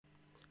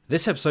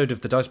This episode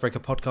of the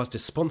Dicebreaker podcast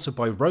is sponsored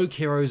by Rogue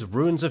Heroes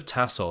Ruins of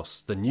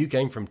Tassos, the new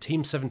game from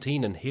Team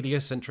 17 and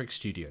Heliocentric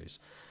Studios.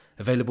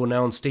 Available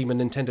now on Steam and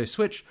Nintendo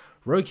Switch,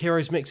 Rogue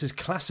Heroes mixes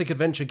classic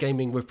adventure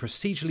gaming with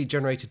procedurally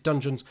generated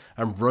dungeons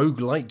and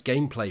roguelike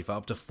gameplay for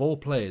up to 4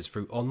 players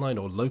through online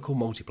or local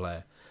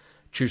multiplayer.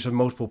 Choose from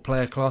multiple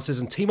player classes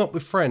and team up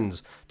with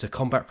friends to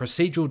combat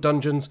procedural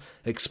dungeons,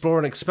 explore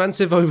an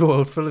expansive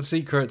overworld full of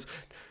secrets,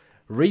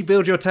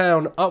 rebuild your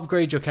town,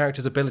 upgrade your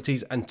character's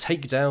abilities, and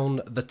take down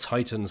the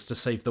Titans to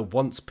save the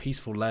once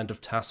peaceful land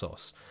of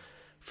Tassos.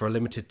 For a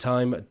limited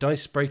time,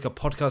 Dicebreaker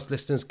podcast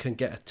listeners can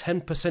get a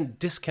 10%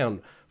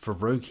 discount for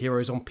Rogue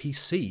Heroes on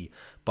PC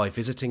by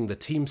visiting the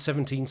Team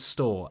 17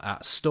 store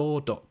at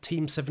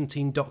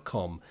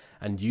store.team17.com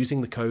and using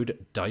the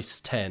code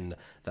DICE10.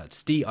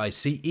 That's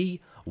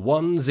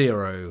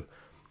DICE10.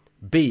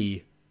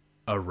 Be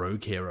a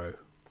Rogue Hero.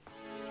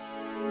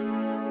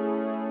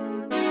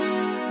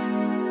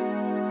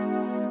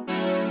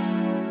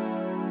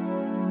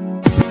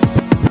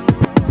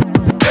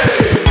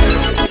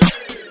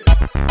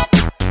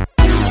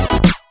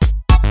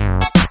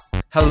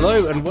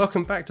 Hello and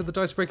welcome back to the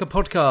Dicebreaker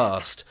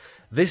podcast.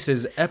 This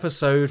is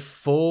episode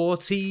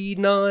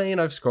 49.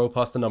 I've scrolled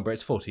past the number,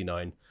 it's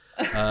 49.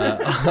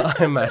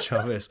 I'm Matt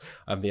Jarvis.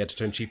 I'm the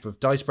editor-in-chief of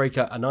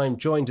Dicebreaker, and I'm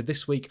joined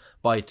this week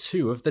by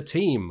 2 of the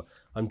team.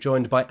 I'm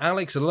joined by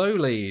Alex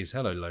Lowleys.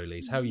 Hello,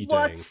 Lowleys. How are you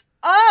doing? What's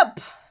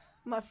up,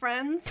 my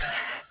friends?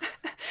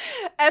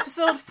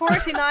 Episode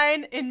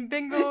 49 in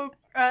bingo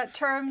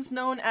terms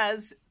known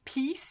as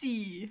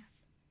PC.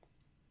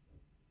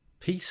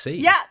 PC?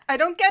 Yeah, I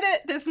don't get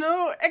it. There's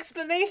no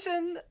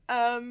explanation.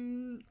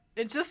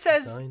 It just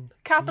says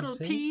capital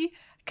PC? P,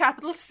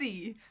 capital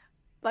C,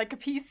 like a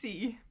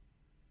PC.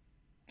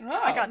 Oh.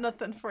 I got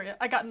nothing for you.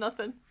 I got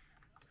nothing.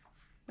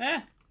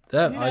 Yeah.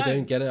 I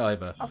don't get it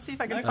either. I'll see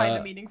if I can find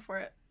a meaning for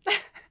it.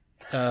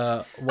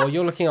 While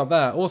you're looking up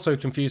that, also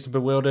confused and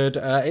bewildered,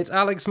 it's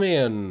Alex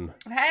Meehan.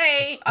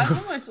 Hey, I'm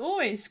almost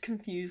always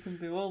confused and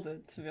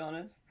bewildered, to be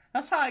honest.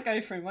 That's how I go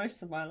through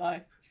most of my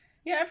life.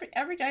 Yeah,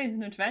 every day is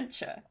an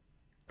adventure.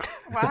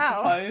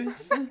 Wow. I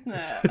suppose, isn't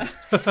it?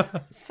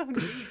 So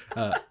deep.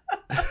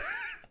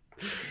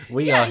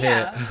 We Yeah, are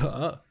here.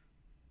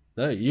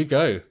 No, you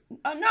go.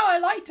 No, I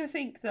like to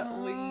think that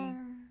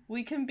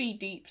we can be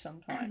deep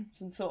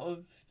sometimes and sort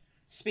of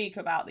speak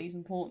about these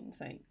important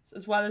things,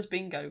 as well as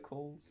bingo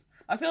calls.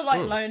 I feel like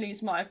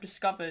Lonely's might have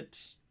discovered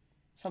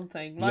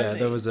something. Lonely. Yeah,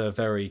 there was a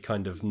very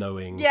kind of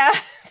knowing... Yeah.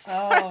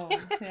 Oh,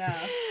 yeah.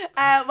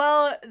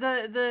 Well,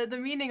 the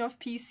meaning of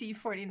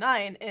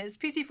PC49 is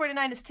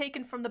PC49 is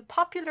taken from the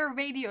popular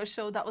radio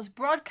show that was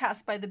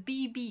broadcast by the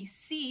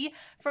BBC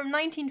from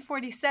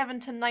 1947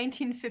 to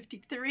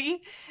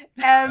 1953.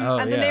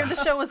 And the name of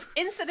the show was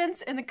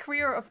Incidents in the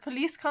Career of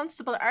Police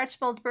Constable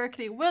Archibald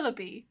Berkeley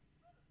Willoughby.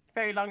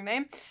 Very long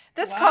name.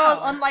 This call,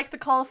 unlike the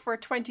call for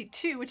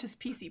 22, which is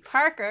PC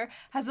Parker,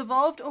 has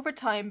evolved over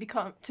time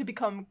to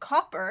become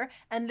Copper,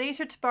 and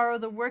later to borrow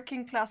the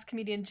working class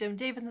comedian Jim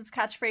Davidson's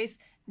catchphrase,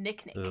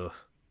 Nick Nick. Ugh.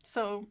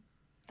 So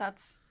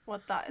that's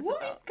what that is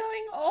about. What is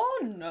going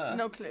on?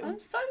 No clue. I'm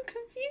so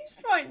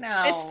confused right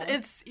now.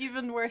 It's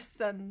even worse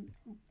than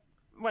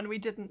when we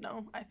didn't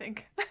know, I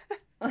think.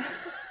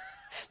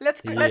 Let's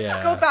go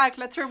back.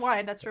 Let's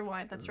rewind. Let's go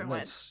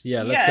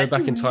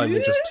back in time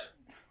and just...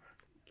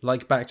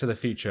 Like Back to the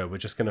Future, we're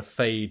just going to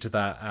fade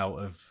that out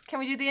of... Can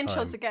we do the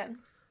intros again?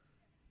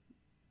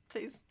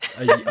 Please.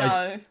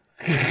 No.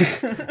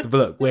 But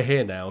look, we're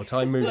here now.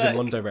 Time moves in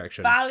one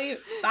direction.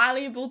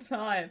 Valuable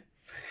time.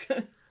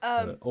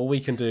 All we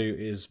can do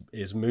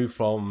is move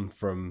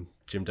from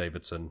Jim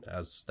Davidson,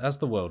 as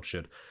the world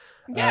should.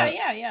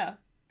 Yeah.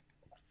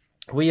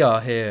 We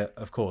are here,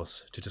 of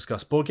course, to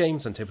discuss board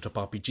games and tabletop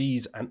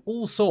RPGs and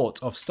all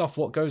sorts of stuff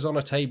what goes on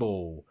a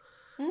table.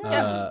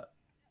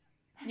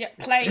 Yeah,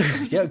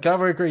 plates. Yeah,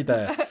 Gabba agreed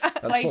there.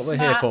 That's what we're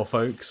here for,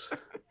 folks.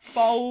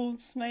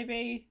 Bowls,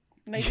 maybe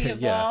a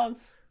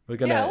vase. We're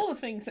gonna all the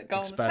things that go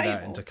on the table. expand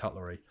out into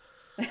cutlery.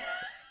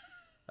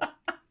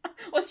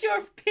 What's your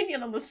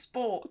opinion on the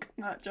spork,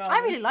 Matt Jarvis? I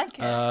really like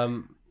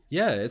it.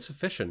 Yeah, it's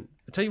efficient.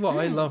 I tell you what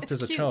I loved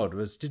as a cute. child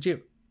was,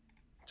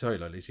 sorry,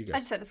 Lollies, you go. I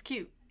just said it's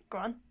cute. Go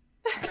on.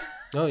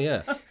 Oh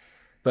yeah.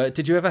 But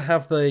did you ever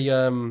have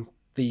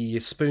the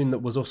spoon that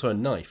was also a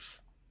knife?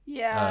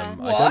 Yeah.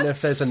 I don't know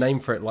if there's a name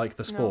for it like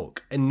the spork.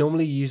 And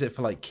normally you use it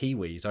for like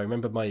kiwis. I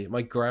remember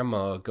my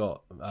grandma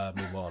got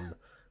me one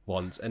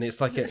once, and it's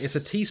like it's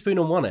a teaspoon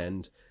on one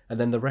end, and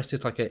then the rest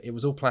is it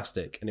was all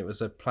plastic, and it was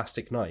a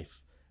plastic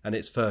knife, and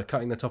it's for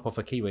cutting the top off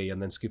a kiwi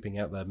and then scooping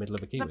out the middle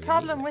of a kiwi. The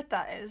problem with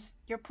that is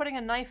you're putting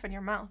a knife in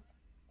your mouth.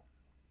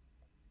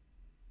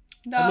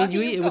 No, I mean, think you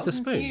you've eat it got with the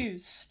spoon.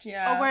 confused.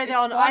 Yeah. Oh, where they're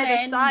It's on one either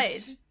end.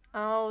 side.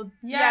 Oh,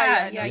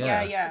 Yeah.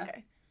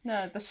 Okay.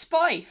 No, the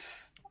spife.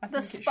 I The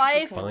think it should be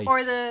spife called.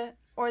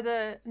 or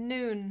the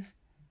noon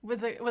with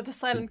the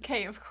silent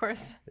K, of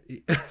course.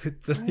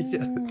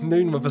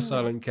 Noon with a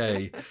silent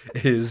K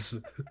is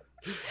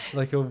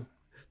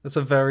that's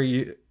a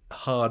very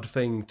hard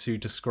thing to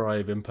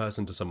describe in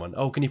person to someone.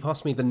 Oh, can you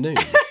pass me the noon?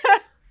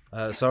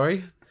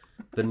 Sorry?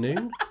 The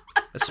noon?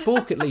 A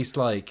spork, at least,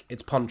 like,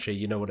 it's punchy,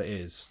 you know what it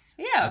is.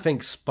 Yeah. I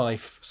think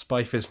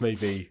Spife is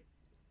maybe...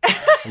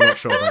 I'm not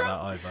sure about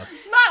that either.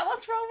 Matt,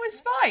 what's wrong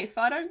with Spife?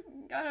 I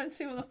don't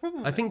see what the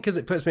problem is. I think because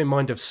it puts me in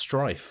mind of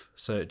strife,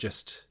 so it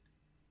just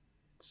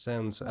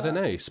sounds... I don't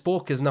know.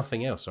 Spork is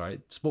nothing else,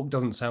 right? Spork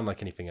doesn't sound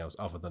like anything else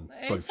other than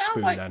It both sounds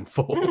spoon like- and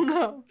fork.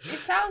 No. It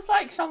sounds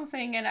like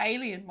something an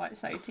alien might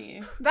say to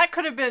you. That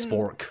could have been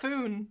Spork.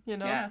 Foon, you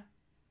know? Yeah.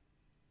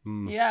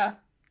 Mm. Yeah.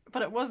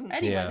 But it wasn't.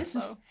 Anyway, Yeah. this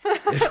is So.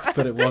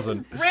 But it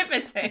wasn't.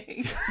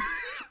 riveting.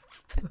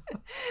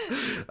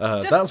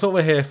 That's what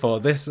we're here for.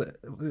 This...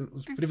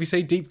 did we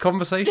say deep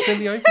conversation in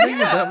the opening?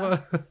 Is that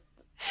what...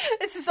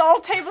 This is all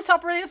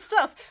tabletop related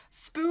stuff.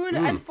 Spoon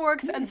and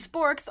forks and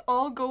sporks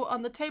all go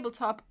on the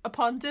tabletop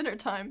upon dinner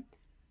time.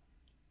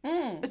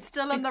 It's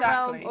still in the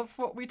realm of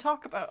what we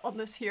talk about on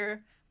this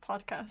here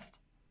podcast.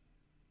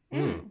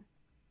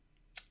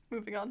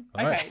 Moving on.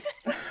 All right.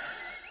 Okay.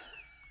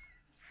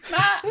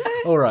 Matt.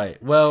 All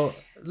right. Well,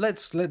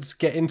 let's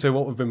get into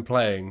what we've been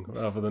playing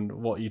rather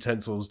than what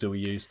utensils do we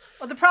use.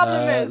 Well, the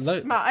problem is,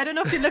 no- Matt, I don't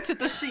know if you looked at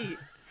the sheet.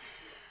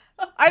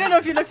 I don't know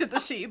if you looked at the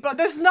sheet, but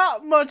there's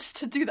not much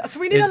to do that. So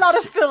we need a lot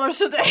of filler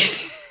today.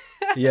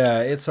 Yeah,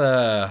 it's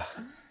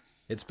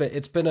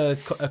been a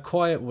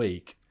quiet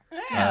week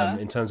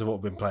in terms of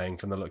what we've been playing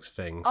from the looks of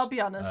things. I'll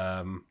be honest.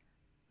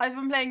 I've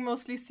been playing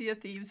mostly Sea of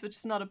Thieves, which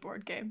is not a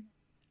board game.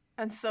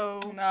 And so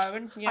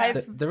No,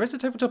 yeah. There is a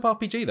tabletop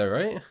RPG though,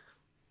 right?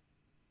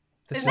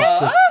 This Is is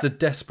there? the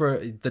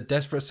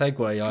desperate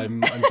segue I'm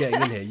getting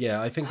in here.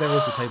 Yeah, I think there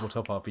is a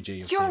tabletop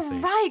RPG of Sea you're of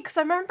Thieves. right, because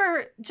I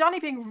remember Johnny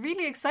being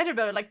really excited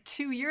about it like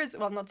 2 years,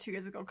 well, not 2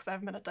 years ago, because I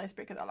haven't been at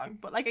Dicebreaker that long,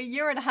 but like a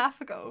year and a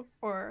half ago,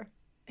 or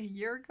a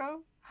year ago?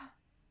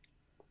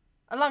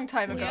 A long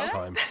time ago. Waste Yeah.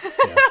 time.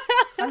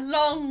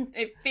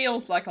 It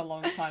feels like a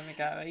long time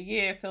ago. A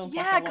year feels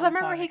like a Yeah, long because I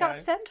remember time he ago. got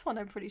sent one,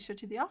 I'm pretty sure,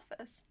 to the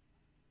office.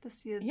 The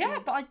Sea of Yeah,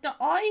 Thieves. but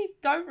I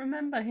don't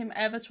remember him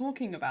ever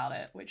talking about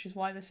it, which is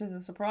why this is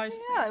a surprise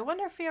to Yeah, me. I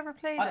wonder if he ever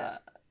played I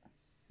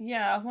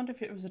wonder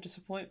if it was a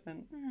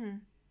disappointment. it.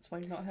 That's why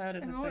he's not heard I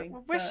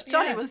anything. wish But,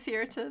 Johnny yeah. was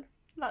here to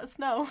let us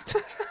know.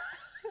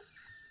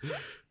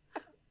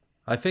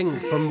 I think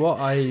from what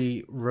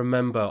I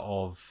remember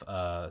of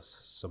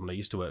someone I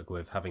used to work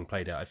with having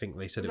played it, I think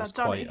they said it was Was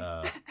that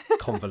quite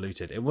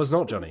convoluted. It was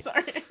not Johnny.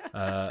 Sorry.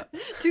 Uh,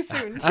 Too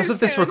soon. as too of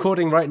this soon.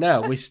 recording right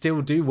now, we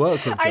still do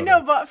work with Johnny. I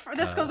know, but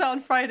this goes out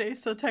on Friday,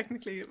 so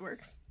technically it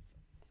works.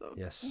 So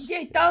Yes. Yeah,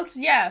 it does.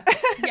 Yeah,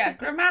 yeah.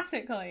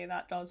 Grammatically,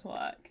 that does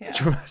work. Yeah.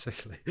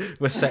 Dramatically.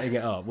 We're setting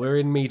it up. We're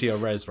in media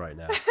res right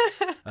now.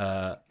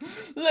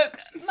 Look,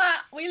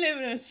 Matt, we live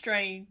in a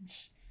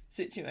strange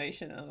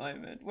situation at the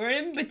moment. We're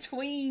in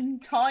between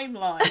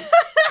timelines.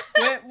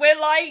 we're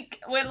like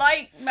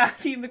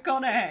Matthew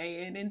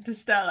McConaughey in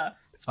Interstellar.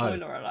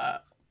 Spoiler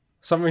alert.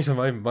 Some reason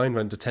my mind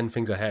went to 10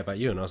 Things I Hate About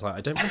You, and I was like, I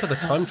don't remember the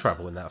time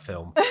travel in that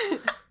film. I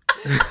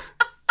love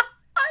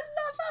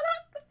how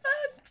that's the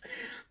first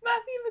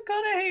Matthew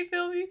McConaughey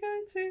film you go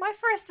to. my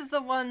first is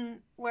the one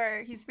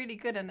where he's really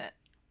good in it,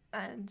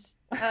 and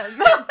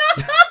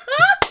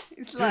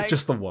he's like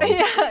Just the one.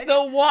 Yeah,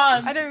 The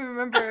one. I don't even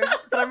remember,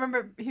 but I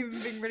remember him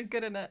being really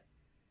good in it.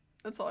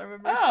 That's all I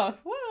remember. Oh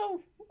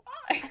well.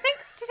 Did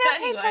he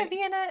have Anyway. HIV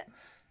in it?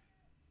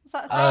 Was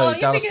that? Oh, you're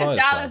Dallas thinking of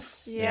Buyers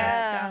Dallas. Club. Yeah,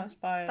 Yeah. Dallas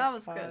Buyers. That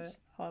was Buyers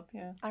good. Club,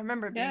 yeah. I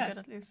remember it being Yeah. good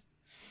at least.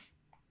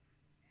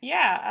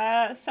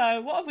 Yeah.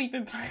 So what have we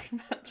been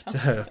playing,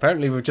 John?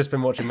 Apparently, we've just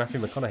been watching Matthew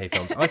McConaughey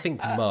films. I think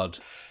Mud.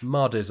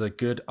 Mud is a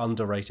good,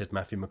 underrated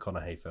Matthew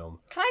McConaughey film.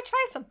 Can I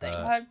try something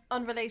Uh,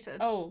 unrelated?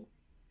 Oh,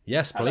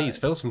 Yes, please,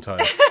 fill some time.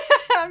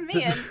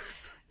 Mian,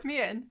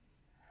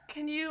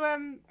 can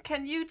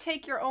you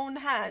take your own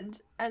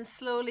hand and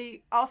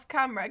slowly off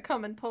camera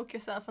come and poke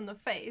yourself in the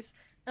face?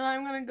 And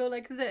I'm gonna go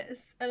like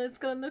this, and it's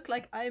gonna look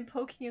like I'm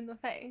poking you in the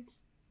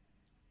face.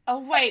 oh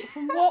wait.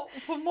 From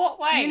what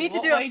way? you need to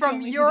What do way it do you from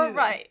want me to your do this?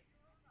 right.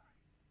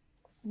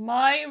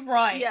 My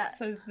right. Yeah.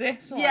 So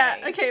this way.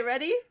 Yeah. Okay.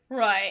 Ready?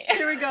 Right.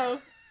 Here we go.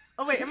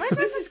 Oh wait, am I?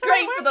 doing This is the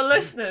great right for way? the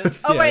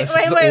listeners. Oh Yeah, wait, this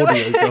wait, is wait,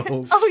 audio wait.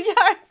 gold. Oh yeah,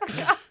 I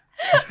forgot.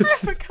 I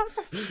forgot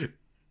this.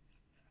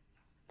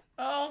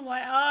 Oh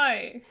my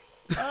eye.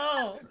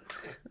 Oh.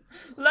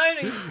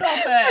 Lonely, stop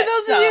it. For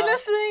those of you Sal.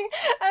 listening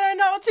and are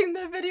not watching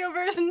the video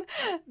version,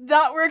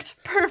 that worked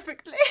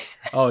perfectly.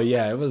 Oh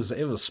yeah, it was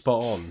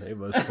spot on. It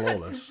was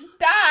flawless.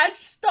 Dad,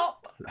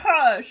 stop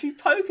her. She's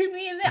poking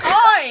me in the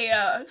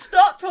eye.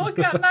 Stop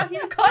talking about Matthew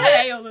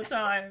McConaughey all the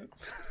time.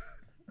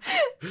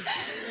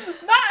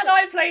 Matt and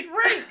I played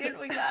Root, didn't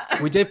we,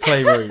 Matt? We did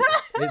play Root.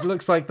 It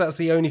looks like that's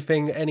the only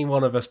thing any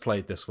one of us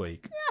played this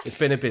week. It's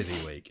been a busy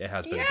week. It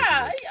has been a busy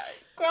Yeah, week.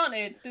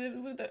 granted,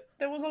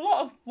 there was a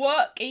lot of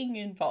working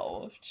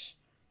involved,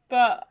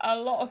 but a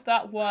lot of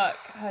that work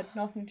had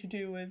nothing to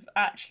do with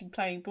actually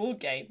playing board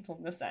games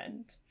on this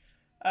end.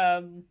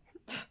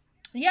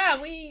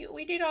 Yeah,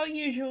 we did our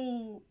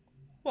usual.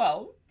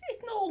 Well,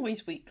 it's not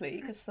always weekly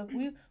because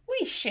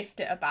we shift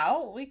it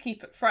about. We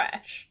keep it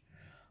fresh,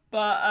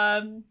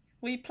 but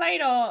we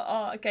played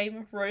our game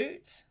of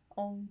Root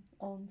on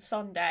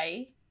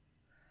Sunday.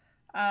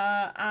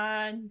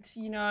 And,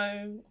 you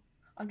know,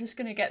 I'm just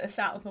going to get this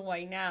out of the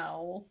way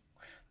now.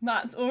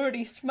 Matt's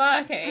already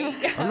smirking.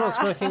 I'm not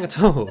smirking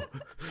at all.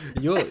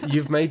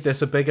 You've made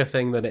this a bigger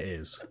thing than it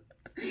is.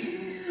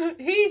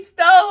 He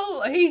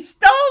stole the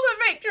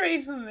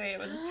victory from me. It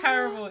was a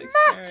terrible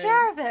experience.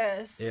 Matt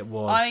Jarvis. It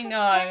was. I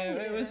know.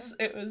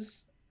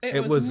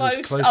 It was most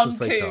as close uncouth. as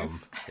they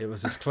come. It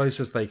was as close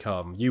as they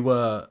come.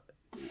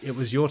 It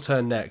was your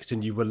turn next,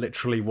 and you were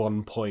literally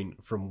 1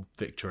 point from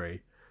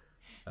victory.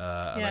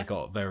 And I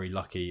got very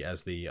lucky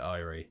as the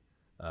Irie,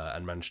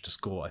 and managed to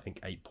score, I think,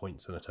 8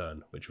 points in a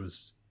turn, which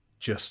was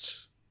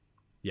just,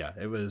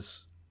 it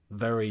was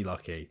very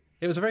lucky.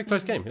 It was a very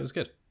close game. It was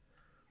good.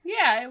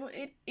 Yeah,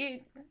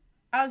 it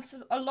as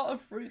a lot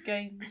of Root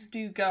games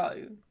do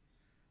go,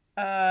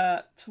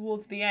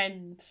 towards the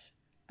end,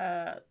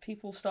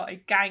 people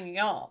started ganging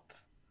up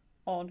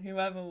on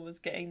whoever was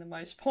getting the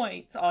most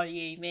points,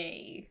 i.e.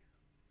 me.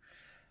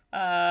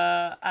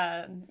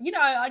 And, you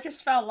know, I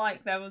just felt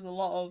like there was a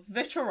lot of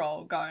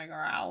vitriol going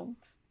around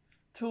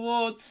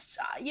towards,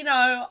 you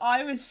know,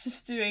 I was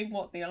just doing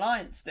what the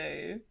Alliance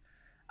do.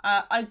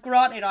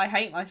 Granted, I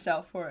hate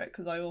myself for it,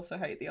 because I also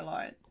hate the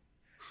Alliance.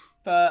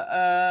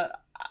 But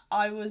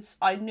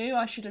I knew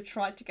I should have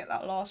tried to get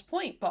that last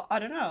point, but I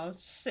don't know, I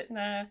was sitting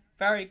there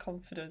very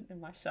confident in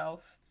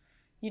myself.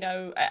 You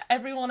know,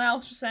 everyone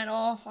else was saying,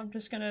 oh, I'm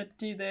just going to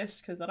do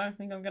this because I don't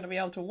think I'm going to be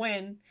able to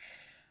win.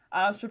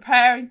 I was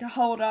preparing to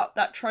hold up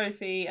that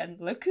trophy, and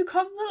look who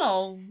comes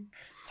along,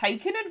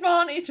 taking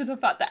advantage of the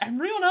fact that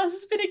everyone else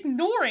has been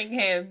ignoring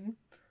him,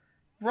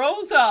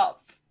 rolls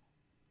up,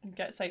 and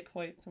gets 8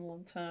 points in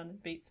one turn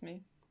and beats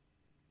me.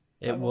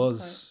 It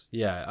was,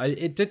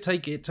 it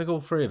took all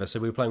three of us, so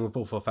we were playing with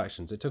all four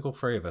factions, it took all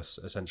three of us,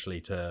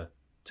 essentially, to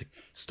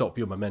stop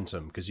your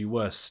momentum, because you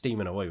were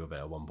steaming away with it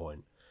at one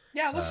point.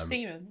 Yeah, I was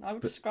steaming. I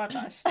would describe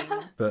that as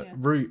steaming. But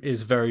Root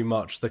is very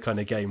much the kind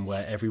of game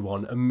where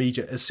everyone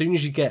as soon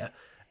as you get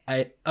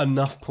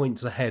enough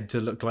points ahead to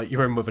look like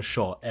you're in with a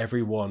shot,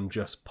 everyone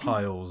just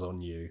piles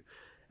on you.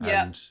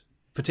 And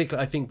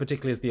I think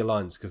particularly as the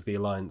Alliance, because the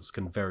Alliance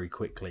can very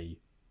quickly,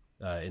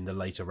 in the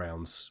later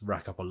rounds,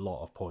 rack up a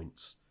lot of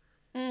points.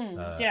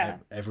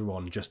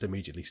 Everyone just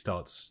immediately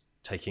starts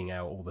taking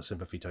out all the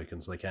sympathy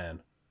tokens they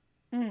can.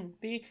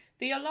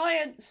 The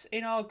Alliance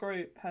in our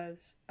group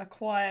has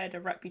acquired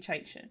a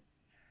reputation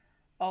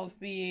of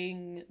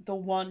being the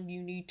one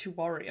you need to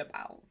worry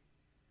about.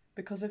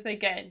 Because if they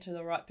get into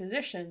the right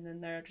position, then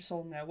they're just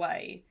on their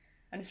way.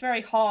 And it's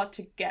very hard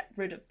to get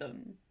rid of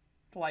them.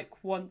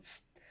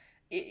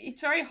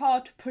 It's very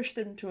hard to push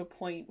them to a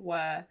point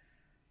where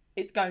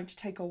it's going to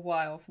take a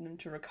while for them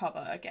to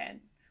recover again.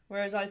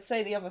 Whereas I'd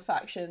say the other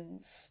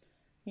factions,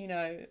 you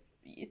know,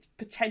 it's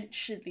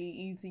potentially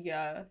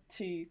easier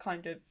to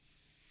kind of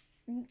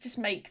just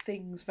make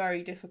things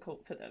very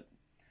difficult for them.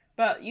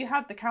 But you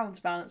have the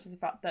counterbalance of the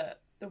fact that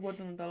the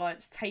Woodland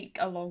Alliance take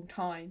a long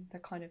time to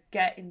kind of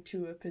get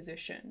into a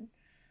position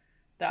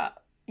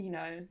that, you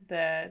know,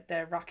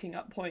 they're racking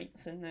up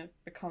points and they're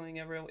becoming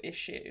a real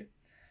issue.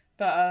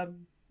 But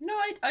no,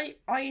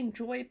 I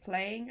enjoy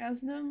playing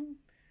as them.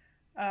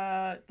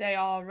 They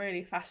are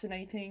really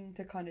fascinating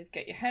to kind of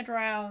get your head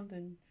around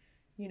and,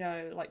 you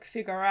know, like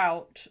figure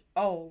out,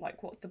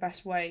 what's the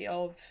best way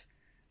of,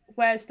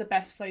 where's the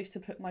best place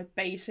to put my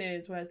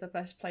bases, where's the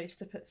best place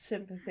to put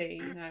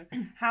sympathy, you know,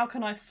 how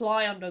can I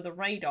fly under the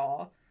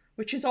radar,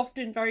 which is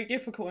often very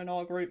difficult in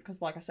our group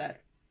because, like I said,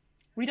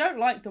 we don't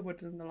like the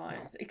Woodland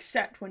Alliance,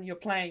 except when you're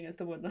playing as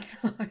the Woodland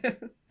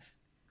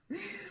Alliance.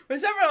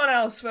 Whereas everyone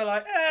else, we're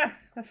like,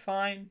 they're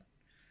fine.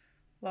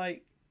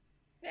 Like,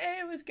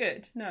 it was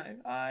good. No,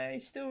 I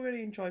still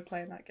really enjoy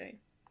playing that game.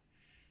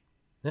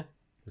 Yeah,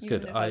 it's Even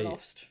good. If I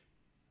lost.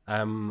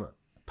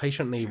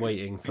 Patiently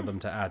waiting for them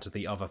to add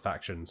the other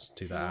factions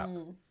to the app,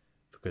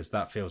 because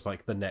that feels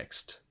like the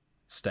next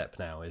step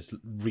now is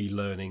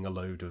relearning a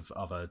load of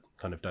other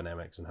kind of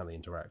dynamics and how they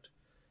interact.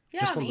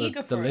 Yeah, Just I'm want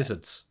eager the for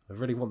lizards. I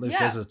really want those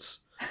lizards.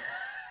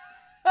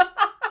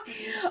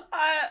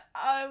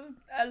 I'm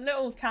a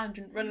little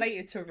tangent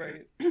related to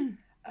Root.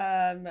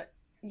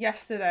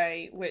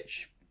 Yesterday,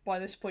 which by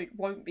this point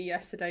won't be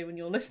yesterday when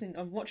you're listening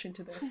and watching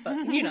to this,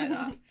 but you know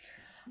that.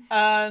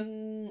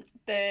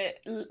 The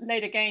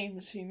Later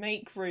Games, who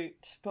make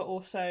Root but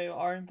also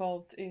are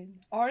involved in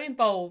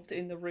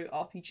the Root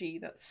RPG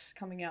that's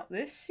coming out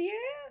this year.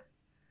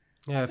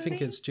 Yeah, I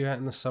think it's due out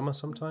in the summer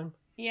sometime.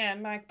 Yeah,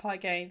 Magpie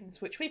Games,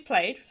 which we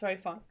played, very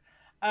fun.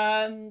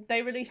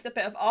 They released a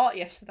bit of art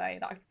yesterday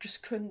that I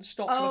just couldn't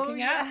stop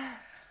looking at.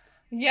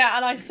 Yeah,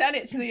 and I sent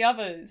it to the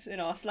others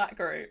in our Slack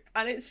group,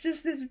 and it's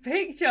just this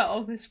picture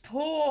of this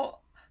poor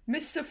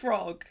Mr.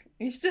 Frog.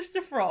 He's just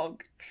a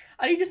frog,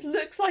 and he just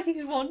looks like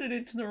he's wandered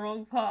into the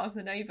wrong part of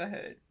the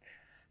neighborhood,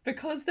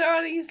 because there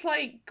are these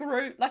like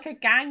a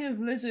gang of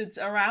lizards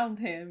around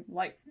him,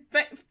 like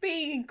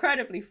being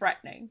incredibly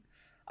threatening.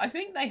 I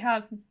think they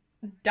have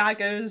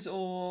daggers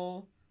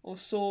or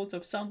swords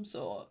of some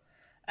sort,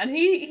 and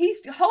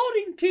he's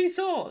holding two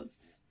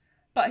swords,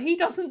 but he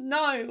doesn't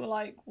know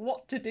like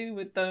what to do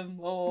with them,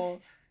 or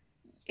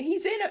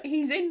he's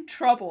in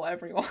trouble,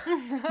 everyone.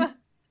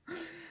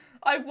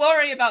 I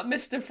worry about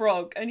Mr.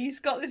 Frog, and he's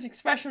got this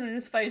expression in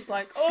his face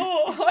like,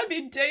 oh, I'm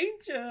in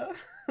danger.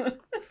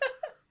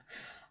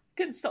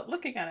 Couldn't stop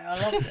looking at it.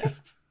 I loved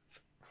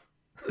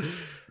it.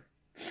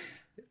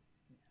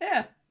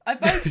 Yeah, I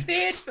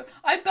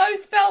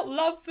both felt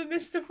love for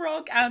Mr.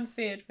 Frog and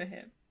feared for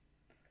him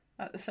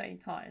at the same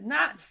time. And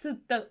that's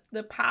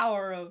the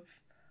power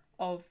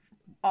of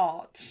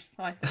art,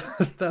 I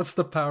think. That's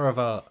the power of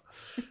art.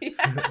 Yeah.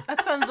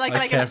 That sounds like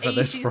I an care for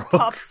this 80s frog.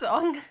 pop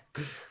song.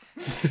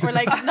 Or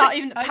like not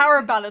even a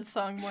power ballad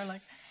song, more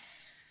like.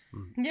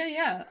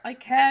 Yeah. I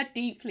care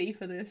deeply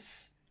for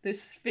this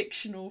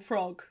fictional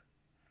frog.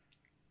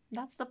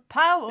 That's the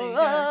power There you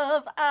go.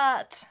 of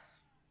art.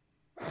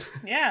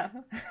 Yeah.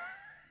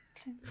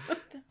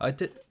 I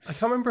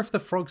can't remember if the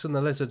frogs and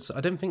the lizards.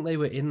 I don't think they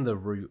were in the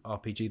Root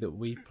RPG that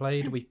we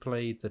played. We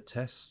played the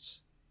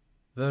test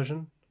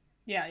version.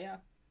 Yeah.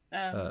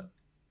 I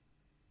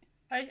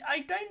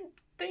don't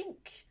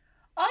think.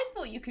 I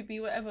thought you could be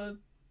whatever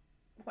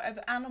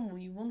animal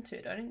you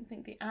wanted. I didn't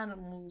think the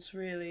animals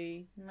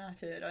really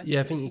mattered. I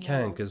it think was you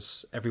can more-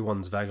 because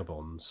everyone's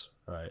vagabonds,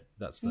 right?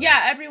 That's the...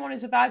 Yeah, everyone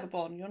is a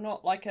vagabond. You're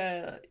not like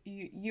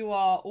you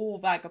are all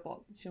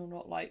vagabonds. You're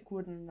not like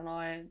Wooden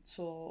Alliance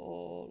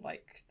or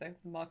like the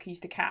Marquise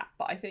de Cat.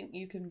 But I think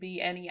you can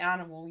be any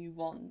animal you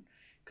want.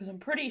 Because I'm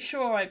pretty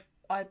sure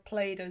I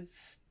played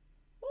as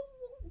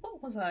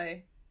what was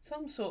I?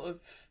 Some sort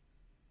of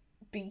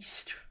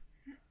beast.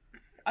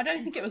 I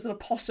don't think it was an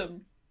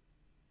opossum.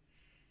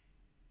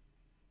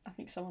 I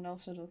think someone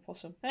else was an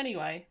opossum.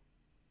 Anyway.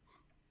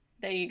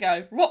 There you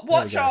go.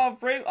 Watch our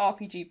Root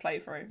RPG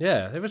playthrough.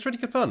 Yeah, it was really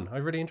good fun. I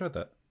really enjoyed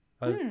that.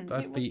 I'd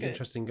it was be good.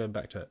 interested in going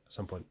back to it at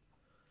some point.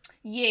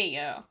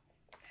 Yeah.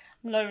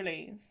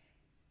 Lowlies.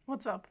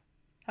 What's up?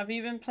 Have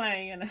you been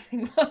playing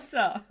anything? What's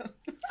up?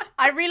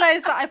 I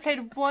realised that I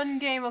played one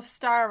game of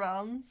Star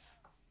Realms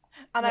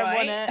and I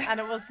won Right. it, and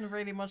it wasn't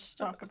really much to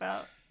talk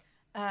about.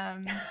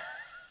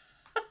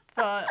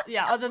 But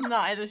yeah, other than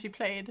that, I literally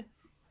played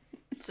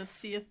just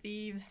Sea of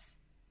Thieves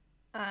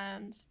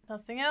and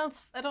nothing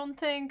else, I don't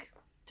think.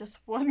 Just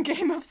one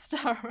game of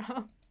Star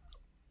Realms.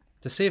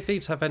 Does Sea of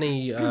Thieves have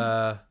any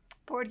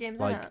Board games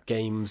in like it.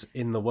 games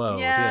in the world?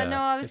 Yeah, no,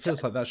 I was It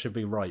feels like that should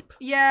be ripe.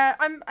 Yeah,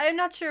 I'm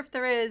not sure if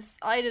there is.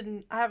 I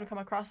haven't come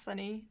across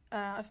any.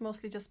 I've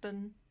mostly just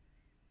been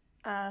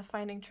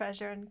finding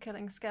treasure and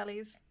killing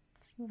skellies.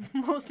 It's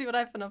mostly what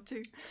I've been up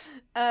to.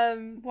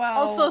 Well,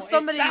 also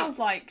somebody it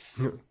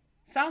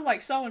sounds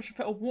like someone should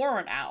put a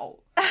warrant out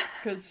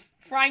because,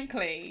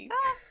 frankly,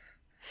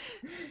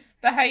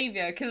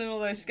 behavior killing all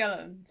those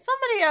skeletons.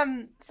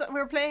 so we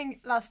were playing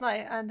last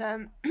night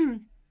and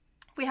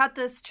we had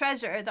this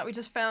treasure that we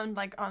just found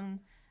like on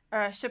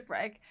a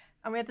shipwreck,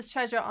 and we had this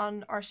treasure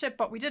on our ship,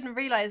 but we didn't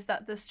realize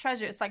that this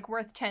treasure is like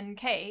worth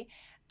 10k,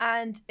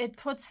 and it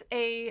puts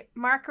a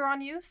marker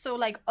on you so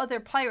like other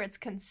pirates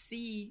can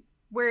see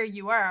where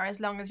you are as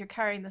long as you're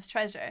carrying this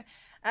treasure.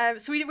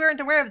 So we weren't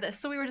aware of this,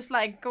 so we were just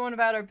like going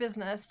about our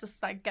business,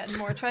 just like getting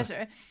more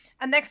treasure.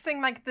 And next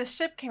thing, like the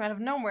ship came out of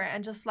nowhere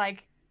and just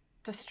like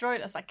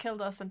destroyed us, like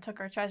killed us and took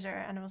our treasure.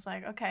 And it was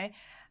like, okay.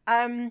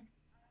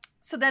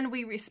 So then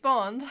we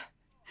respawned,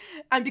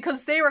 and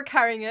because they were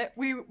carrying it,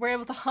 we were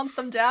able to hunt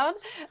them down.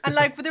 And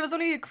like, but there was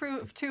only a crew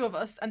of 2 of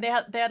us, and they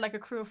had like a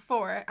crew of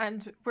 4,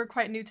 and we're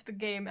quite new to the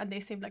game, and they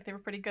seemed like they were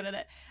pretty good at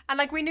it. And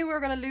like we knew we were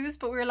gonna lose,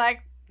 but we were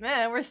like,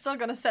 man, we're still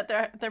gonna set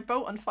their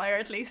boat on fire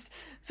at least.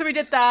 So we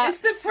did that. It's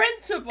the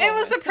principle. It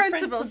was the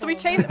principle. So we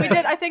did.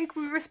 I think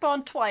we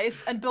respawned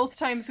twice, and both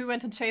times we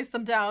went and chased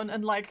them down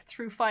and like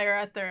threw fire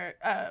at their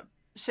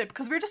ship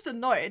because we were just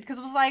annoyed because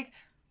it was like,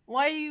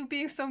 why are you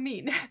being so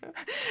mean?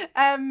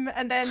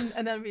 And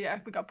then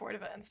we got bored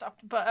of it and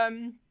stopped. But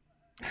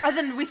as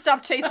in we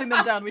stopped chasing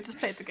them down. We just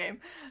played the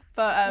game.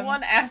 But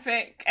one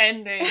epic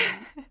ending.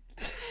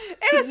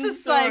 It was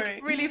just like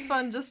Sorry. really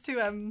fun just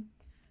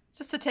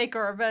to take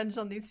our revenge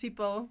on these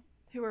people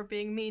who were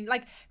being mean.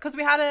 Like, because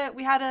we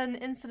had an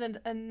incident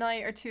a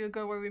night or 2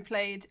 ago where we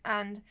played,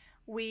 and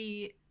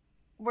we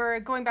were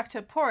going back to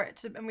a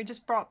port, and we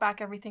just brought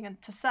back everything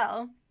to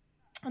sell.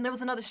 And there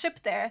was another ship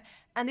there,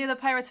 and the other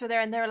pirates were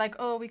there, and they were like,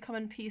 oh, we come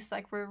in peace,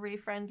 like, we're really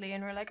friendly.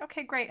 And we were like,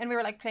 okay, great. And we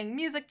were like playing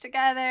music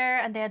together,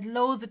 and they had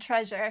loads of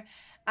treasure,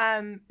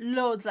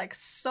 loads, like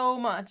so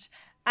much.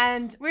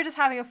 And we were just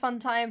having a fun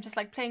time, just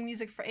like playing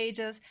music for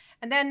ages.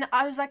 And then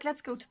I was like,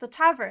 let's go to the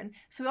tavern.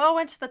 So we all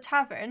went to the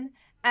tavern,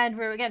 and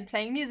we were again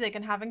playing music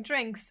and having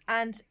drinks.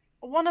 And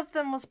one of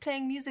them was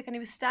playing music, and he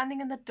was standing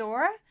in the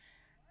door.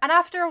 And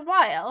after a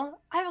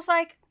while, I was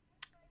like,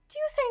 do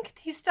you think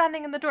he's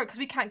standing in the door? Because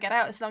we can't get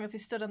out as long as he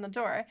stood in the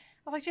door. I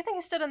was like, do you think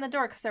he stood in the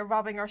door because they're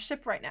robbing our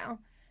ship right now?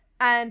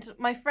 And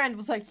my friend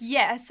was like,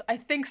 yes, I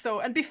think so.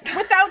 And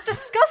without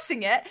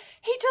discussing it,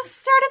 he just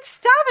started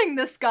stabbing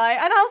this guy.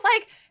 And I was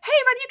like, hey,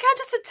 man, you can't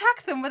just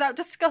attack them without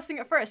discussing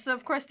it first. So,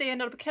 of course, they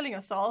ended up killing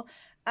us all.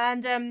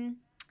 And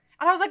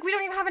I was like, we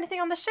don't even have anything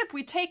on the ship.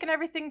 We'd taken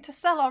everything to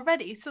sell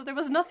already. So there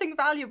was nothing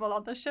valuable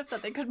on the ship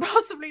that they could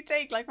possibly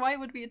take. Like, why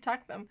would we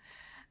attack them?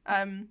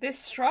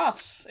 This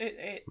trust,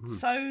 it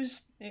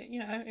sows,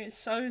 it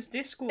sows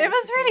discord. It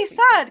was really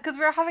sad because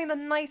we were having the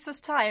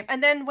nicest time,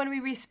 and then when we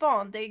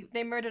respawned,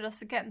 they murdered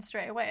us again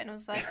straight away, and I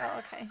was like, oh,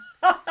 okay.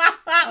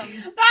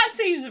 That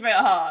seems a bit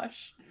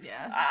harsh.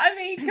 Yeah. I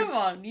mean, come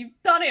on, you've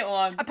done it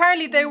once.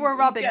 Apparently they were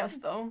robbing us,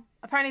 though.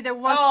 Apparently there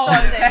was Oh,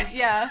 something. okay.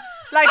 Yeah.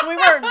 Like, we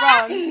weren't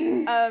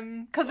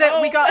wrong. Because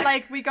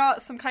we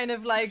got some kind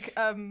of, like,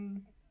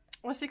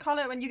 what do you call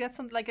it when you get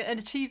some, like, an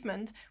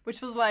achievement,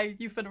 which was like,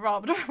 you've been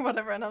robbed or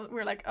whatever, and we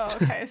were like, oh,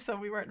 okay, so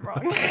we weren't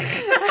wrong.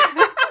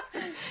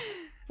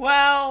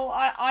 Well,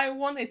 I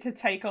wanted to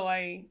take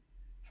away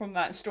from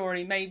that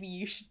story, maybe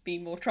you should be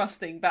more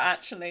trusting, but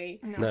actually,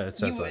 No, it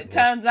sounds like it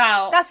turns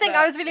out That's the thing,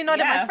 that- I was really annoyed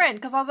at yeah. my friend,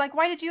 because I was like,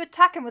 why did you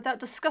attack him without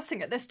discussing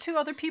it? There's 2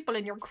 other people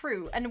in your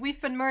crew, and we've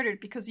been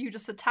murdered because you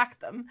just attacked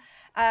them.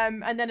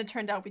 And then it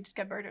turned out we did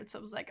get murdered, so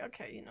it was like,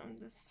 okay,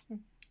 this...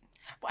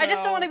 I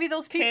just don't Well, want to be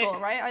those people,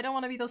 kid- right? I don't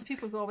want to be those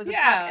people who always Yeah,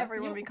 attack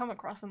everyone you- we come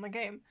across in the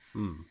game.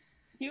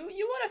 You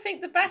want to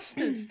think the best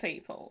of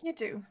people, You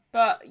do.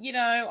 but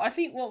I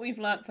think what we've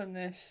learnt from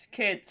this,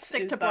 kids,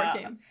 Stick is to board that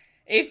games.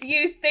 if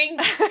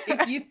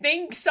you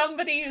think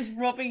somebody is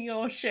robbing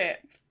your ship,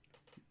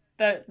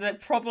 they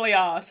probably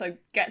are. So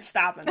get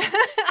stabbing.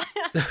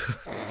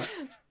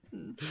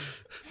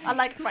 I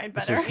like mine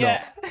This better. is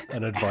Yeah. not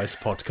an advice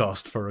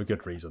podcast for a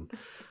good reason.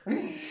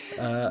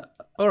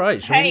 All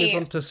right, shall we Hey.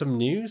 move on to some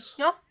news?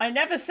 I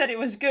never said it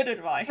was good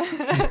advice.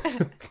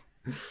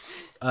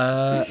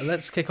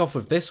 Let's kick off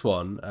with this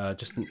one.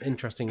 Just an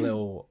interesting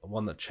little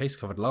one that Chase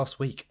covered last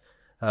week.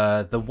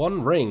 The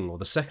One Ring, or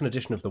the second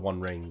edition of the One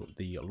Ring,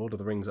 the Lord of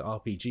the Rings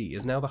RPG,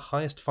 is now the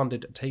highest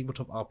funded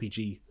tabletop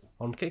RPG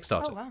on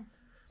Kickstarter. Oh,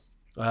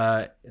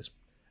 wow. It's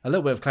a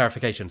little bit of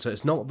clarification. So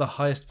it's not the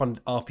highest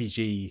funded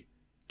RPG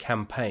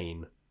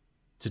campaign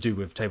to do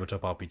with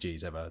tabletop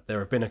RPGs ever. There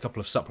have been a couple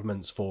of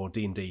supplements for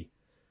D&D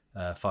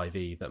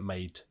 5e that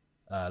made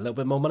a little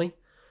bit more money.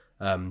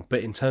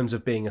 But in terms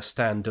of being a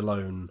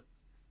standalone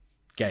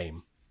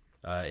game,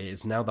 it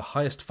is now the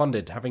highest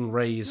funded, having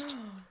raised,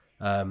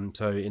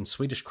 so in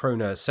Swedish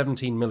krona,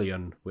 17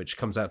 million, which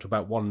comes out to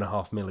about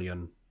 £1.5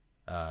 million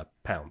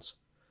pounds,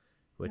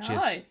 which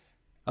Nice.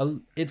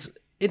 is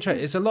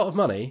it's a lot of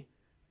money,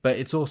 but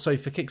it's also,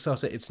 for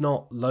Kickstarter, it's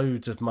not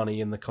loads of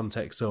money in the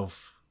context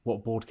of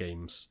what board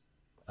games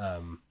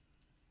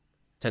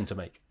tend to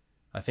make.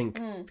 I think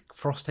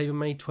Frosthaven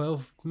made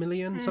 12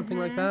 million, something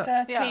like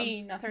that.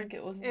 13, Yeah. I think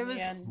it was. It in was-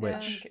 the end. Which- I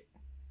think it-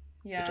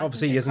 yeah, Which I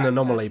obviously think it is an cracked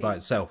anomaly by 13.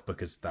 itself,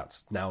 because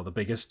that's now the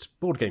biggest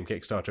board game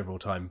Kickstarter of all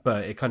time.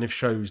 But it kind of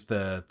shows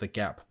the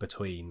gap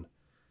between.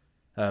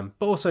 But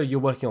also, you're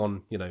working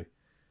on,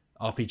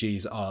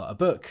 RPGs are a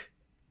book,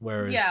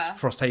 whereas Yeah.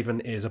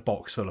 Frosthaven is a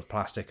box full of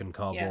plastic and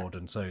cardboard,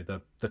 and so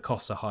the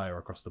costs are higher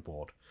across the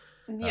board.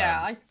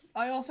 Yeah,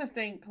 I also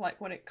think,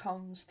 like, when it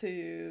comes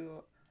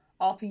to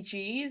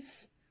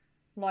RPGs,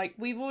 like,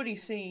 we've already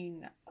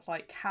seen,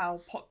 like,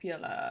 how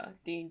popular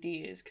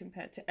D&D is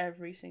compared to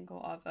every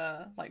single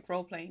other, like,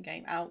 role-playing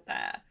game out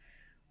there.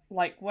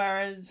 Like,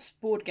 whereas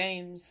board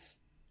games,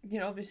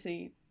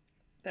 obviously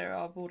there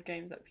are board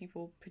games that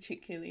people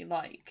particularly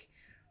like,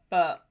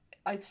 but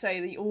I'd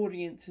say the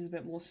audience is a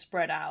bit more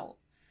spread out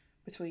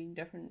between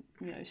different,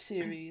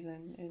 series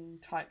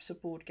and types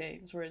of board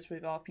games, whereas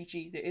with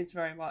RPGs it is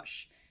very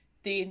much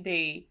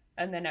D&D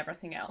and then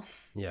everything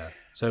else. Yeah.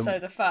 So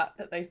the fact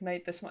that they've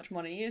made this much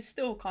money is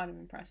still kind of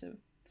impressive.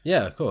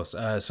 Yeah, of course.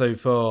 So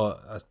for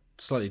a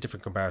slightly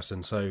different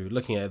comparison, so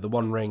looking at it, the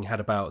One Ring had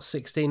about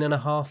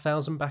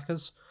 16,500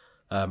 backers,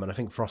 and I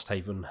think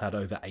Frosthaven had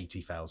over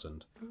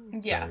 80,000.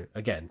 Yeah. So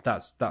again,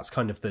 that's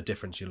kind of the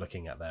difference you're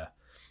looking at there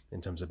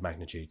in terms of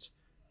magnitudes.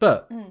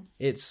 But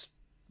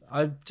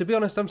to be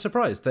honest, I'm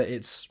surprised that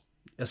it's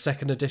a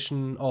second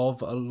edition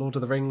of a Lord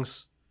of the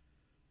Rings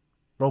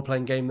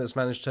role-playing game that's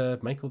managed to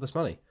make all this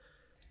money.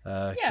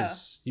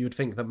 Because you would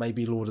think that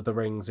maybe Lord of the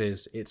Rings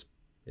it's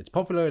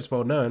popular, it's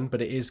well known,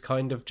 but it is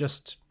kind of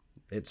just,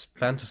 it's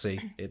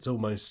fantasy. It's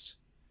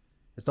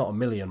not a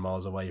million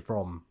miles away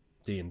from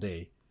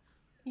D&D.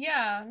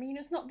 Yeah, I mean,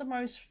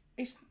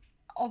 it's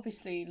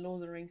obviously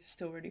Lord of the Rings is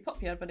still really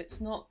popular, but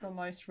it's not the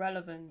most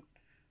relevant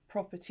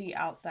property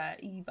out there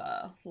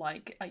either.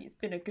 Like, it's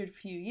been a good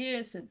few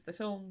years since the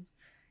film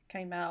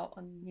came out,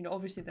 and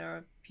obviously there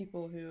are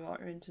people who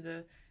are into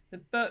the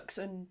books,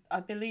 and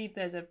I believe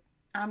there's a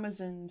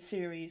Amazon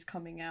series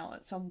coming out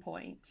at some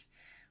point,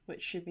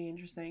 which should be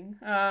interesting.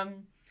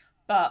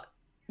 But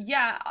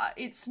yeah,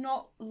 it's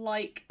not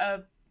like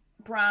a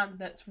brand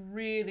that's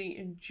really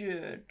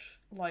endured,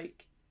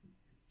 like,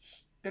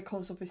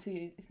 because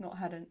obviously it's not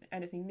had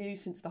anything new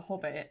since the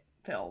Hobbit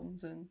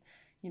films, and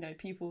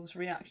people's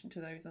reaction to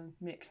those are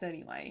mixed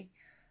anyway.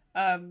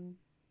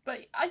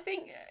 But I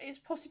think it's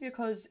possibly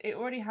because it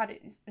already had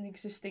an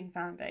existing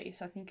fan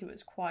base. I think it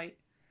was quite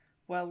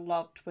well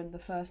loved when the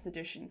first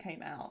edition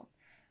came out,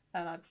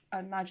 and I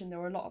imagine there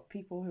were a lot of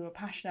people who were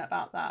passionate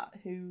about that,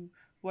 who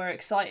were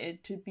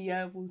excited to be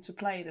able to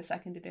play the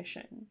second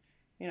edition,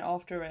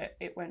 after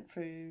it went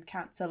through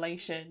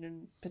cancellation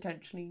and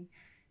potentially,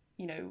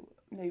 you know,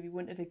 maybe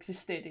wouldn't have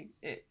existed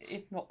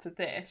if not for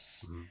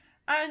this.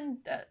 And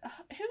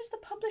who's the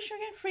publisher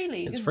again? Free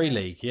League. It's Free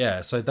League,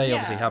 yeah. So they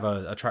obviously Yeah. have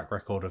a track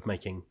record of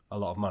making a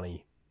lot of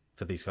money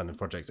for these kind of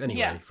projects anyway,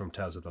 Yeah. from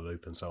Tales of the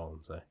Loop and so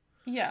on. So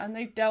Yeah, and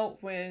they've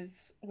dealt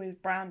with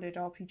branded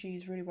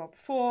RPGs really well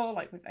before,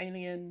 like with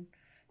Alien.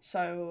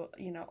 So,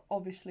 you know,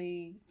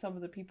 obviously some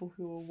of the people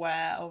who are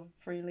aware of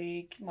Free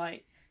League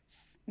might,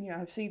 you know,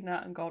 have seen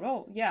that and gone,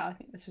 oh, yeah, I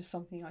think this is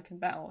something I can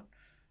bet on.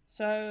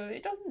 So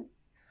it doesn't...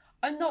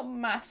 I'm not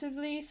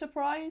massively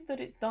surprised that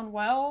it's done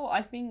well.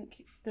 I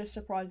think the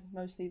surprise is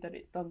mostly that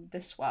it's done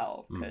this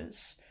well,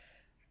 because,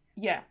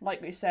 yeah,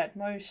 like we said,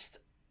 most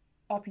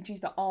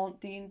RPGs that aren't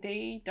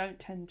D&D don't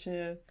tend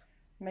to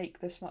make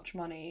this much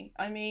money.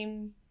 I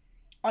mean,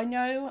 I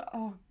know...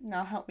 Oh,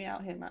 now help me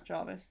out here, Matt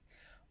Jarvis.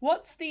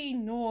 What's the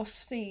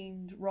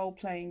Norse-themed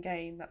role-playing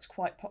game that's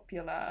quite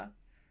popular?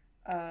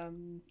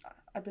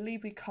 I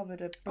believe we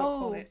covered a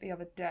book on it the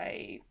other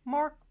day.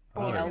 Mark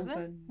Borg, is it?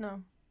 Elven.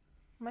 No.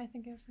 Am I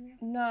thinking of something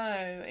else?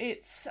 No,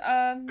 it's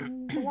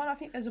the one I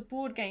think there's a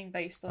board game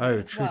based on. Oh, it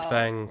as well.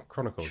 Trudvang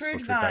Chronicles, or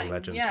Trudvang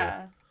Legends.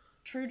 yeah.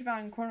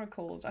 Trudvang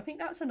Chronicles. I think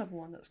that's another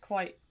one that's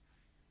quite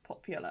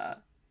popular.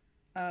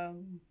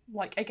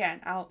 Like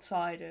again,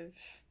 outside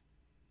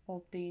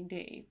of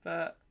D&D,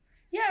 but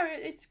yeah,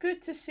 it's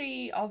good to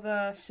see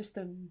other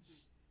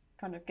systems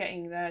kind of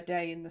getting their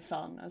day in the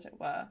sun, as it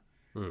were.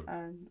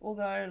 And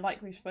although,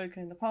 like we've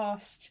spoken in the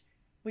past,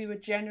 we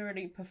would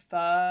generally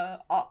prefer,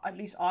 at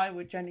least I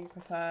would generally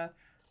prefer,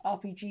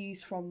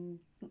 RPGs from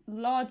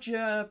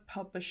larger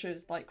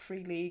publishers like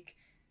Free League.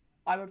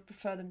 I would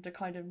prefer them to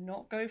kind of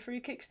not go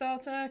through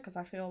Kickstarter, because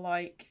I feel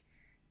like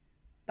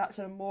that's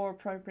a more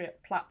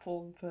appropriate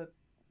platform for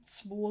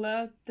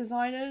smaller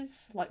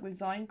designers, like with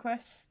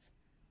ZineQuest,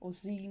 or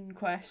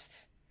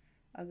ZineQuest,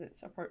 as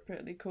it's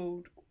appropriately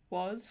called,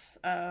 was.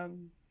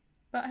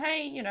 But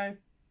hey, you know,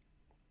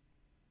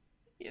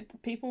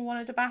 people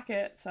wanted to back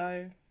it,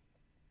 so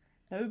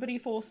nobody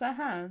forced their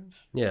hand.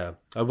 Yeah,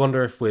 I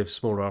wonder if with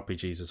smaller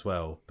RPGs as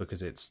well,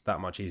 because it's that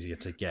much easier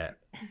to get,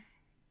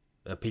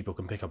 people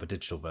can pick up a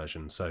digital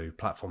version. So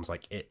platforms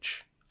like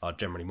Itch are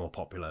generally more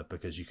popular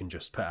because you can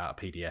just put out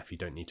a PDF. You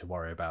don't need to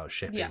worry about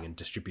shipping and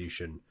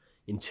distribution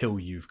until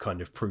you've kind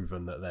of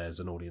proven that there's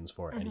an audience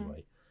for it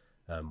anyway.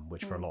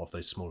 Which for a lot of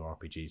those smaller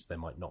RPGs, there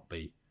might not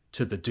be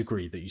to the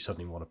degree that you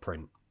suddenly want to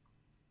print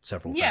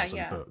several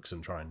thousand books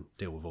and try and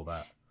deal with all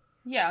that.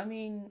 Yeah, I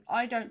mean,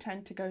 I don't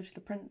tend to go to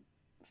the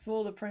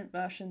print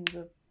versions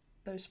of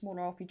those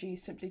smaller RPGs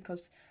simply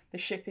because the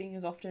shipping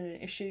is often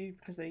an issue,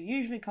 because they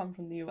usually come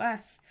from the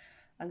US,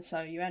 and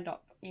so you end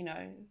up, you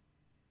know,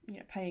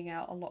 paying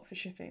out a lot for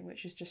shipping,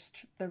 which is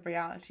just the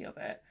reality of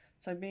it.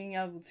 So being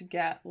able to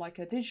get like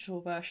a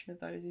digital version of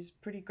those is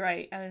pretty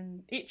great,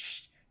 and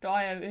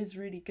itch.io is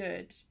really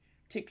good,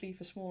 particularly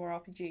for smaller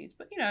RPGs.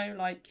 But you know,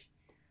 like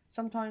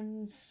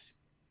sometimes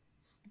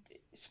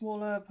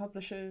smaller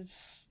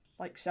publishers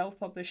like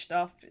self-publish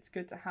stuff, it's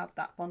good to have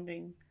that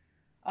funding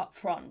up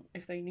front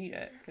if they need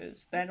it,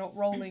 because they're not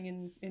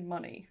rolling in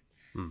money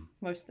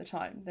most of the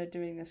time. They're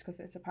doing this because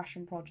it's a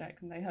passion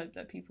project and they hope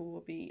that people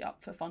will be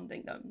up for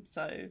funding them.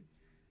 So,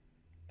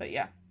 but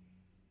yeah,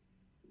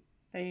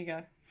 there you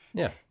go.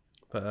 Yeah,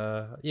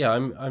 but yeah,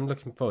 I'm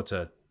looking forward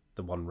to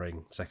the One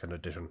Ring second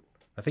edition.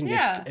 I think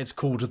it's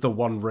called the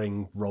One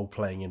Ring Role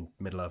Playing in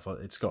Middle Earth.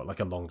 It's got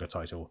like a longer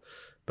title,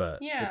 but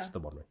it's the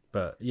One Ring.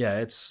 But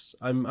yeah,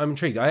 I'm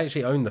intrigued. I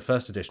actually own the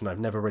first edition. I've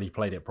never really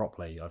played it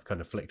properly. I've kind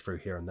of flicked through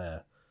here and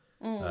there.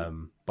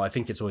 But I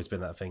think it's always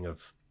been that thing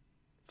of,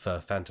 for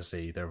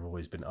fantasy, there have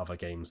always been other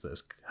games that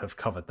have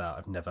covered that.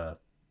 I've never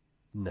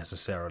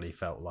necessarily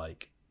felt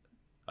like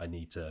I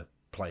need to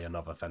play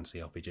another fantasy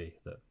RPG.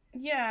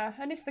 Yeah,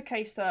 and it's the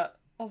case that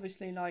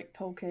obviously like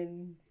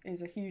Tolkien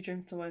is a huge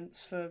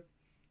influence for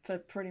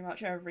pretty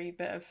much every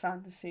bit of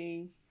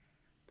fantasy,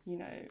 you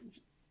know,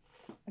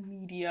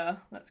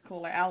 media, let's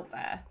call it, out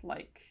there.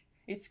 Like,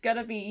 it's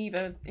gonna be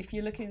either, if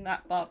you're looking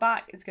that far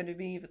back, it's gonna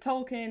be either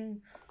Tolkien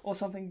or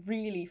something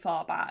really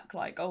far back,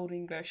 like Old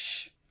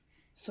English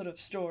sort of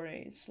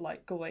stories,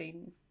 like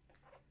Gawain.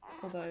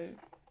 Although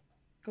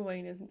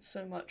Gawain isn't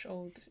so much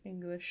Old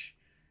English.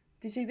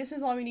 Do you see, this is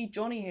why we need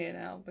Johnny here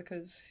now,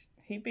 because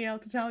he'd be able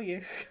to tell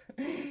you.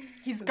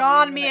 He's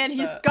gone, man.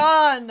 He's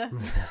gone.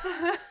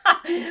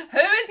 Who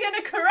is going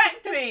to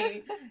correct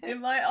me in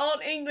my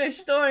Old English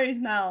stories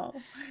now?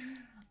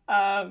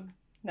 No.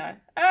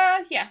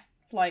 Yeah.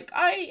 Like,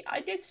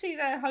 I did see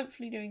they're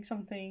hopefully doing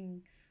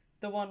something,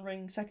 the One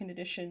Ring second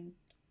edition,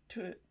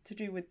 to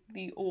do with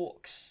the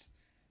orcs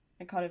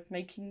and kind of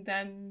making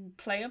them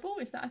playable.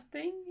 Is that a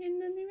thing in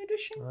the new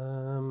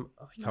edition?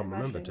 I can't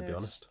remember, to be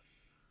honest.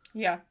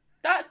 Yeah.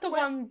 That's the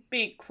one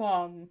big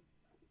qualm.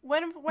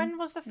 When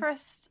was the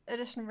first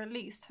edition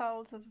released? How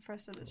old was the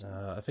first edition?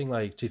 I think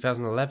like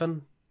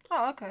 2011.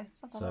 Oh, okay.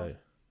 So,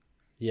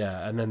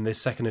 yeah, and then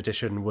this second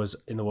edition was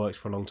in the works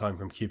for a long time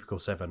from Cubicle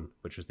 7,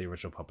 which was the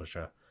original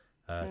publisher,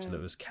 till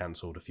it was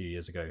cancelled a few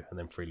years ago, and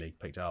then Free League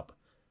picked it up.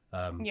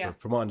 But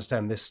from what I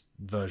understand, this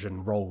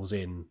version rolls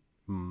in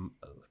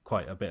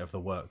quite a bit of the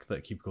work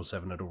that Cubicle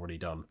 7 had already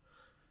done.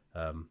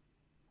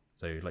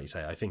 So, like you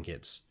say, I think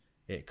it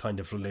kind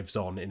of lives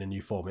on in a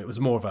new form. It was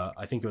more of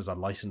I think it was a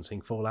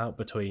licensing fallout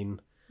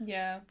between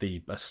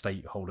the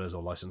estate holders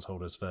or license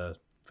holders for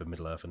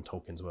Middle-earth and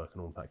Tolkien's work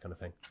and all that kind of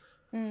thing.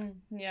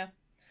 Yeah.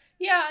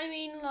 Yeah, I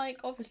mean, like,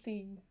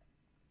 obviously,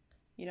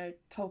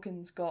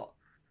 Tolkien's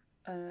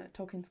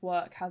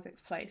work has its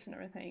place and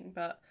everything,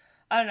 but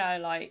I don't know,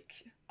 like,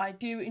 I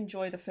do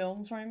enjoy the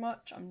films very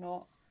much.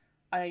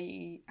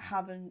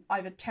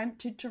 I've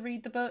attempted to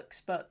read the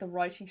books, but the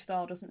writing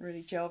style doesn't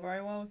really gel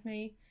very well with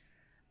me.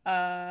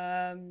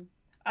 And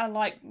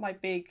like, my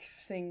big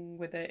thing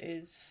with it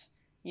is,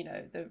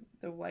 the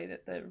way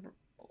that the,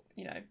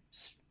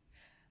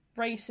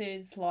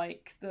 races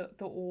like the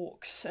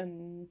orcs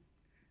and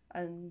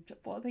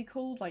what are they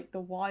called, like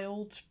the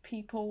wild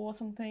people or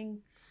something.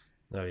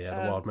 Oh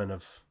yeah, the wild men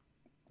of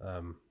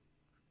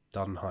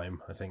Dunheim,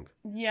 I think.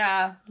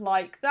 Yeah,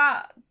 like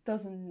that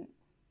doesn't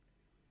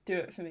do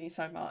it for me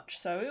so much.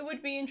 So it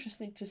would be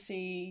interesting to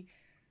see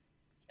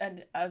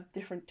a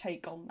different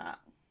take on that.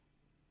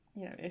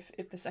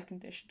 If the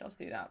second edition does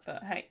do that.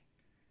 But hey,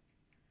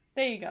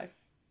 there you go.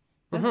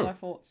 Those are my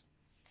thoughts.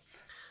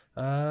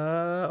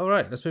 All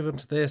right, let's move on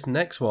to this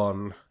next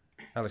one.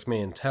 Alex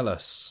Meehan, tell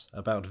us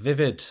about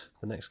Vivid,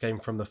 the next game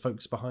from the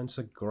folks behind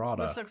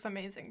Sagrada. This looks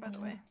amazing, by the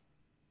way.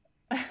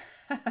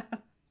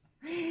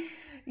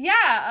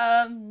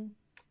 Yeah,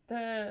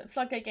 the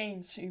Floodgate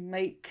Games who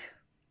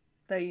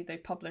they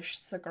publish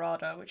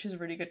Sagrada, which is a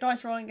really good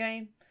dice rolling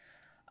game,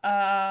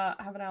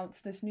 have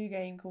announced this new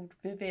game called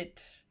Vivid.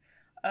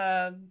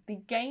 The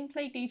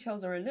gameplay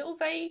details are a little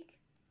vague,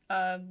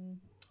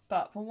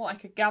 but from what I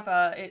could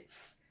gather, it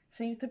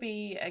seems to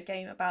be a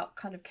game about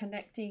kind of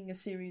connecting a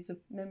series of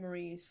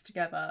memories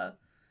together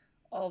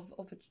of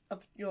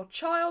your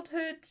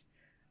childhood,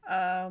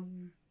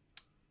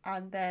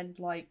 and then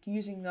like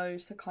using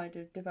those to kind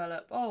of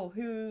develop,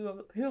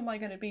 who am I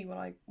going to be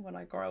when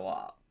I grow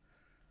up.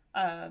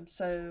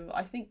 So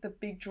I think the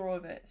big draw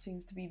of it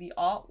seems to be the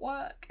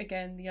artwork.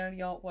 Again, the only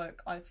artwork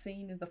I've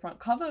seen is the front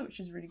cover, which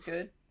is really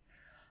good.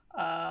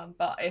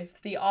 But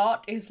if the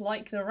art is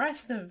like if the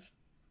rest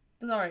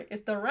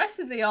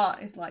of the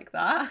art is like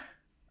that,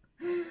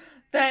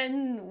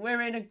 then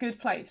we're in a good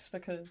place,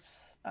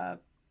 because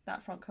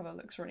that front cover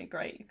looks really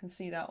great. You can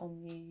see that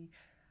on the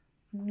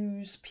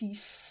news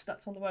piece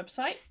that's on the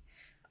website.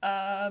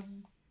 I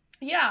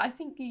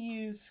think you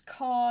use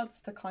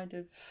cards to kind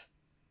of,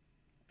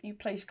 you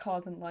place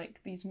cards in like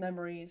these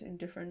memories in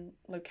different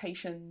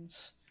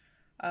locations,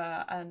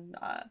 and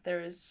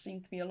there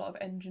seems to be a lot of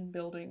engine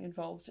building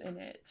involved in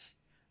it.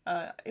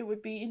 It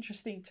would be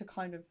interesting to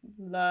kind of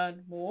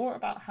learn more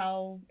about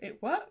how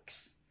it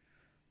works,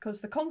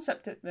 because the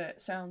concept of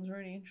it sounds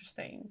really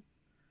interesting.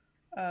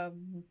 I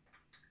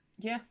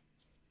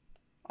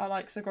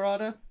like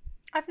Sagrada.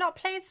 I've not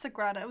played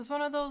Sagrada. It was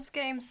one of those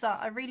games that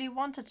I really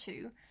wanted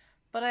to,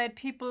 but I had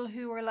people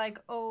who were like,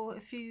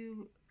 if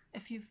you've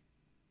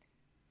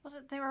was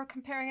it they were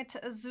comparing it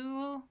to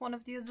Azul, one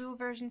of the Azul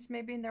versions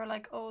maybe, and they were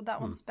like,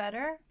 that one's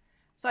better.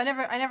 So I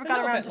never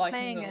got around to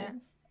playing it.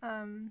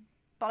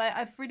 But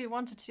I've really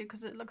wanted to,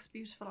 because it looks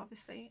beautiful,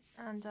 obviously,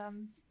 and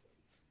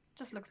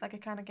just looks like a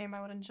kind of game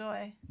I would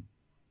enjoy.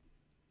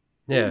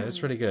 Yeah,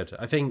 it's really good.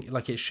 I think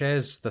like it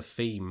shares the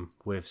theme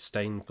with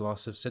Stained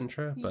Glass of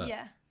Sintra, but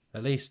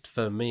at least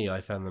for me,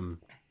 I found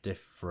them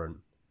different.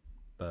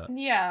 But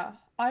yeah,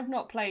 I've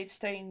not played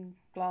Stained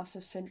Glass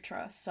of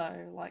Sintra, so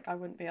like I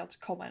wouldn't be able to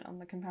comment on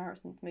the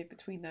comparison made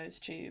between those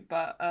two.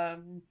 But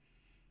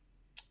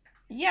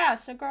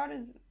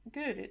Sagrada's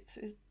good.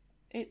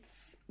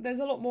 It's there's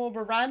a lot more of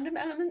a random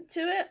element to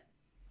it,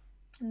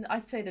 and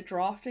I'd say the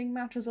drafting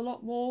matters a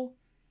lot more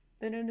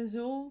than in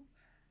Azul.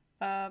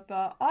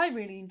 But I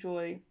really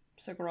enjoy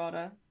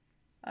Sagrada,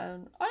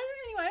 and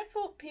I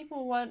thought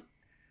people weren't,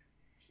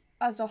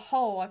 as a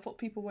whole, I thought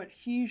people weren't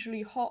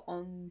hugely hot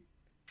on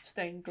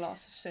Stained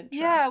Glass of Sintra.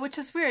 Yeah, which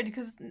is weird,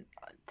 because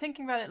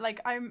thinking about it,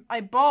 like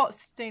I bought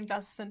Stained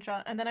Glass of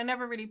Sintra, and then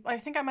I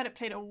think I might have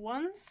played it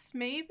once,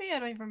 maybe, I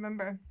don't even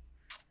remember.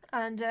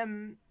 And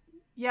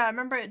I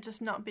remember it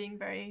just not being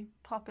very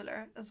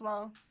popular as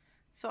well.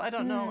 So I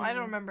don't know. I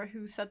don't remember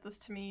who said this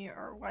to me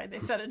or why they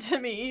said it to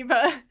me,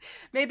 but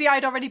maybe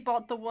I'd already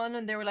bought the one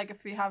and they were like,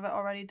 if we have it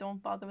already,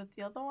 don't bother with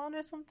the other one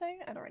or something.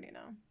 I don't really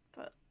know.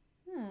 But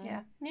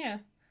yeah.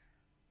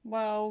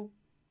 Well,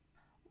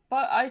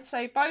 but I'd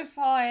say both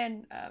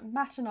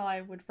Matt and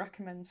I would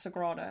recommend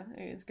Sagrada.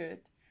 It is good.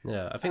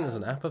 Yeah, I think there's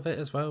an app of it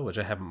as well, which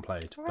I haven't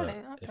played. Really?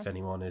 But Okay. if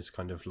anyone is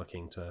kind of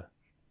looking to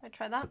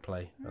try that. to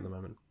play at the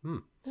moment.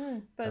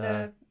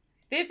 But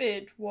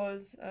Vivid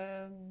was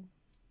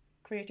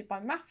created by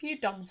Matthew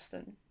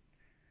Dunstan,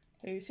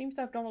 who seems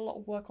to have done a lot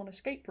of work on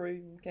escape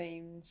room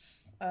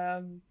games.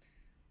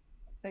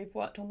 They've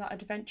worked on that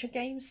adventure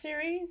games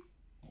series.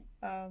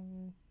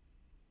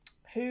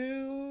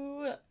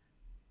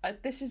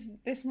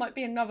 This might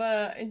be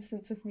another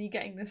instance of me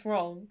getting this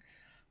wrong,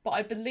 but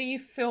I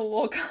believe Phil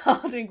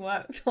Walk-Harding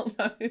worked on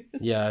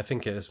those. Yeah, I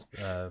think it is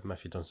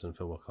Matthew Dunstan and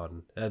Phil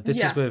Walk-Harding.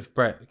 This is with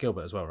Brett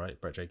Gilbert as well, right?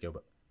 Brett J.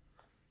 Gilbert.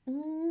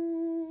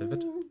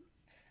 Vivid?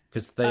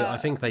 because I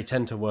think they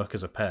tend to work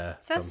as a pair.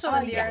 It says from so some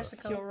in the together.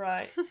 article. You're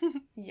right.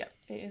 Yep,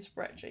 it is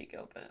Brett J.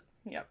 Gilbert.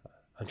 Yep.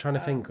 I'm trying to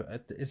think.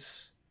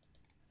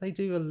 They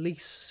do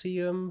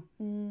Elysium.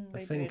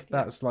 I think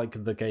that's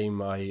like the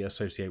game I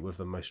associate with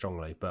them most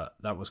strongly. But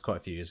that was quite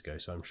a few years ago,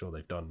 so I'm sure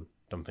they've done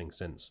things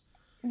since.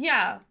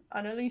 Yeah,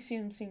 and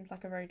Elysium seems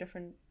like a very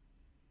different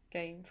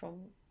game from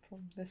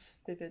this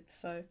Vivid.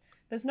 So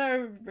there's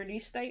no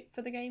release date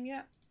for the game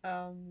yet.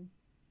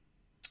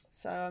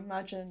 So I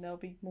imagine there'll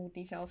be more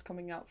details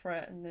coming out for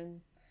it, and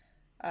then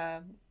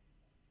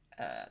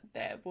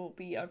there will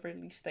be a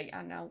release date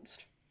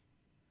announced.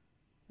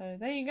 So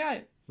there you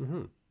go.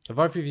 Mm-hmm. Have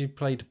either of you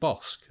played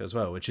Bosk as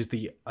well, which is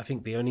I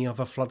think the only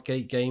other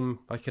Floodgate game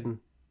I can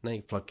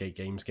name, Floodgate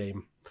Games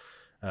game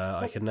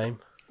I can name.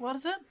 What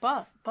is it?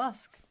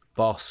 Busk.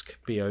 Bosk,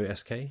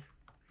 B-O-S-K.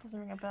 Doesn't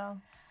ring a bell.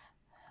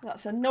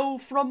 That's a no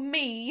from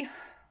me.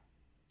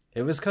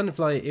 It was kind of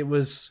like,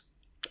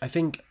 I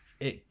think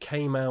it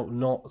came out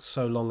not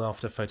so long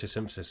after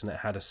Photosynthesis, and it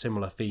had a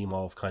similar theme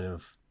of kind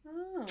of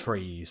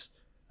trees.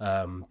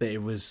 But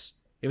it was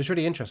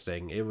really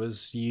interesting. It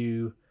was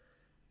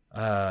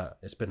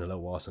it's been a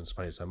little while since I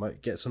played it, so I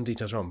might get some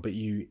details wrong, but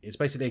it's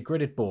basically a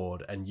gridded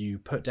board, and you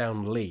put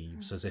down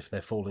leaves as if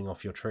they're falling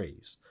off your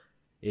trees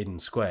in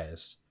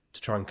squares to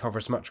try and cover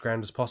as much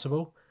ground as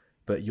possible,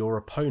 but your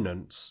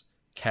opponents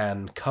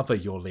can cover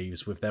your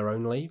leaves with their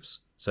own leaves,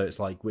 so it's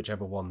like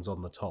whichever one's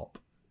on the top,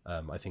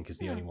 I think is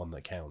the only one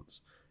that counts.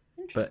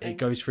 But it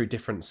goes through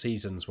different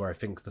seasons where I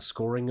think the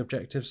scoring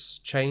objectives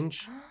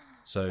change,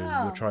 so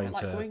you're trying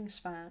like to...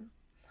 Wingspan.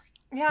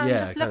 Yeah, I'm Yeah,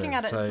 just looking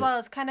kind at of, it as so- well.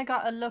 It's kind of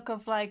got a look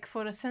of like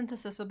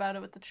photosynthesis about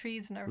it with the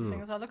trees and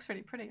everything as well. It looks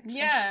really pretty. Actually.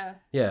 Yeah.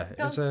 Yeah,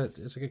 Does-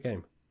 it's a good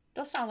game.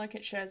 Does sound like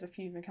it shares a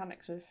few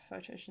mechanics with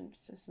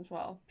photosynthesis as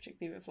well,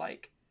 particularly with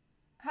like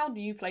how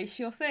do you place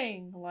your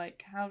thing,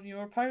 like how do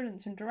your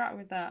opponents interact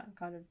with that and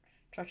kind of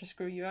try to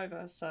screw you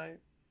over. So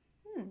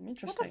What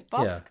interesting. does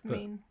Busk Yeah, but-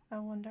 mean? I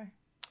wonder.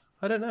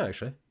 I don't know,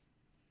 actually.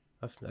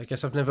 I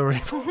guess I've never really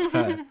thought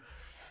about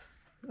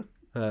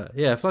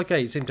it.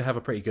 Floodgate seemed to have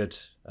a pretty good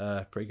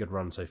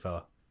run so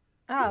far.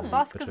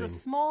 Busk is a between-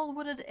 small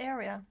wooded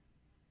area.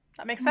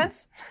 That makes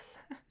sense.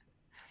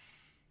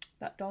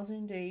 That does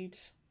indeed.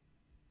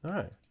 All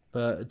right,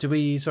 but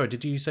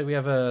did you say we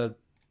have a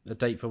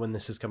date for when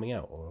this is coming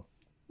out? Or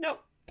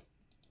Nope.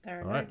 There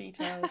are no Alright.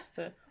 details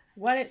to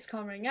when it's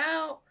coming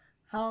out,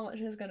 how much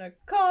it's going to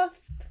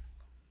cost.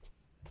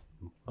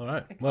 all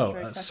right, Et well,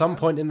 cetera, et at cetera. some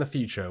point in the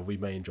future, we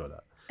may enjoy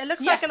that. It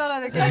looks Yes. like a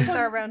lot of the games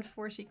are around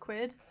 £40,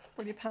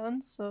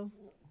 £40, so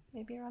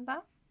maybe around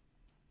that.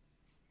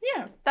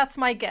 Yeah, That's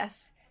my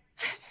guess.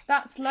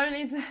 that's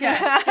Lonely's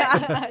guess.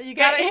 You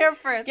got it here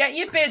first. Get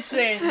your bids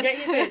in.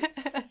 Get your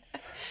bids.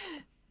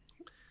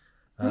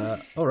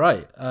 All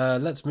right,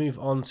 let's move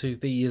on to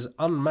these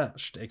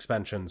unmatched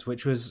expansions,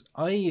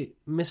 I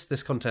missed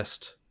this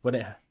contest when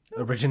it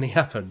originally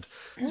happened.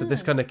 So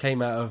this kind of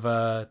came out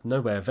of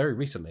nowhere very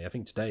recently, I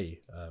think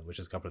today, which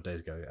is a couple of days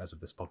ago as of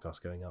this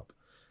podcast going up.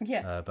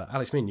 Yeah. But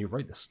Alex Mean, you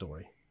wrote this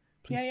story.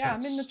 Please Yeah,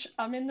 tell us.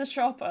 I'm in the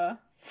shopper.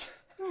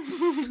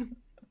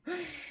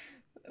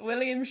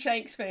 William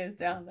Shakespeare's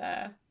down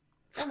there.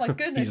 Oh my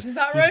goodness, is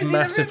that He's Rosie the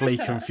massively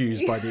Riveter?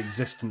 confused by the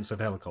existence of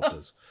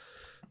helicopters.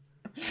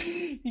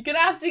 You're gonna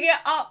have to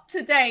get up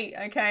to date,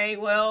 okay?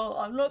 Well,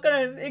 I'm not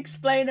gonna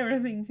explain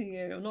everything to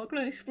you. I'm not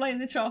gonna explain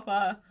the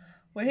chopper.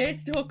 We're here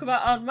to talk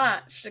about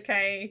Unmatched,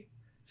 okay?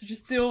 So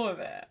just deal with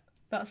it.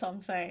 That's what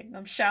I'm saying.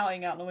 I'm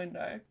shouting out the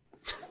window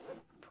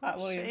at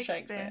William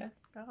Shakespeare.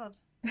 God.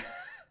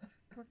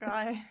 Poor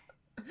guy.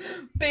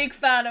 Big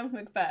fan of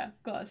Macbeth,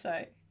 gotta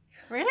say.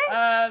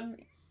 Really?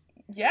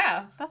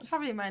 Yeah. That's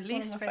probably my it's one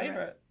of least my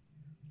favorite.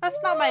 That's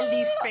not my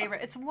least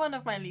favorite. It's one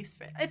of my least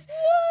favorite.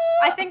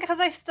 I think because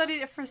I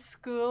studied it for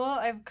school,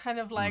 I'm kind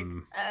of like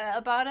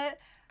about it.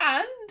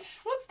 And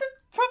what's the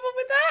problem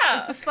with that?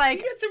 It's just like-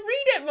 you get to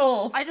read it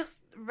more. I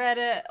just read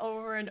it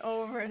over and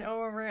over and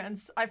over, and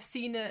I've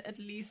seen it at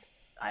least,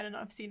 I don't know,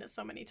 I've seen it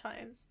so many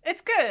times.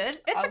 It's good.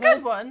 It's I a good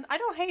was- one. I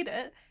don't hate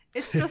it.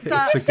 It's just It's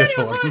that a said good it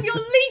was one one. of your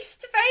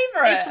least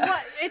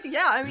favourite.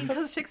 yeah, I mean,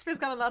 because Shakespeare's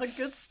got a lot of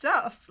good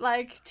stuff.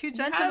 Like Two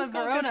Gentlemen of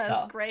got good Verona is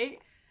stuff. great.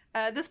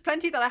 There's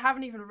plenty that I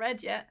haven't even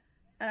read yet.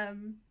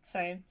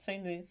 Same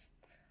these.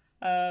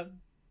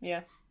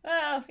 Yeah.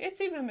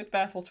 It's even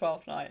Macbeth or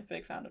Twelfth Night.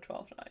 Big fan of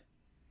Twelfth Night.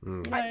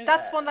 Mm. You know,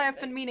 That's one that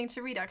I've been meaning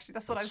to read, actually.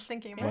 That's what I was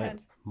thinking in my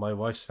head. My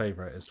wife's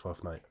favourite is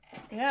Twelfth Night.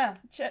 Yeah,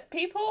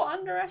 people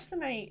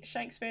underestimate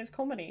Shakespeare's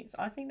comedies.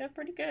 I think they're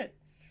pretty good.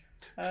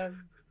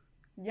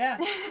 Yeah,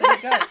 there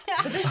you go.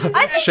 But this is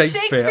I think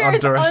Shakespeare Shakespeare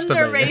is underestimated.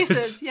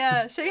 underrated.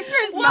 Yeah, Shakespeare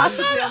is well,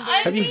 massively no,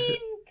 underrated.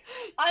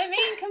 I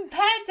mean,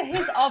 compared to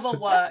his other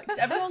works,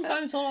 everyone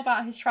goes on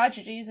about his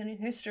tragedies and his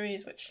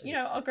histories, which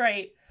are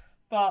great.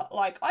 But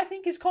like, I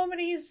think his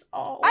comedies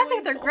are. I think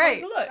always they're sort of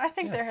great. overlooked. I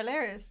think they're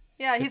hilarious.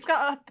 Yeah, he's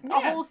got a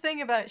Yeah. whole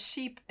thing about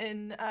sheep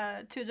in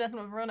Two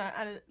Gentlemen of Verona,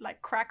 and it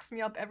like cracks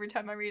me up every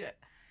time I read it.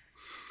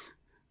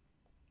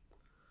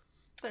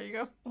 There you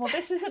go. Well,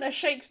 this isn't a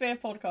Shakespeare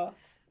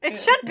podcast. It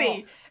should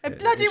be. It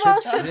bloody It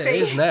well should- should It be.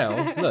 is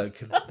now.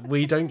 Look,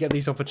 we don't get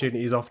these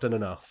opportunities often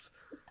enough.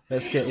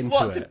 Let's get into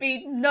What, to it.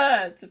 be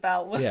nerds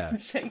about William Yeah.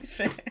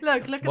 Shakespeare?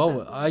 Look at Well,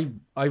 this.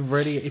 I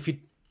really,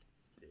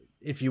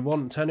 if you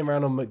want turning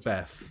around on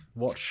Macbeth,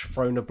 watch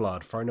Throne of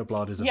Blood. Throne of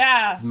Blood is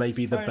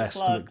maybe the Throne of best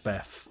Blood.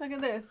 Macbeth. Look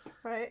at this,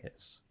 right?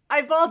 It's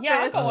I bought Yeah,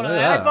 I this. got one of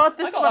Yeah. those. I bought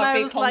this got when a I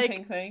big was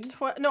honking like thing.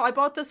 no, I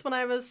bought this when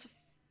I was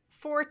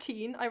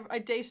 14. I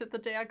dated the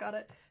day I got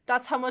it.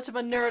 That's how much of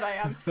a nerd I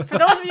am. For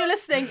those of you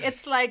listening,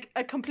 it's like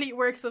a complete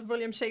works of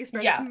William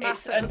Shakespeare. Yeah, it's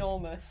it's massive.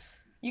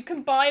 enormous. You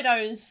can buy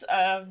those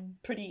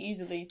pretty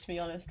easily, to be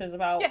honest. There's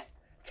about Yeah.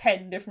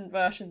 10 different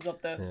versions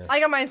of them. Yeah. I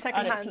got mine And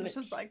secondhand, it's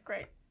which is like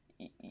great.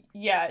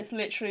 Yeah, it's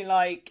literally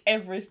like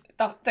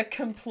the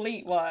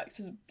complete works.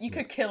 You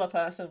could kill a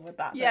person with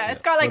that. Yeah, thing.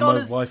 it's got like When all my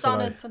his wife and I-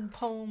 sonnets and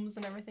poems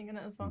and everything in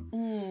it as well.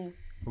 Mm.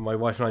 when my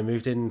wife and I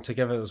moved in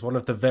together. It was one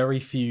of the very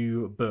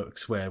few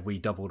books where we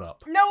doubled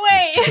up, No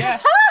way!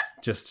 Yeah.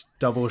 just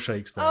double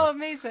Shakespeare. Oh,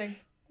 amazing.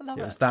 I love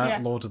It it. was that, Yeah.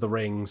 Lord of the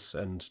Rings,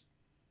 and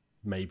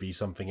maybe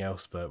something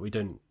else, but we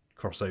don't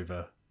cross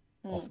over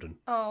often.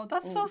 Oh,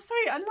 that's so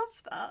sweet. I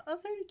love that.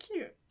 That's really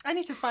cute. I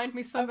need to find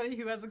me somebody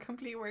who has a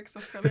complete works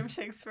of William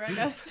Shakespeare, I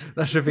guess.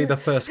 That should be the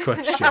first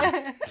question.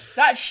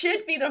 That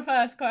should be the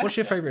first question. What's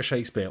your favourite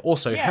Shakespeare?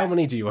 Also, Yeah. how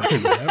many do you own?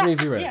 How many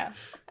have you read? Yeah.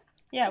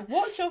 Yeah,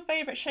 what's your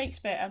favourite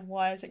Shakespeare and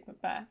why is it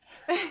Macbeth?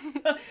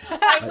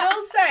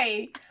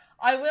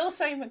 I will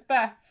say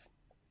Macbeth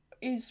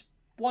is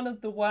one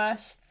of the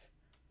worst,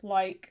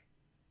 like,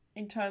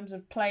 in terms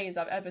of plays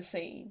I've ever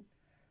seen.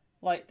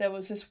 Like, there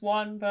was this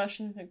one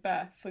version of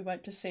Macbeth we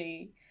went to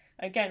see.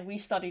 Again, we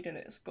studied it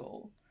at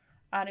school.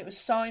 And it was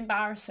so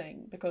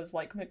embarrassing because,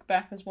 like,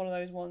 Macbeth is one of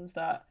those ones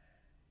that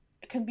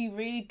can be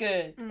really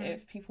good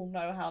if people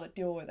know how to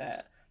deal with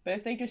it. But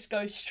if they just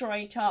go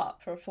straight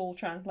up for a full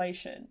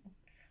translation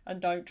and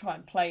don't try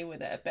and play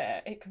with it a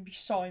bit, it can be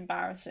so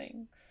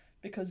embarrassing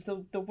because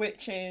the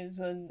witches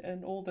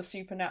and all the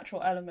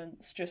supernatural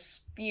elements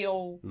just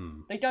feel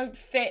they don't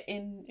fit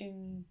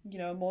in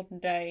a modern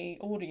day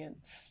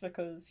audience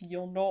because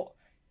you're not,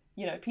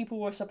 people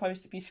were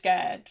supposed to be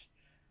scared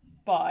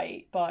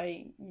by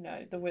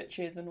the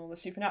witches and all the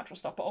supernatural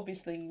stuff, but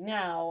obviously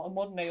now a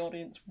modern day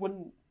audience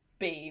wouldn't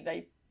be.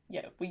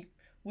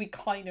 We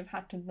kind of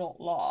had to not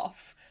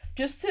laugh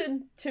just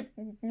to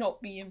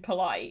not be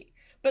impolite.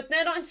 But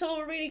then I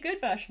saw a really good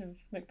version of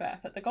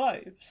Macbeth at the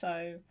Globe,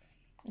 so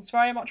it's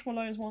very much one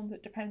of those ones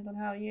that depends on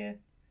how you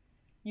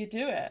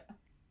do it.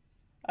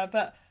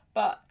 But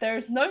there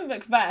is no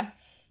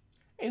Macbeth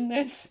in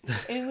this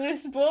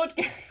board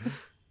game.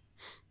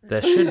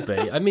 There should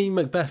be. I mean,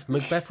 Macbeth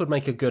would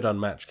make a good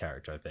unmatched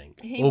character, I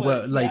think. He Or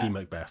would, Lady yeah.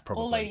 Macbeth,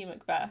 probably. Or Lady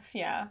Macbeth,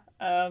 yeah.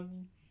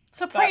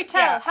 So pray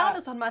tell, yeah, how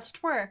does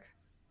Unmatched work?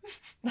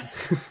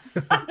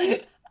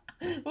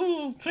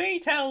 Ooh, pray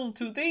tell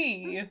to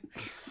thee.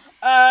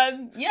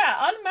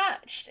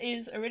 Unmatched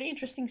is a really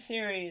interesting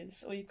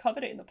series. We've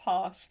covered it in the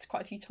past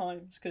quite a few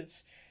times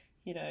because,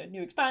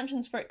 new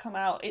expansions for it come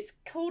out. It's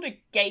called a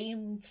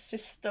game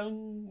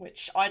system,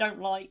 which I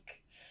don't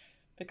like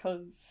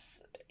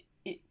because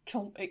it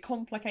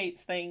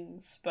complicates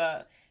things,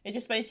 but it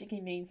just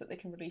basically means that they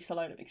can release a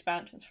load of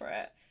expansions for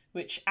it,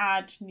 which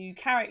add new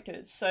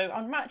characters. So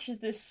Unmatched is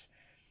this...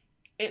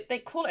 they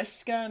call it a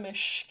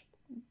skirmish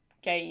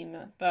game,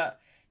 but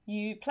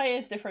you play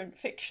as different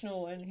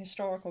fictional and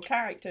historical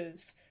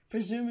characters,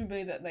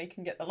 presumably that they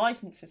can get the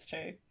licenses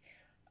to,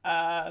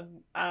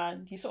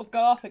 and you sort of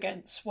go up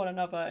against one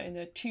another in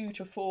a 2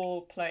 to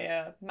 4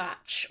 player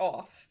match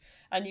off,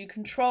 and you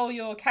control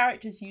your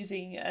characters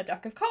using a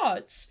deck of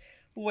cards,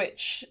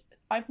 which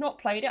I've not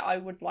played it. I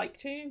would like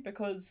to,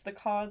 because the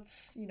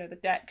cards, the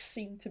decks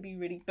seem to be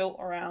really built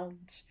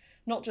around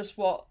not just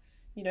what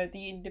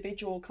the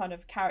individual kind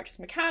of characters'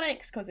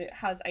 mechanics, because it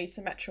has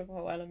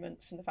asymmetrical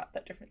elements and the fact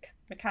that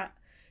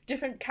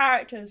different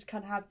characters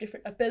can have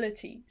different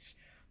abilities,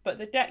 but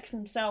the decks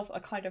themselves are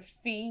kind of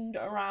themed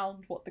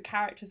around what the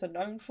characters are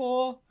known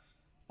for.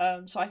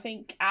 So I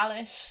think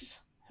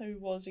Alice, who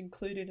was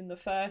included in the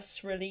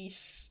first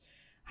release,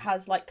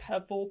 has like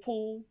her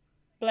Vorpal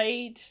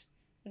blade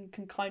and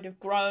can kind of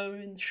grow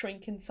and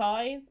shrink in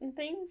size and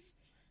things,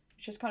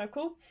 which is kind of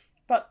cool.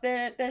 But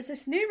there's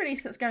this new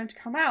release that's going to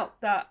come out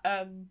that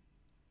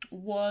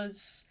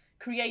was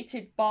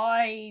created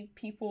by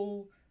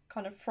people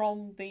kind of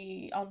from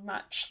the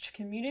Unmatched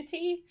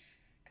community,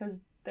 because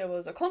there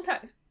was a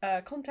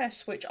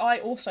contest which I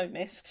also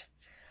missed,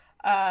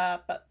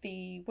 but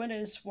the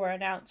winners were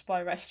announced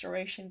by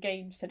Restoration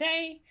Games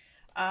today,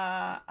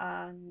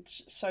 and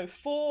so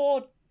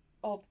 4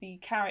 of the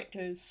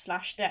characters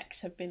 /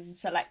 decks have been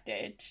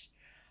selected.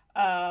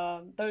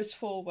 Those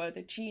 4 were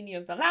the Genie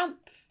of the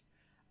Lamp,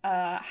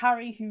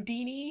 Harry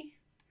Houdini,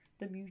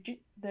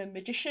 the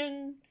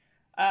Magician,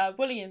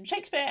 William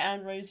Shakespeare,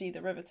 and Rosie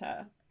the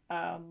Riveter.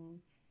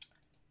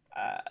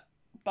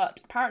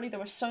 But apparently there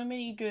were so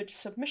many good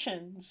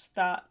submissions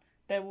that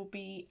there will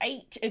be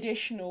 8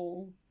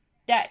 additional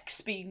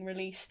decks being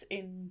released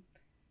in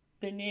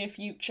the near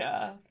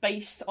future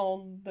based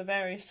on the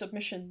various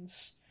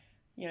submissions,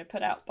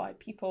 put out by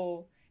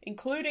people,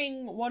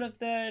 including one of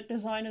the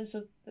designers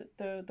of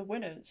the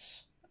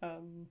winners,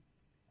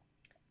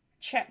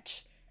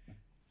 Chet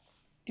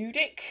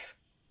Dudick,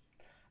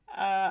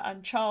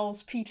 and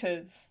Charles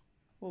Peters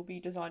will be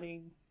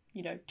designing,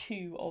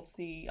 2 of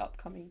the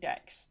upcoming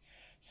decks.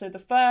 So the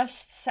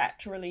first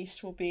set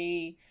released will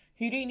be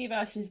Houdini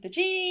versus the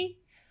Genie,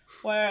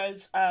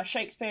 whereas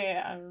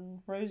Shakespeare and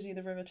Rosie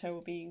the Riveter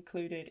will be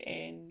included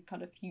in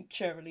kind of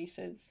future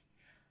releases.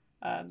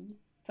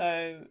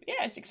 So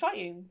yeah, it's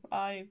exciting.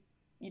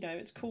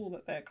 It's cool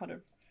that they're kind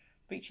of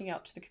reaching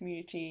out to the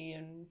community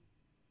and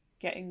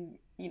getting,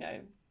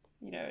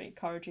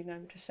 encouraging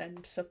them to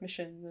send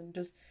submissions, and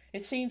just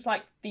it seems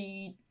like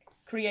the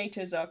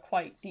creators are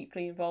quite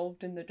deeply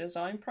involved in the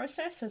design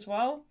process as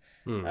well.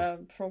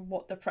 From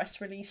what the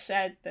press release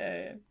said,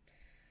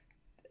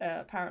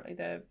 apparently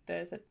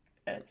there's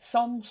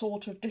some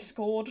sort of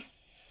Discord.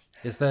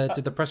 Is there?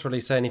 Did the press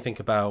release say anything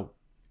about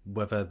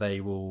whether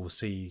they will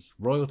see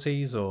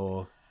royalties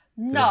or?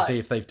 No. See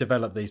if they've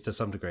developed these to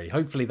some degree.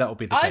 Hopefully that will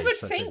be the case. I would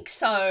think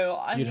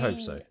so. You'd hope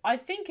so. I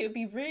think it would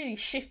be really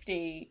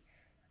shifty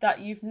that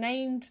you've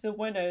named the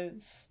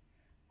winners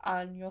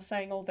and you're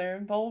saying, they're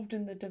involved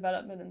in the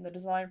development and the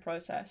design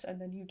process, and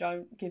then you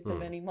don't give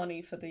them any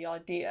money for the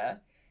idea.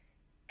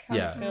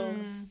 Kind of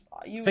feels...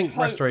 I think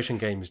Restoration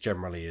Games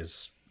generally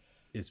is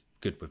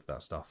good with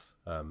that stuff.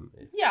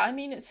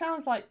 It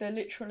sounds like they're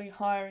literally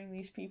hiring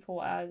these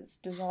people as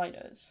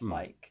designers.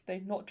 Like,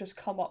 they've not just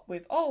come up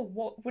with,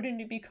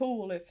 wouldn't it be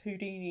cool if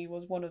Houdini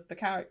was one of the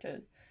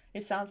characters?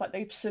 It sounds like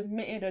they've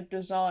submitted a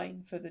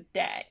design for the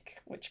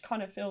deck, which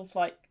kind of feels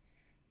like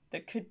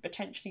there could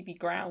potentially be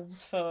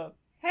grounds for,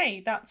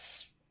 hey,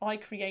 I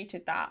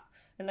created that.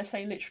 Unless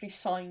they literally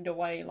signed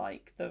away,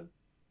 like, the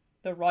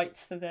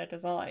rights to their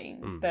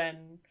design,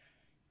 then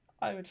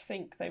I would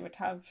think they would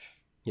have...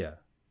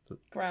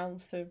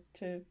 grounds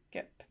to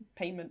get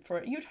payment for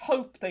it. You'd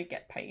hope they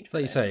get paid for it.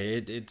 Like you say,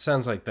 it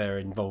sounds like they're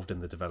involved in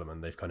the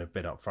development. They've kind of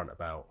been upfront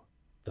about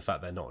the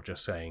fact they're not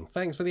just saying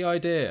thanks for the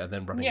idea and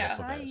then running off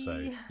of it.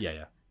 So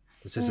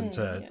this isn't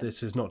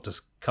this is not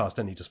just cast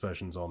any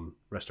dispersions on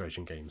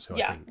Restoration Games,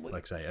 who I think,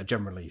 like I say, are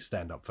generally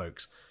stand-up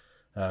folks.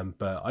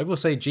 But I will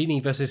say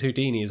Genie versus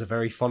Houdini is a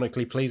very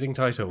phonically pleasing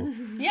title.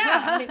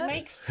 And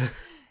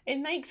it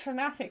makes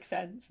thematic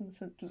sense, and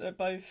so they're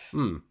both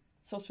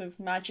sort of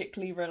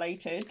magically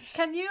related.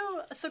 Can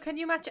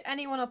you match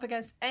anyone up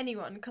against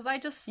anyone? Because I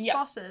just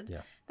spotted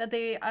that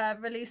they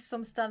released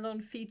some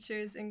standalone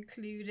features,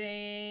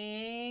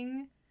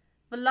 including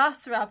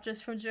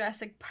Velociraptors from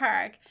Jurassic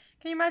Park.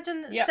 Can you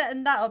imagine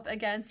setting that up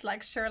against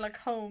like Sherlock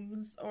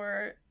Holmes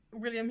or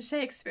William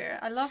Shakespeare?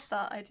 I love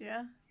that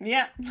idea.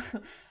 Yeah,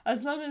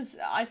 as long as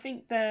I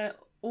think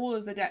all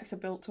of the decks are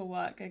built to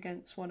work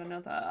against one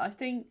another. I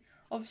think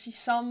obviously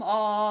some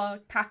are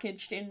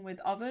packaged in with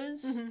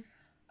others.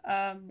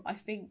 I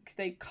think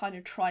they kind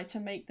of try to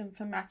make them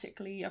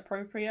thematically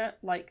appropriate,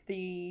 like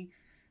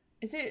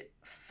is it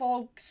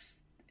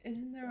Fogs?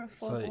 Isn't there a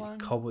Fog one?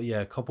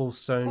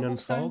 Cobblestone and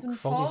Fog.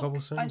 Fog and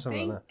Cobblestone,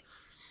 something like that.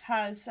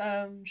 Has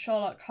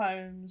Sherlock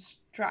Holmes,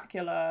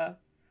 Dracula,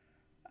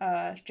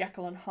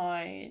 Jekyll and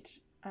Hyde,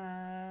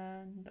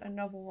 and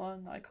another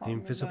one that I can't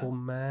remember. The Invisible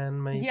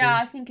Man, maybe? Yeah,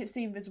 I think it's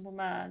The Invisible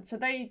Man. So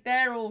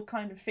they're all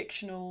kind of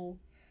fictional,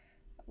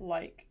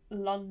 like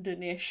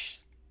London-ish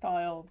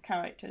style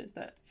characters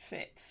that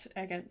fit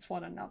against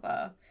one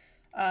another.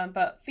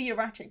 But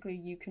theoretically,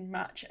 you can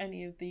match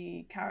any of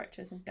the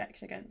characters and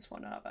decks against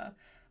one another.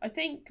 I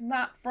think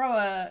Matt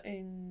Thrower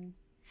in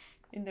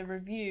the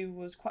review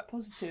was quite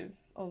positive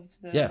of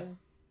the... Yeah.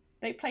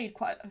 They played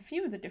quite a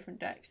few of the different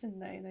decks, didn't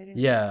they? They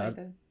didn't just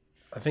play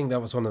I think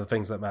that was one of the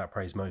things that Matt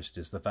praised most,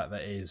 is the fact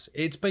that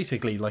it's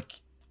basically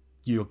like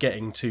you're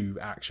getting two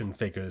action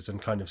figures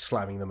and kind of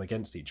slamming them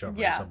against each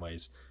other in some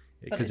ways.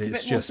 Because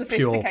it's just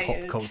pure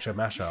pop culture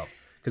mashup.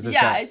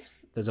 Because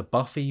there's a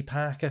Buffy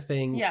pack, I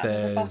think. Yeah,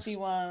 there's a Buffy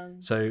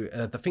one. So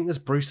I think there's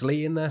Bruce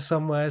Lee in there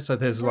somewhere. So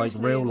there's like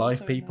real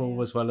life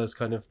people as well as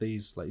kind of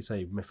these, like you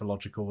say,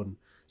 mythological. And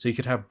so you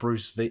could have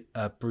Bruce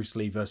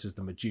Lee versus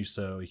the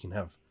Medusa, or you can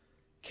have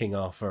King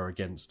Arthur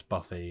against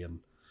Buffy, and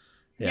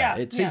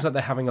it seems like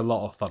they're having a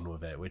lot of fun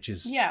with it, which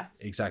is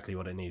exactly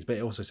what it needs. But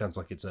it also sounds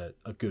like it's a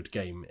good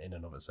game in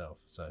and of itself.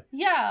 So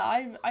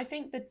I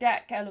think the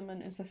deck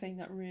element is the thing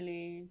that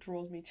really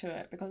draws me to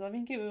it, because I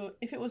think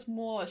if it was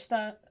more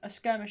a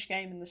skirmish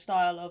game in the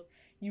style of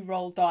you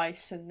roll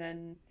dice and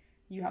then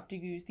you have to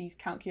use these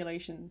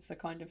calculations to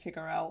kind of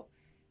figure out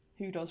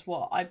who does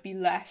what, I'd be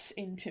less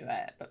into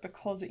it. But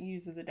because it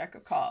uses a deck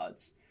of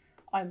cards,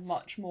 I'm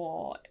much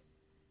more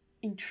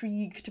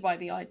intrigued by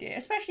the idea,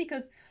 especially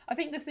because I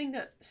think the thing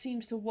that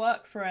seems to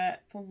work for it,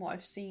 from what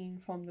I've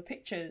seen from the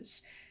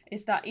pictures,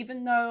 is that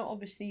even though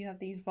obviously you have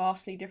these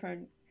vastly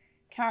different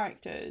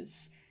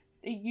characters,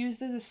 it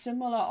uses a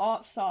similar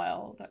art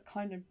style that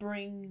kind of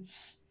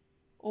brings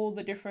all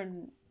the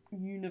different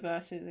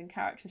universes and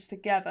characters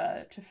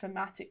together to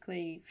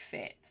thematically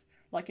fit.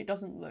 Like, it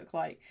doesn't look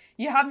like...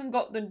 You haven't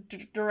got the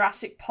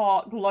Jurassic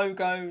Park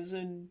logos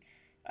and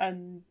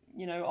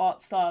you know,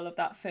 art style of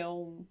that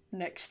film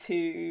next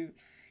to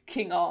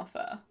King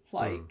Arthur.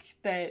 Like,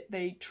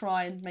 they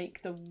try and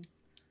make them,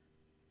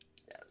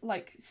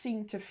 like,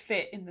 seem to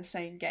fit in the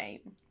same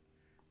game,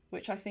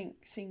 which I think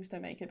seems to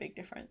make a big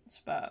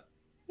difference. But,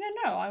 yeah,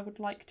 no, I would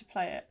like to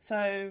play it.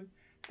 So,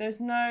 there's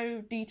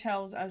no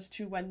details as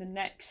to when the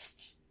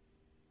next,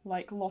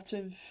 like, lot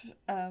of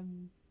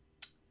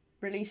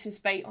releases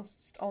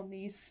based on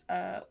these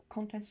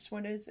contest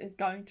winners is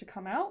going to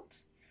come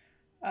out.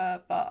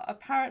 But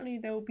apparently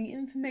there will be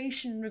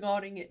information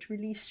regarding it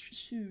released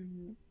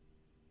soon.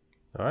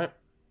 Alright.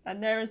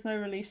 And there is no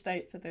release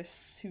date for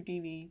this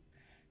Houdini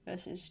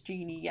versus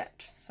Genie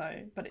yet.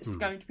 So, but it's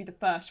going to be the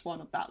first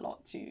one of that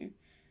lot to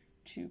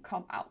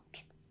come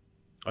out.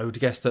 I would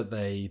guess that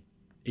they,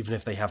 even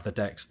if they have the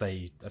decks,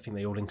 I think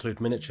they all include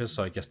miniatures,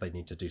 so I guess they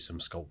need to do some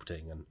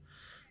sculpting and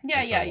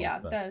Yeah.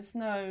 But... There's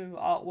no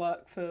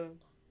artwork for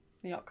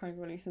the upcoming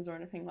releases or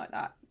anything like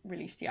that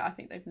released yet. I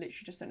think they've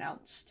literally just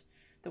announced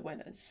the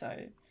winners. So,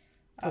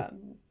 cool.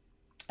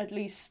 At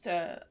least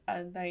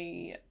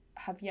they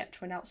have yet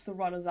to announce the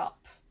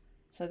runners-up.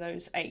 So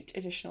those 8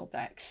 additional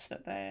decks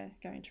that they're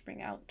going to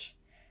bring out.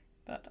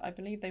 But I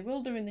believe they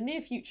will do in the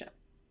near future.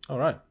 All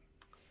right.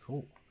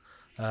 Cool.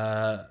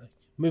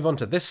 Move on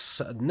to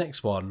this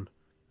next one,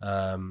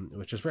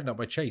 which was written up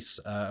by Chase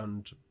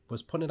and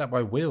was pointed out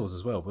by Wheels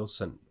as well. Wheels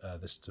sent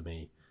this to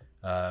me,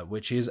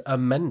 which is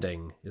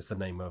Amending is the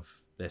name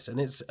of this.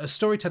 And it's a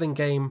storytelling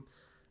game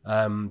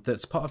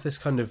that's part of this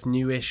kind of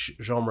newish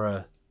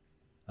genre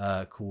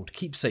called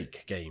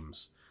keepsake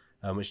games,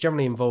 which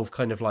generally involve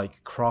kind of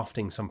like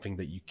crafting something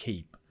that you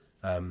keep.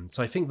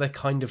 So I think they're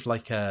kind of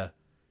like a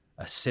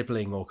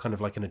sibling or kind of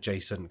like an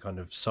adjacent kind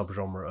of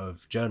subgenre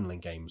of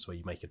journaling games where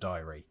you make a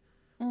diary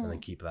and then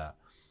keep that.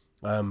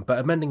 But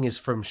Amending is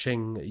from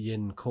Xing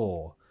Yin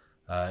Core.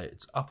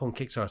 It's up on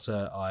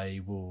Kickstarter.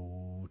 I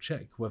will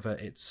check whether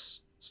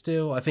it's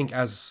still, I think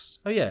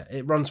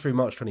it runs through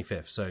March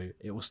 25th, so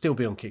it will still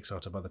be on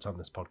Kickstarter by the time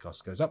this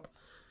podcast goes up.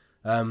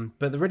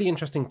 But the really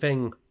interesting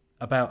thing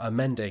about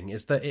Amending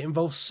is that it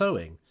involves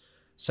sewing.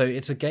 So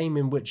it's a game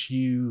in which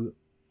the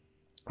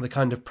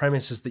kind of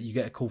premise is that you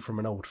get a call from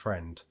an old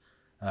friend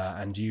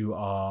and you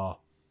are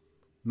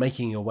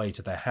making your way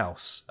to their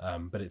house,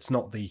 but it's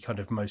not the kind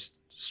of most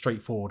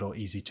straightforward or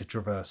easy to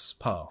traverse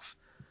path.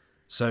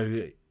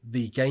 So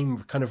the game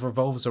kind of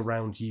revolves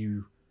around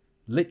you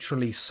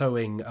literally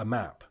sewing a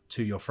map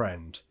to your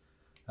friend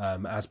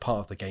as part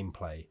of the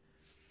gameplay.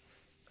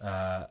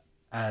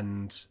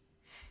 And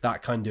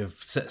that kind of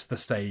sets the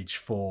stage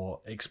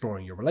for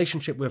exploring your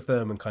relationship with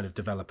them and kind of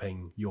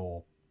developing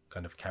your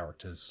kind of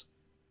character's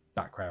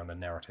background and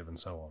narrative and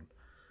so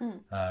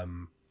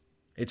on.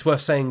 It's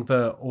worth saying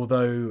that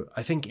although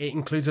I think it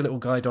includes a little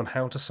guide on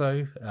how to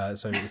sew,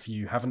 so if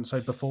you haven't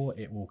sewed before,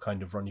 it will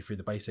kind of run you through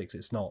the basics.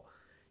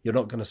 You're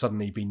not going to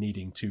suddenly be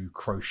needing to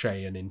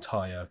crochet an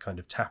entire kind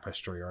of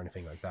tapestry or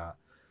anything like that.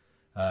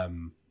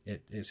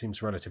 It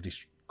seems relatively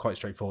quite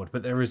straightforward,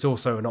 but there is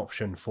also an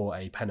option for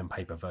a pen and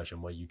paper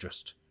version where you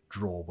just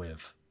draw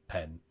with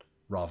pen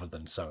rather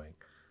than sewing.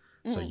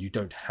 So you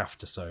don't have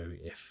to sew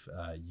if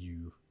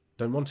you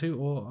don't want to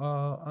or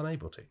are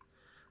unable to.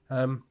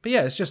 But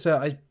yeah, it's just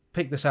I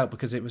picked this out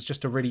because it was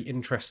just a really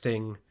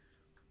interesting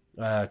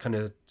kind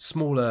of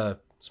smaller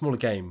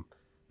game,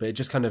 but it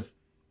just kind of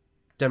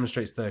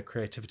demonstrates the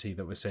creativity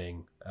that we're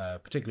seeing,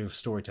 particularly with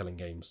storytelling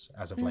games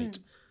as of late.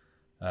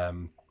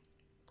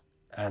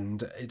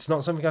 And it's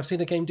not something I've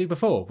seen a game do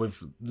before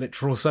with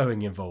literal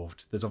sewing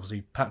involved. There's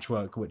obviously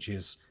Patchwork, which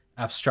is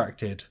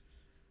abstracted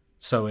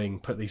sewing,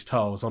 put these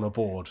tiles on a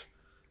board,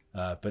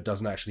 but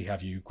doesn't actually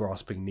have you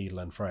grasping needle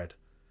and thread.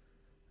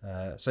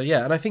 So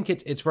yeah, and I think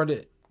it's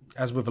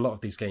as with a lot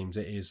of these games,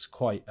 it is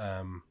quite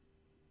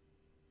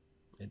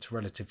it's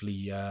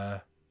relatively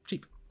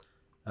cheap.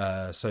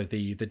 So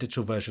the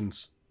digital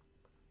versions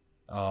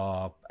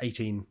are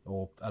 $18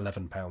 or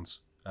 £11,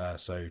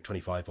 so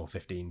 $25 or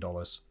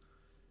 $15.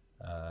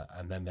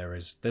 And then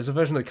there's a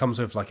version that comes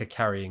with like a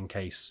carrying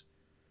case,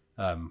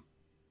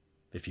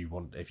 if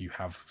you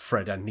have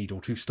thread and needle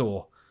to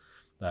store,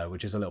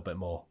 which is a little bit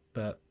more.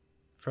 But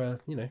for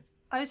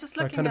I was just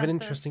looking kind of at an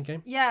this. interesting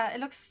game. Yeah, it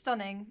looks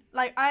stunning.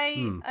 Like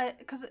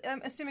because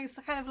I'm assuming it's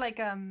kind of like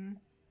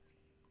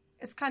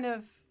it's kind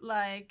of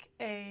like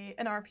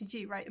an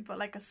RPG, right? But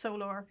like a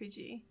solo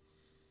RPG.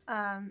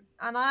 And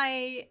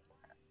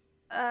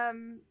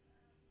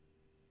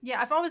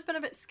I've always been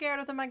a bit scared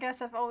of them, I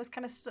guess. I've always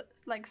kind of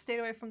stayed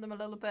away from them a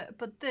little bit.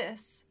 But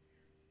this,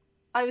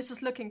 I was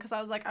just looking because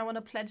I was like, I want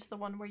to pledge the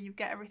one where you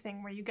get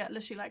everything, where you get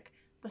literally like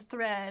the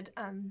thread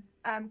and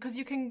because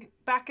you can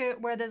back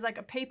it where there's like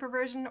a paper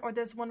version, or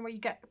there's one where you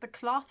get the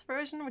cloth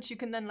version, which you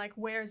can then like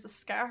wear as a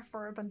scarf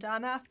or a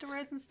bandana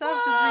afterwards and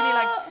stuff. Just really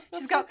like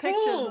she's got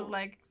pictures of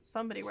like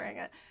somebody wearing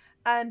it,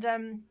 and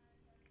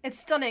It's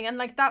stunning, and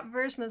like that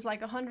version is like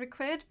 100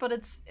 quid, but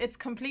it's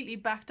completely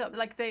backed up.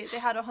 Like they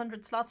had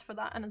 100 slots for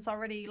that, and it's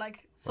already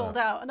like sold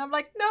out. And I'm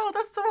like, no,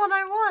 that's the one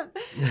I want.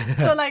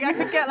 So like I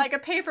could get like a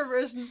paper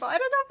version, but I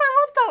don't know if I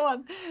want that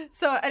one.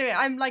 So anyway,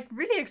 I'm like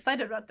really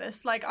excited about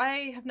this. Like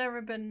I have never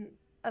been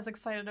as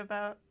excited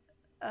about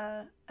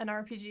an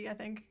RPG, I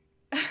think,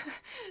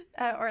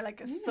 or like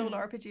a solo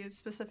RPG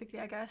specifically,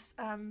 I guess,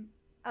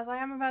 as I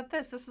am about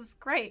this. This is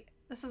great.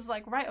 This is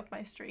like right up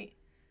my street.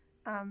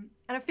 And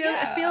it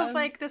feels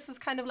like this is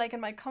kind of like in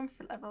my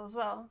comfort level as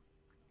well,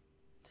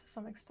 to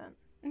some extent.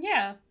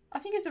 Yeah, I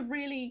think it's a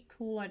really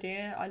cool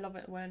idea. I love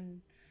it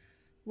when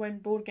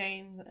board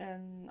games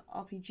and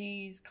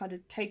RPGs kind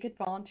of take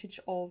advantage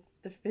of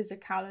the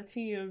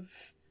physicality of,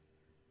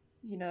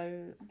 you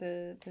know,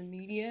 the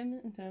medium,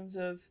 in terms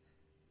of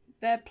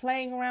they're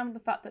playing around with the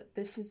fact that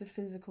this is a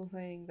physical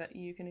thing that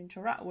you can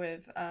interact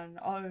with and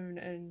own.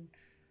 And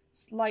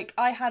like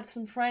I had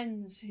some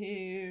friends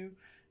who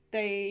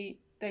they'd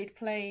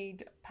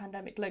played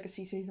Pandemic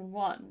Legacy Season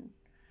 1,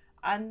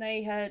 and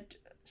they had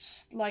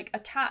like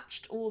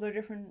attached all the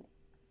different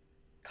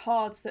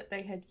cards that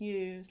they had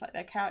used, like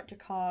their character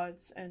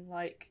cards, and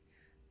like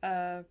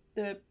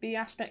the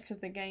aspects of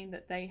the game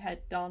that they had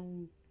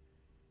done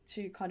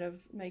to kind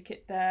of make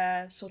it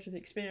their sort of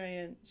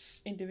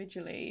experience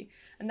individually,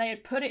 and they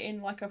had put it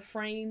in like a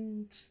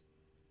framed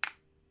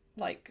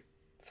like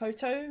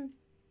photo,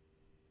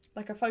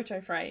 like a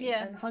photo frame,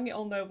 and hung it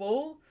on their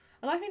wall.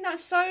 And I think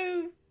that's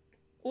so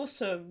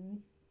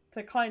awesome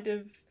to kind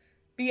of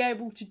be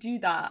able to do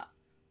that,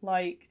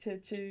 like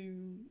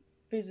to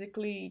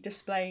physically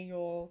display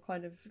your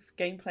kind of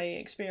gameplay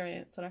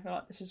experience. And I feel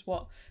like this is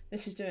what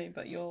this is doing,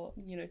 but you're,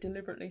 you know,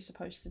 deliberately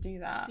supposed to do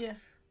that.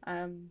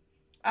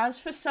 As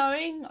for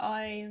sewing,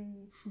 I'm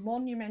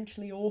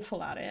monumentally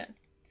awful at it.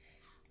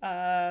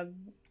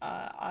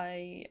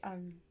 I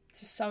am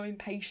just so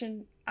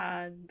impatient,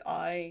 and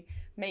I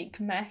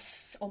make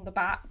mess on the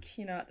back,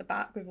 you know, at the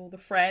back with all the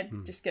thread.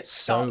 Just get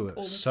stuck all the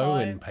time.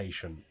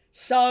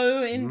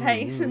 So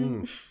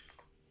impatient.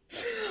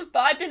 But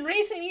I've been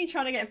recently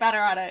trying to get better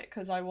at it,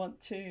 because I want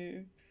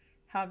to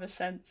have a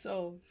sense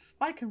of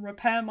I can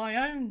repair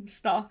my own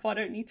stuff. I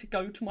don't need to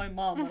go to my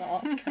mum and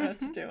ask her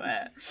to do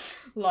it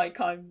like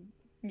I'm,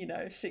 you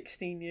know,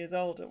 16 years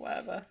old or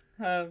whatever.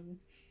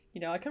 You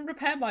know, I can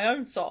repair my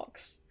own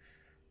socks.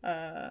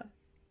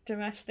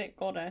 Domestic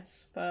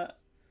goddess. But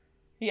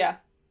yeah,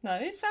 no,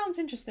 it sounds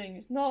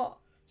interesting.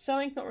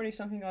 Sewing's not really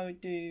something I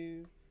would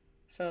do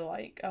for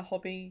like a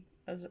hobby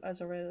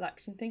as a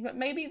relaxing thing, but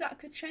maybe that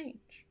could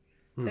change.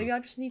 Maybe I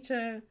just need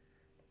to,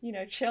 you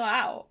know, chill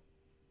out.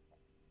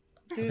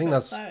 I think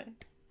that's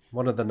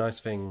one of the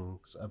nice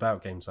things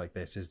about games like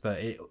this, is that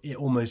it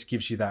almost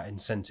gives you that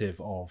incentive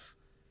of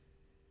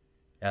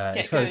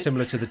it's kind of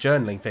similar to the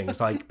journaling thing. It's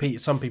like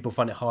some people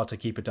find it hard to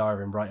keep a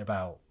diary and write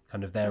about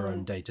kind of their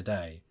own day to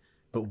day,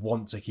 but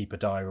want to keep a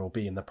diary or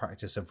be in the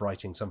practice of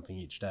writing something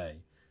each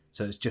day.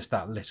 So it's just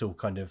that little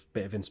kind of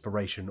bit of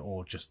inspiration,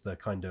 or just the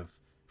kind of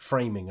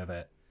framing of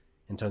it,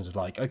 in terms of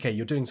like, okay,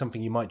 you're doing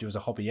something you might do as a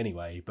hobby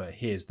anyway, but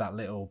here's that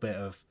little bit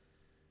of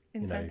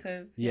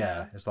incentive.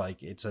 Yeah, it's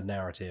like it's a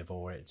narrative,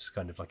 or it's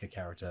kind of like a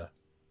character,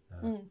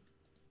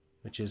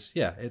 which is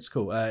it's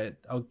cool.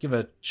 I'll give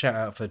a shout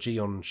out for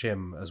Gion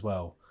Shim as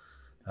well,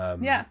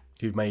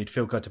 who made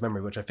Field Guide to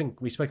Memory, which I think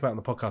we spoke about on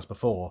the podcast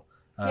before,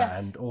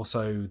 and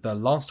also The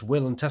Last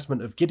Will and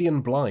Testament of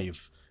Gideon Blythe,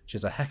 which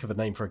is a heck of a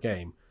name for a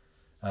game,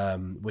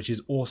 which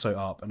is also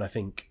up, and I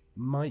think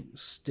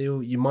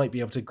you might be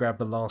able to grab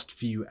the last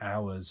few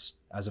hours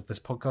as of this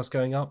podcast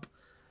going up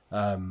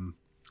on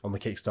the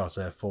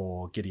Kickstarter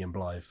for Gideon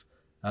Blythe,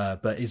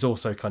 but is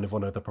also kind of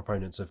one of the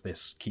proponents of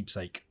this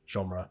keepsake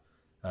genre,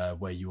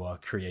 where you are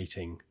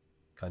creating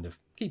kind of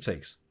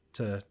keepsakes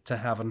to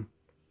have and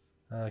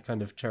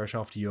kind of cherish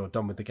after you're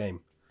done with the game.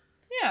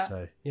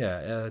 So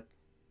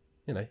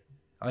you know,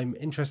 I'm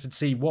interested to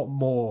see what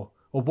more,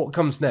 or what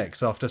comes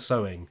next after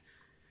sewing.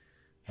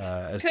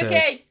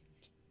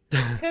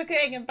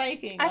 Cooking and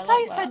baking. I thought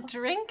you said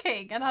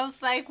drinking, and I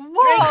was like,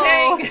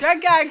 whoa,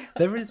 drinking.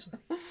 There was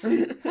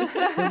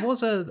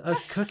a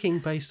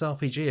cooking-based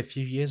RPG a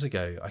few years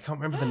ago. I can't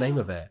remember the name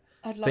of it.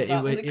 I'd love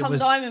that. Was it Come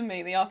Diamond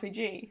Me, the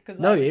RPG?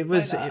 No, it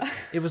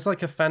was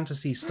like a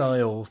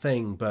fantasy-style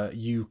thing, but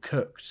you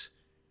cooked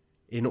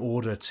in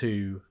order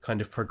to kind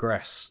of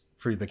progress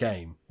through the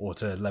game, or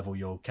to level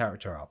your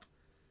character up.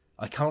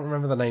 I can't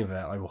remember the name of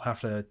it. I will have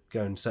to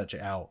go and search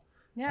it out.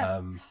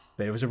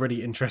 But it was a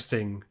really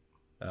interesting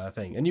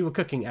thing, and you were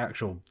cooking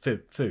actual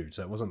food,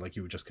 so it wasn't like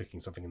you were just cooking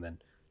something and then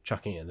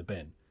chucking it in the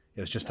bin.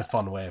 It was just a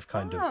fun way of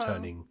kind of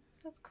turning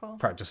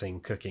practicing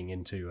cooking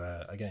into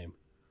a game.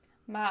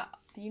 Matt,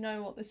 do you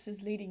know what this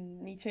is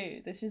leading me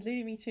to? This is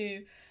leading me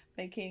to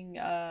making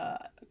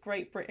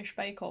Great British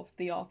Bake Off,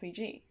 the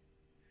RPG.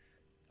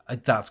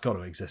 That's got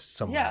to exist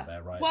somewhere out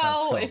there, right?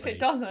 Well, if it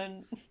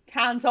doesn't,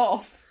 hands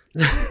off.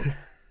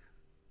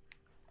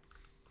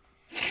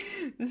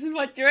 This is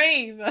my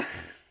dream.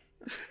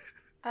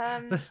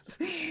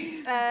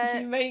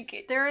 You make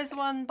it. There is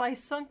one by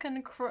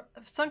Sunken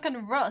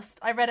Rust.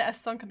 I read it as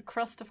Sunken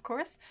Crust, of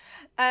course.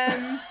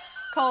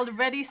 Called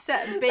Ready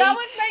Set Bake. That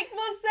would make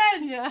more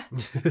sense. Yeah.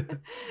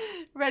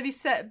 Ready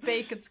Set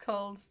Bake. It's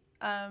called.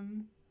 Yeah,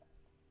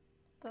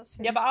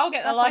 but I'll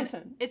get the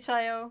license.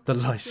 Itch.io. The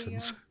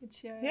license.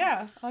 Itch.io.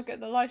 Yeah, I'll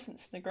get the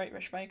license to the Great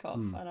British Bake Off,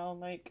 and I'll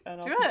make an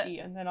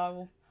RPG, and then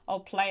I'll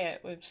play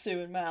it with Sue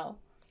and Mel.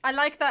 I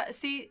like that.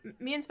 See,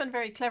 Mian's been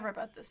very clever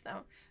about this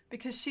now,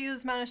 because she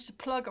has managed to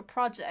plug a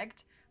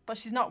project, but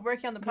she's not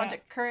working on the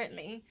project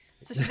currently,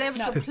 so she's able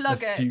to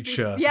plug it.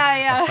 Future.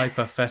 Yeah. A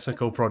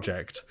hypothetical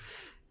project.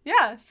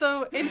 Yeah,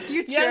 so in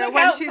future,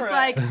 when she's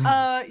like,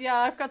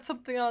 I've got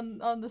something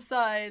on the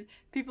side,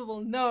 people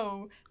will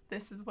know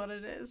this is what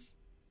it is.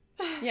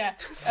 Yeah,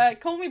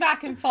 call me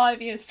back in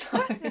 5 years'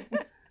 time.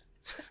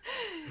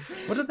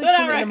 What do they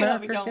call it in I'll be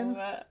America done again? with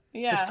it.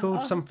 Yeah, It's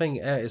called something.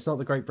 It's not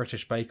the Great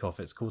British Bake Off.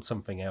 It's called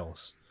something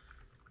else.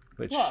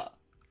 Which What?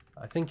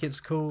 I think it's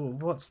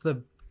called. What's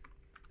the?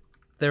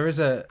 There is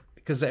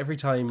because every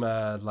time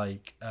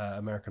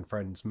American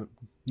friends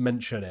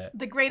mention it,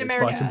 The Great it's by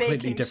American a completely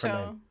Baking different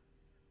Show. name.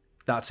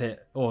 That's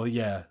it. Or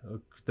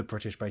the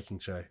British Baking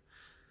Show.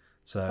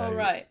 So. Oh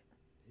right.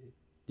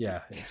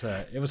 Yeah,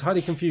 it was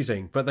highly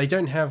confusing, but they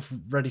don't have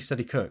Ready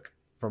Steady Cook,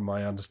 from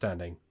my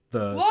understanding.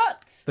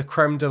 What? The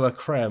creme de la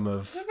creme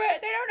of They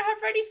don't have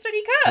Ready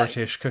Steady Cook.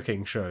 British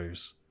cooking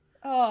shows.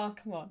 Oh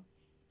come on.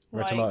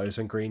 Red tomatoes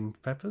and green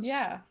peppers?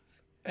 Yeah.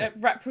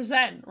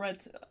 Represent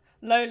red.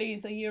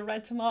 Lolies, are you a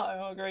red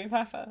tomato or a green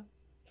pepper?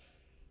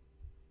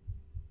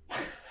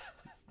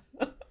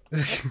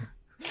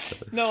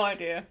 No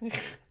idea.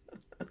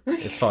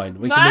 It's fine.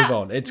 We can move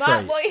on. It's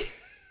Matt, great.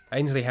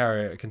 Ainsley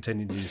Harriott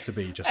continues to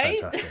be just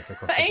fantastic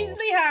across the board.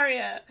 Ainsley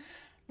Harriott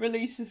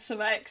releases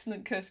some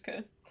excellent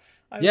couscous.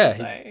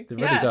 It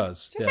really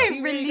does. Did you Yeah. say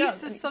He really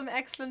releases does. some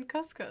excellent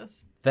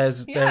couscous? There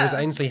is Yeah.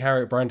 Ainsley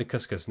Harriott branded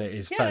couscous, and it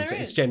is there It's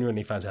is.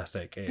 genuinely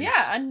fantastic. It's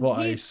and what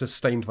I he's-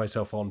 sustained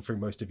myself on through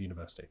most of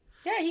university.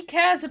 Yeah, he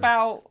cares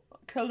about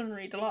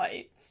culinary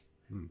delights.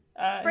 He's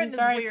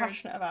Brendan's very weird.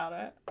 passionate about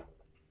it.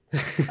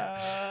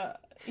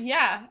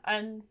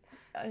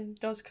 And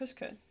does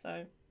couscous.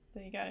 So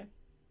there you go.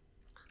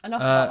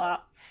 Enough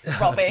about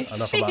that rubbish.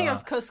 Enough Speaking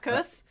about of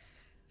couscous,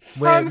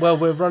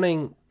 we're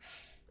running.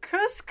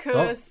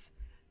 couscous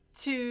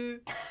to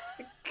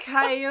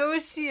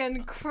coyote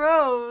and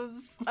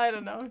crows. I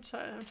don't know. I'm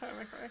trying to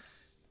make it work.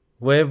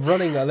 We're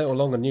running a little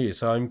long on news,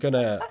 so I'm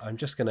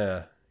just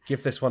gonna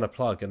give this one a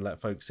plug and let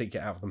folks seek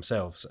it out for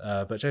themselves.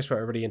 But Jace wrote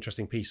a really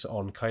interesting piece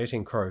on Coyote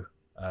and Crow,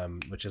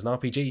 which is an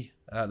RPG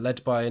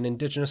led by an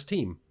indigenous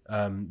team,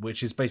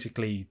 which is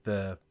basically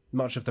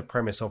much of the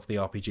premise of the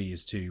RPG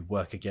is to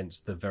work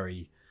against the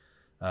very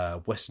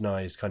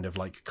westernized, kind of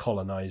like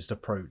colonized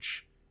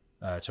approach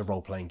to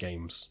role-playing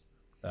games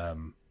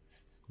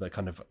that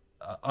kind of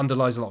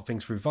underlies a lot of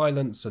things through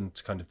violence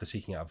and kind of the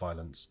seeking out of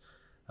violence.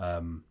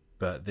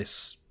 But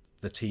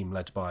the team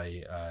led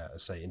by,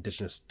 say,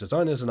 indigenous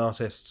designers and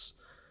artists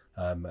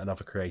and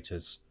other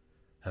creators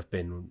have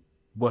been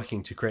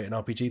working to create an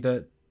RPG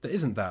that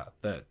isn't that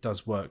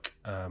does work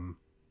on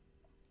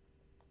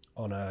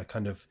a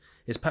kind of...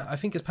 I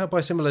think it's powered by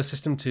a similar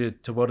system to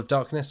World of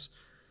Darkness,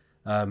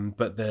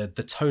 but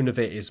the tone of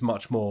it is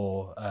much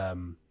more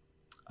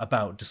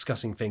about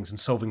discussing things and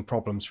solving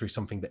problems through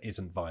something that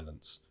isn't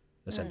violence,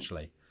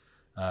 essentially.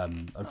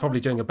 I'm probably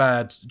doing a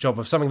bad job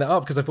of summing that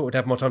up because I thought we'd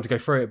have more time to go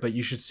through it, but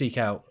you should seek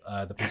out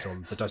the piece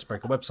on the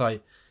Dicebreaker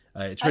website.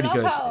 It's really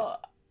good.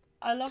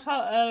 I love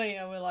how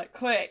earlier we're like,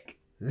 quick,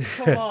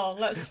 come on,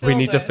 let's fill We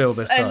need to fill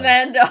this time.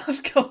 And then,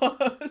 of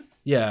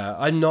course... Yeah,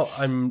 I'm not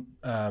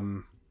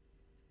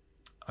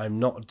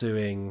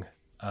doing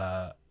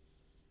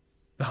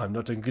I'm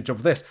not doing a good job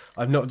of this.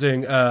 I'm not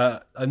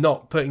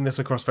putting this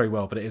across very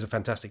well, but it is a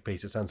fantastic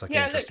piece. It sounds like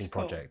an interesting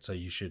project, so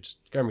you should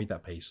go and read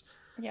that piece.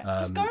 Yeah,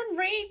 just go and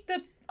read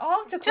the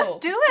article.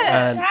 Just do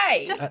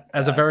it.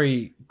 As a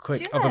very quick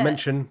Do other it.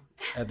 mention,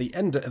 at the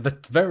end, at the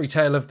very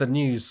tail of the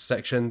news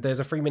section, there's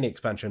a free mini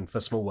expansion for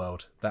Small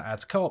World that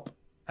adds co-op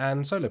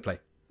and solo play.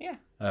 Yeah.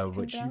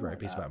 Which you wrote a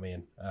piece about me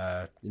in.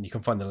 And you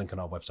can find the link on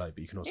our website, but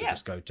you can also Yeah.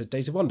 just go to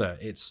Days of Wonder.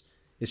 It's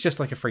just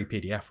like a free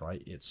PDF,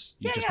 right? You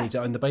just need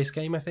to own the base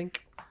game, I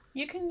think.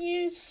 You can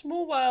use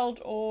Small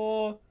World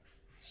or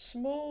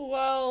Small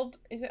World.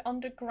 Is it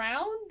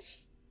Underground?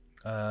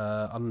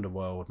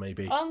 Underworld,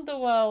 maybe.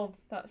 Underworld.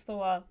 That's the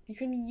one. You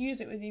can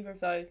use it with either of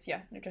those.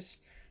 Yeah, and it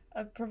just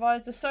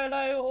provides a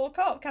solo or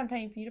co-op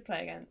campaign for you to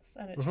play against,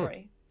 and it's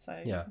free. So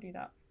you can do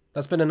that.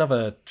 That's been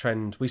another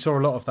trend. We saw a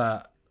lot of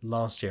that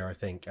last year, I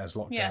think, as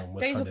lockdown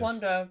was Days kind of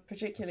Wonder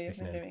particularly have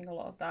kicking been in. doing a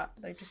lot of that.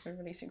 They've just been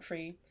releasing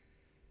free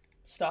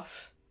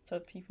stuff for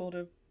people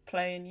to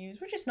play and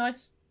use, which is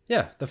nice.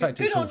 Yeah, the fact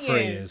Good it's all on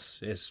free you. is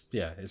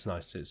it's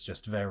nice. It's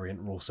just variant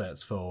rule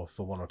sets for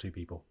one or two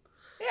people.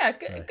 Yeah,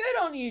 good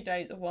on you,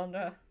 Days of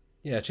Wonder.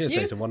 Yeah, cheers,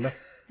 Days of Wonder.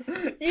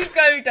 You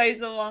go,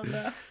 Days of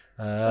Wonder.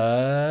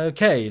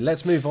 Okay,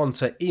 let's move on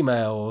to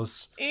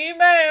emails.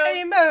 Email.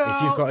 Emo.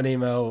 If you've got an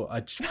email,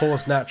 I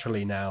pause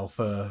naturally now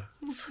for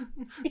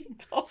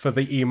for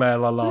the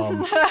email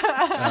alarm.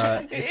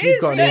 If It you've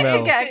is, got an yeah, email,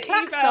 to get a The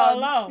klaxon. email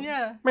alarm.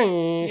 Yeah.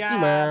 Yeah,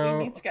 email.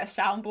 we need to get a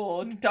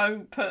soundboard.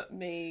 Don't put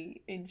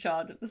me in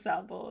charge of the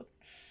soundboard,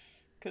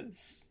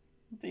 because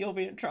you'll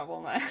be in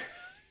trouble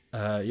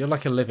now. You're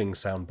like a living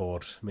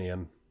soundboard,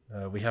 Mian.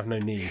 We have no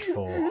need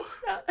for.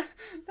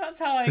 That's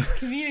how I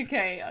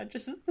communicate. I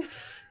just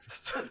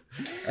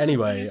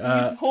Anyway,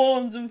 use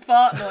horns and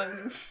fart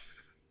noises.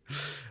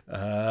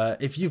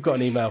 if you've got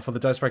an email for the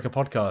Dicebreaker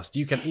podcast,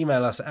 you can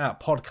email us at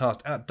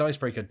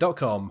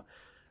podcast@dicebreaker.com.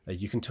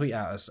 You can tweet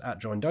at us at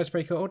Join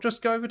Dicebreaker, or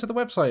just go over to the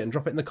website and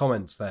drop it in the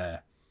comments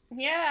there.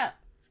 Yeah.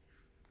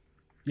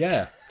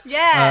 Yeah.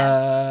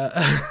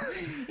 Yeah.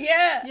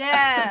 Yeah.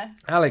 Yeah.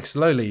 Alex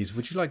Lowleys,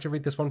 would you like to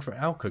read this one for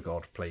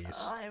Alkogod,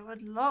 please? I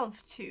would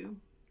love to.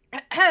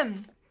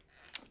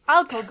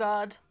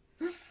 Alkogod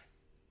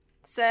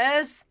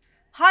says,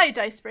 "Hi,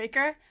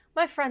 Dicebreaker.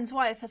 My friend's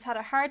wife has had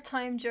a hard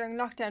time during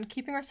lockdown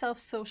keeping herself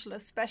social,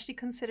 especially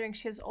considering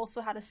she has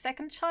also had a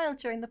second child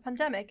during the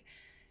pandemic.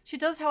 She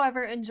does,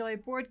 however, enjoy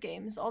board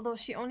games, although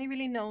she only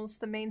really knows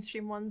the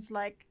mainstream ones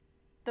like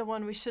the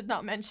one we should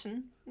not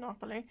mention,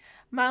 Monopoly,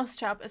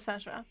 Mousetrap,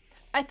 etc.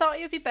 I thought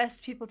it would be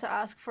best people to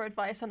ask for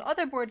advice on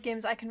other board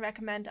games I can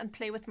recommend and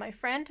play with my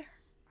friend,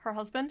 her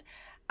husband,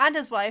 and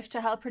his wife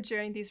to help her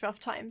during these rough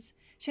times.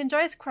 She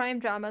enjoys crime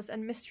dramas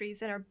and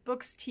mysteries in her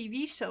books,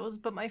 TV shows,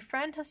 but my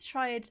friend has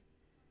tried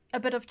a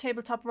bit of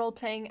tabletop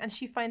role-playing and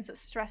she finds it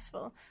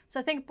stressful. So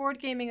I think board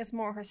gaming is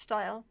more her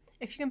style.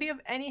 If you can be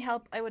of any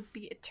help, I would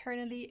be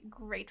eternally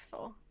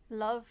grateful.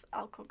 Love,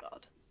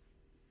 Alkogod."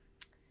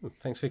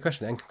 Thanks for your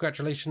question, and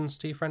congratulations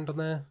to your friend on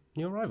their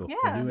new arrival. Yeah,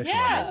 or newish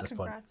yeah. arrival at this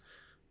Congrats.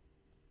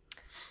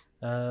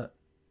 point.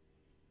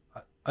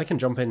 I can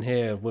jump in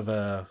here with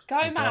a Go,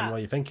 with one Matt. while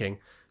you're thinking.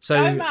 Go,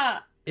 So,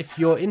 Matt. if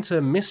you're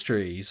into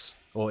mysteries,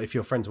 or if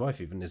your friend's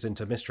wife even is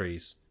into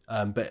mysteries,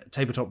 but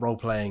tabletop role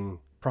playing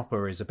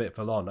proper is a bit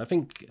full on, I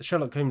think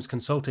Sherlock Holmes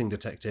Consulting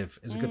Detective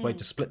is a good way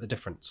to split the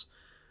difference.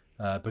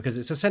 Because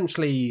it's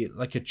essentially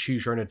like a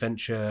choose your own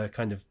adventure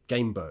kind of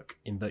game book,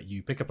 in that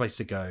you pick a place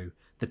to go.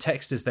 The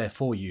text is there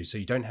for you, so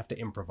you don't have to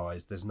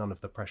improvise. There's none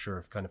of the pressure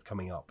of kind of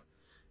coming up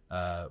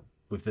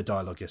with the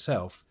dialogue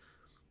yourself.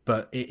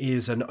 But it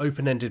is an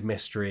open-ended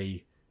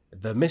mystery.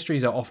 The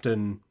mysteries are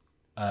often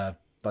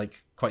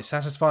like quite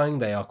satisfying.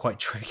 They are quite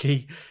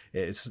tricky.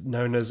 It's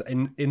known as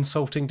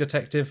insulting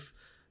detective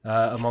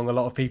among a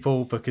lot of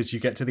people, because you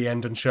get to the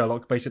end and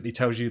Sherlock basically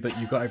tells you that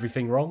you got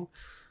everything wrong.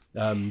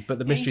 But the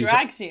He mysteries,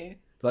 drags you.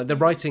 like the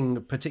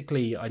writing,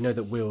 particularly, I know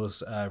that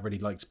Wheels really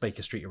likes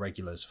Baker Street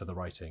Irregulars for the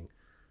writing.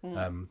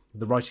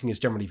 The writing is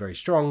generally very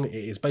strong. It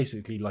is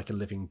basically like a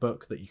living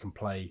book that you can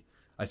play.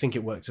 I think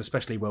it works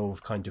especially well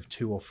with kind of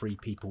 2 or 3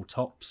 people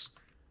tops.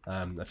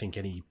 I think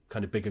any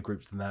kind of bigger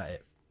groups than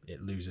that,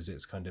 it loses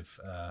its kind of.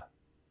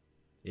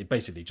 It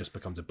basically just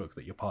becomes a book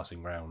that you're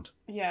passing round.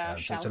 Yeah,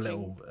 So it's a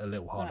little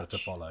harder to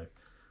much. follow.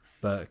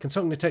 But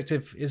Consulting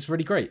Detective is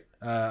really great.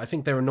 I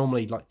think there are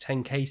normally like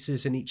 10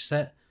 cases in each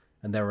set,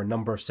 and there are a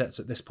number of sets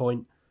at this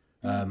point.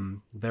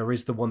 There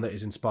is the one that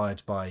is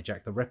inspired by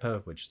Jack the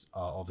Ripper, which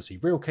are obviously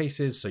real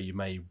cases, so you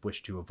may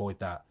wish to avoid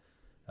that,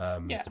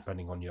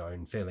 depending on your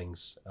own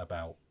feelings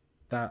about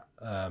that.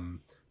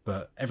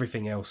 But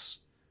everything else,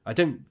 I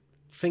don't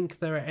think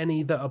there are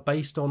any that are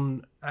based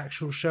on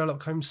actual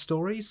Sherlock Holmes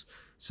stories.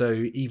 So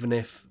even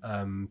if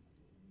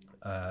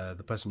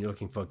the person you're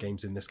looking for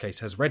games in this case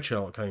has read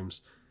Sherlock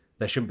Holmes,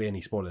 there shouldn't be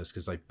any spoilers,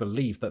 because I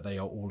believe that they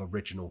are all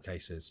original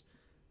cases.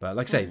 But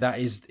like I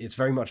say, it's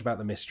very much about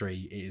the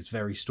mystery. It is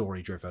very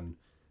story driven.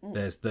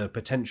 There's the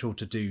potential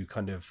to do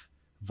kind of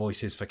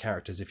voices for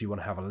characters if you want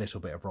to have a little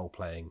bit of role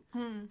playing,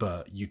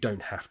 but you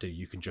don't have to.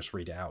 You can just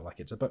read it out like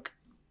it's a book.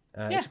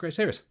 It's a great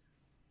series.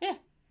 Yeah.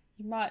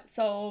 You might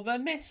solve a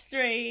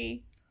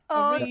mystery.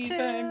 Or Or even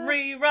two.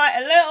 rewrite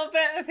a little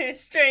bit of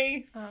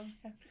history. Oh,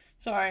 okay.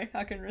 Sorry,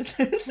 I can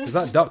resist. Is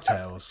that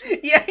DuckTales?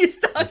 Yeah,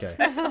 it's Okay.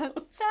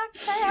 DuckTales.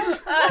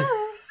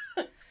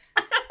 DuckTales.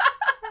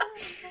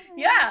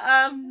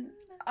 Yeah,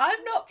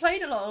 I've not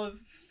played a lot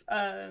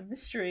of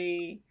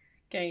mystery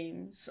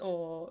games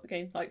or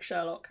games like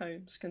Sherlock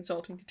Holmes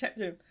Consulting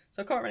Detective,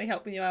 so I can't really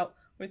help you out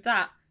with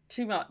that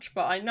too much,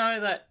 but I know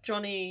that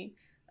Johnny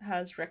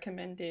has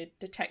recommended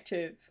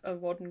Detective, a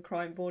modern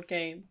crime board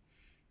game,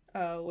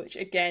 which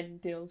again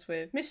deals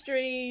with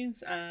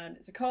mysteries, and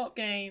it's a co-op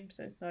game,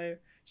 so there's no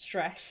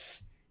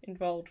stress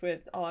involved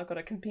with, oh, I've got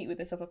to compete with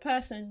this other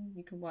person.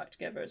 You can work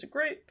together as a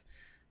group.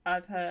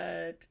 I've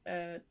heard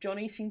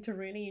Johnny seemed to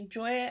really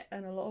enjoy it,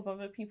 and a lot of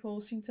other people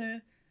seem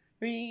to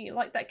really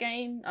like that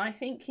game. I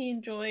think he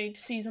enjoyed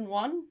Season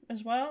 1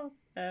 as well.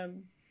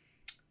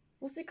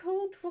 What's it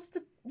called? What's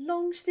the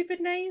long,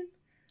 stupid name?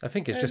 I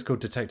think it's just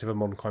called Detective and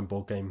Modern Crime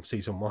Board Game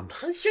Season 1.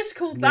 It's just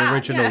called The that.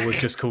 original yeah. was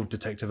just called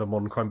Detective and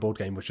Modern Crime Board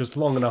Game, which was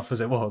long enough as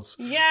it was.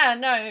 Yeah,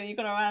 no, you've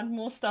got to add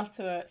more stuff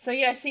to it. So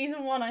yeah,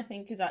 Season 1 I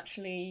think is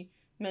actually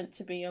meant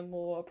to be a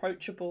more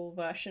approachable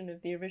version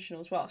of the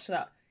original as well. So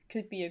that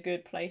could be a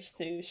good place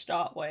to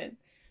start with.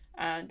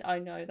 And I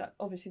know that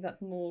obviously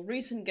that's a more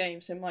recent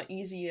game, so it might be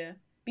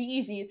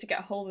easier to get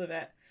a hold of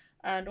it.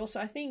 And also,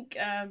 I think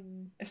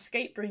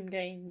escape room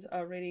games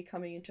are really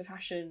coming into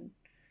fashion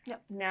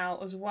now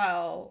as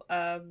well.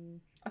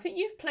 I think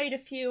you've played a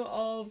few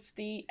of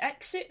the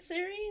Exit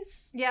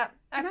series. Yeah,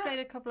 I've played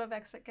a couple of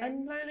Exit games.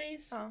 And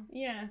Lolies? Oh.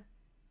 Yeah.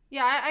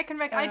 Yeah, I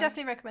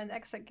definitely recommend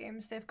Exit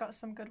games. They've got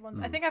some good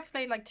ones. I think I've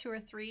played like 2 or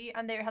 3,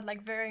 and they had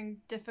like varying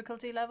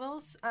difficulty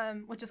levels,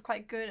 which is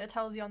quite good. It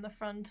tells you on the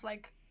front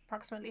like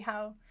approximately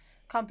how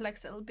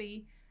complex it'll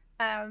be.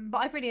 But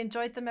I've really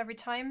enjoyed them every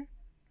time.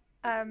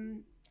 I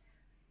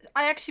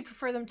actually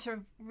prefer them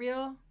to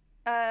real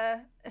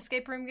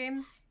escape room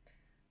games,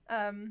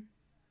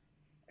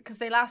 because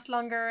they last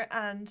longer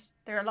and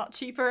they're a lot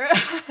cheaper.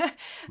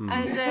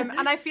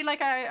 And I feel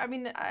like I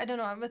mean, I don't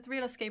know, with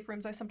real escape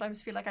rooms I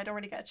sometimes feel like I don't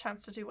really get a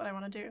chance to do what I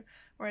want to do,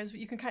 whereas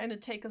you can kind of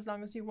take as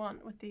long as you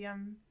want with the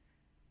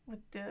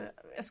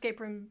escape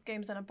room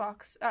games in a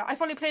box.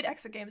 I've only played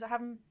Exit games. I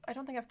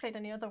don't think I've played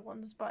any other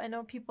ones, but I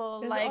know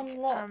people There's like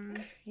Unlock.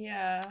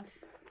 Yeah.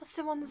 What's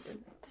the ones?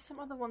 There's some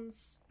other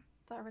ones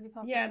that are really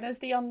popular. Yeah, there's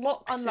the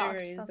Unlock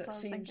Unlocked, series that's what that I was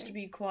seems thinking. to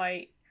be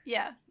quite.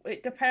 Yeah.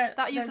 It depends.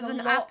 That uses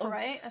an app,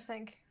 right? I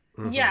think.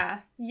 Mm-hmm. Yeah,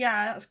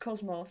 that's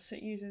Cosmos.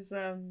 It uses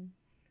an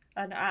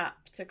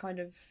app to kind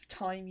of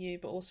time you,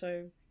 but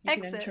also you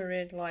can enter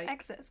in like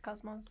Exit is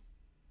Cosmos.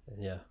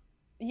 Yeah.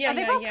 Yeah, Are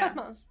they both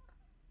Cosmos?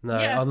 No,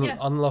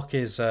 Unlock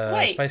is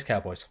Space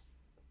Cowboys.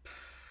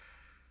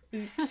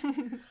 Oops.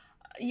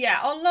 Yeah,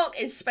 Unlock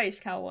is Space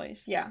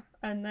Cowboys. Yeah,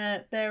 and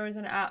there is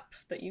an app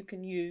that you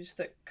can use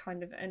that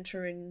kind of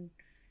enter in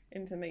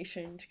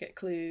information to get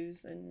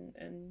clues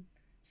and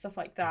stuff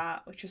like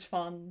that, which is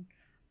fun.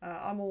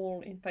 I'm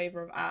all in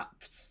favour of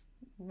apps.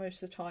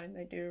 Most of the time,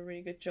 they do a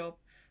really good job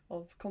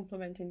of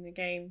complementing the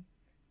game.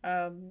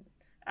 And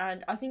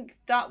I think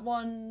that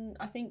one,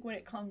 when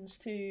it comes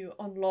to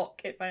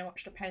Unlock, it very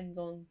much depends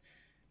on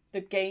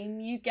the game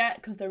you get,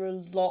 because there are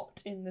a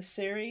lot in the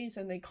series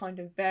and they kind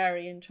of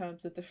vary in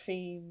terms of the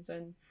themes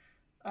and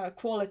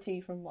quality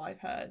from what I've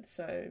heard.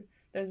 So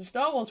there's a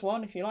Star Wars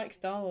one if you like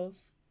Star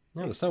Wars.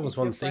 Yeah, the Star Wars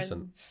one's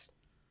decent.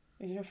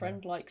 If your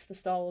friend likes the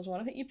Star Wars one,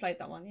 I think you played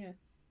that one, yeah.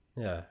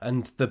 Yeah,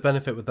 and the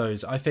benefit with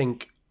those, I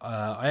think,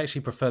 I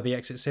actually prefer the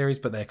Exit series,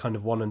 but they're kind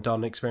of one and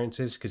done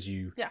experiences because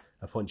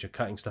at points you're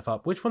cutting stuff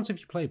up. Which ones have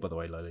you played, by the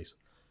way, Lolies?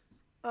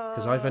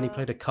 Because I've only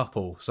played a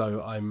couple, so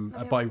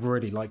but I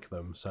really like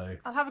them. So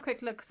I'll have a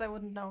quick look because I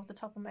wouldn't know off the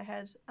top of my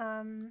head.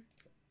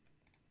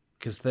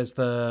 Because there's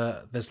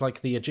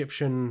like the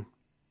Egyptian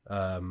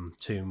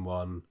tomb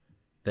one.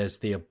 There's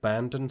the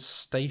abandoned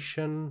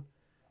station.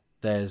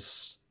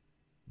 There's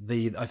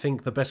I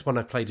think the best one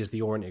I've played is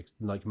the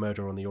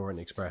Murder on the Orient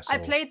Express. I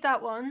played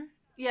that one.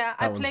 Yeah,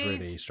 I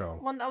played really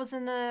strong. One that was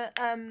in a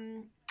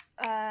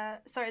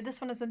sorry, this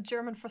one is in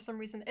German for some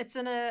reason. It's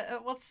in a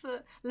what's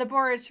the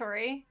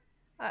laboratory.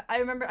 I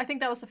remember, I think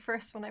that was the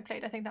first one I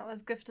played. I think that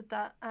was gifted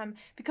that.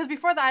 Because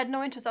before that I had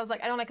no interest. I was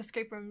like, I don't like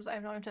escape rooms. I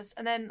have no interest.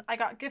 And then I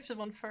got gifted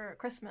one for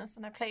Christmas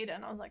and I played it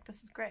and I was like,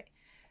 this is great.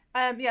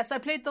 So I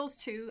played those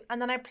two. And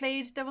then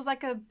there was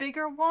like a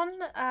bigger one.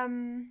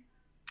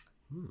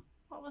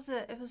 What was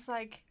it? It was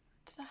like,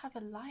 did I have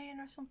a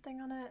lion or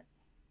something on it?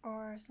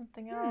 Or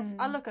something else?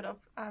 I'll look it up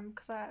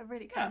because I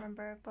really can't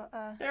remember. But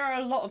there are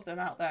a lot of them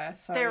out there.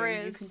 So there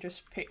is. You can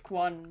just pick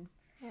one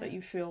that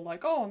you feel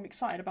like, oh, I'm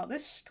excited about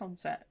this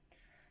concept.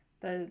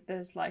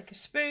 There's like a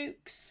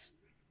Spooks,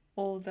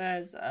 or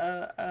there's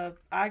a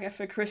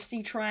Agatha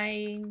Christie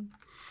train,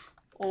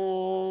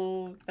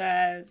 or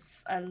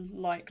there's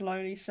like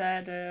Loli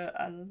said,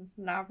 a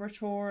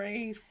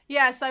laboratory.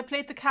 Yeah, so I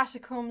played the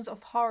Catacombs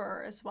of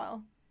Horror as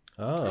well.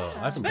 Oh,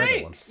 I haven't played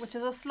that one. Which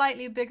is a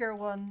slightly bigger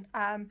one.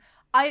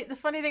 The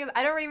funny thing is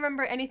I don't really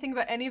remember anything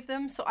about any of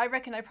them, so I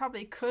reckon I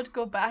probably could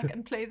go back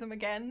and play them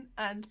again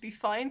and be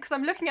fine. Because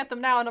I'm looking at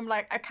them now and I'm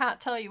like, I can't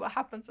tell you what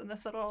happens in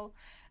this at all.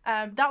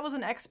 That was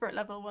an expert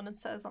level one, it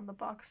says on the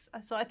box.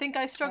 So I think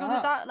I struggled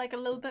with that like a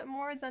little bit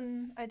more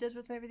than I did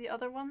with maybe the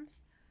other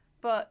ones.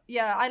 But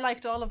yeah, I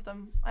liked all of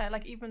them. I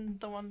like even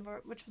the one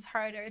which was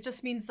harder. It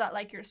just means that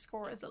like your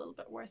score is a little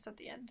bit worse at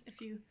the end if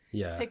you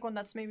pick one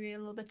that's maybe a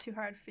little bit too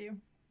hard for you.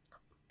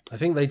 I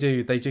think they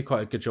do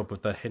quite a good job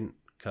with the hint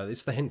card.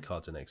 It's the hint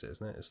cards in Exit,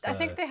 isn't it? I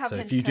think they have. So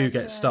hint if you do cards,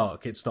 get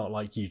stuck, it's not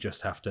like you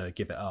just have to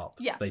give it up.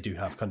 Yeah, they do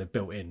have kind of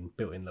built-in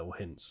little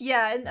hints.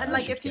 Yeah, and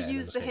like if you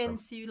use the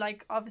hints, you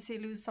like obviously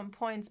lose some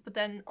points, but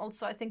then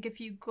also I think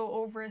if you go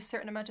over a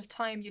certain amount of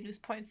time, you lose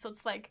points. So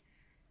it's like,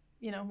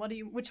 you know,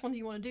 which one do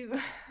you want to do?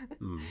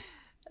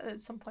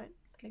 At some point,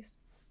 at least.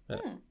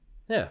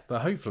 Yeah,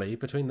 but hopefully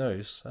between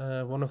those,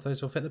 one of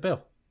those will fit the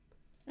bill.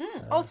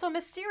 Also,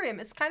 Mysterium.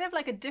 It's kind of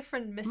like a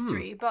different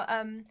mystery, but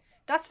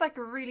that's like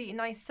a really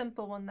nice,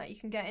 simple one that you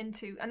can get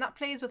into, and that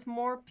plays with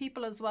more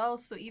people as well.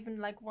 So even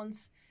like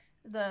once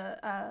the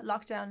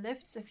lockdown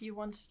lifts, if you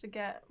want to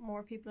get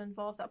more people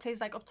involved, that plays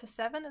like up to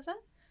 7, is it?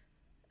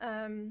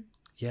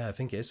 Yeah, I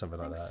think it is something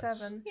like that.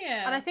 7.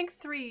 Yeah, and I think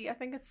 3. I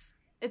think it's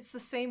the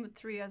same with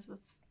 3 as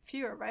with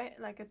fewer, right?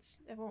 Like it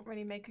won't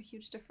really make a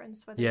huge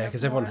difference. Yeah,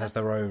 because everyone has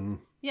their own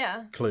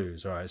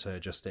clues, right? So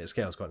it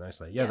scales quite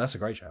nicely. Yeah, that's a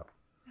great shout.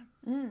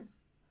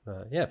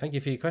 Yeah, thank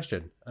you for your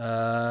question.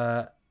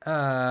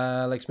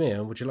 Alex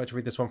Mia, would you like to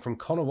read this one from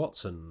Connor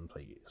Watson,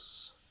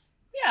 please?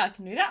 Yeah, I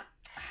can do that.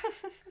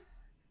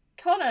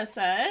 Connor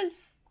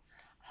says,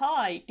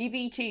 "Hi,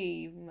 DB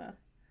team.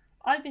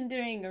 I've been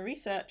doing a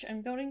research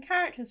and building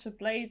characters for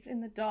Blades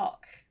in the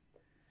Dark.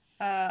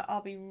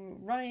 I'll be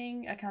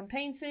running a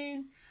campaign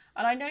soon,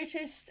 and I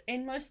noticed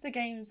in most of the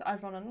games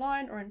I've run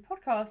online or in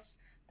podcasts,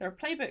 there are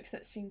playbooks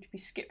that seem to be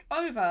skipped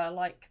over,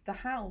 like the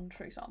Hound,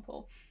 for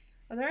example.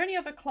 Are there any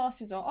other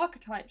classes or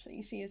archetypes that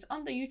you see as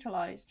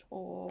underutilized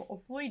or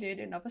avoided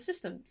in other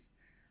systems?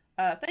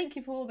 Thank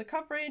you for all the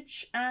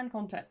coverage and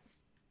content."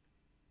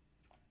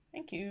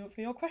 Thank you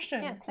for your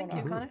question, Yeah, Connor. thank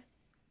you, Connor.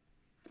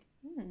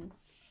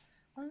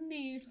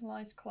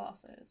 Underutilized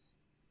classes.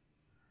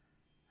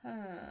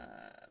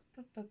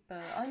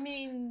 I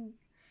mean,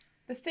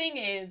 the thing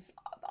is,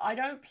 I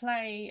don't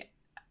play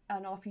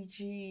an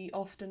RPG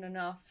often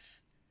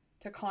enough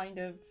to kind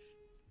of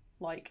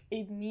like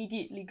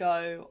immediately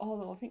go,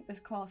 "Oh, I think this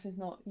class is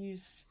not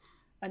used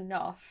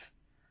enough."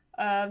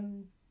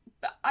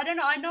 But I don't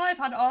know. I know I've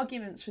had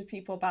arguments with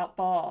people about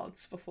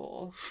bards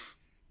before,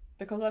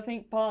 because I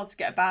think bards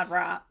get a bad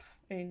rap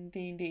in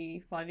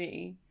D&D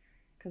 5e,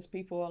 because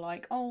people are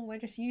like, "Oh, they're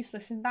just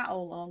useless in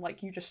battle," and I'm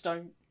like, "You just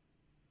don't."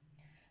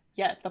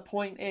 Yet the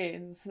point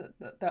is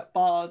that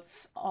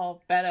bards are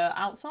better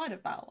outside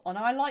of battle, and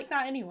I like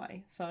that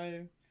anyway.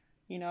 So,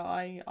 you know,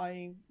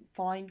 I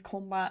find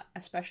combat,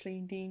 especially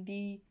in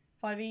D&D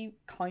 5e,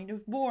 kind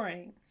of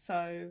boring.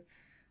 So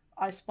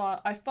I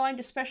find,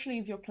 especially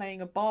if you're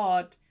playing a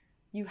bard,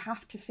 you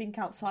have to think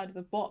outside of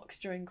the box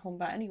during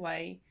combat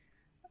anyway.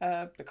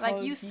 Because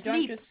Like you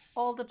sleep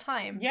all the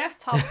time. Yeah.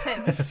 Top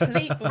tip.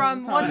 Sleep all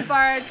From the one time.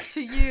 bard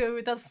to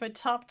you. That's my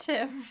top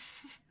tip.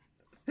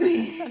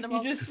 Send them You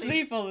all to just sleep.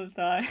 sleep all the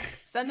time.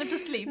 Send them to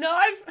sleep. No,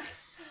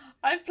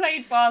 I've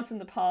played bards in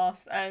the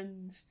past,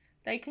 and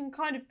they can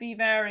kind of be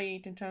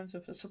varied in terms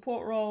of a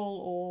support role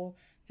or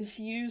just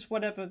use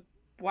whatever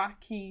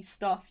wacky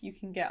stuff you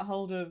can get a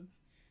hold of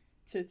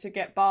to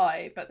get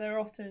by, but they're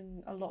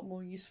often a lot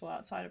more useful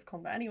outside of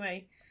combat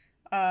anyway.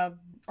 I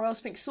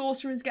also think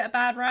sorcerers get a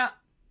bad rap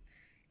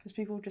because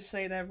people just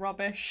say they're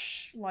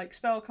rubbish like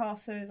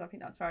spellcasters. I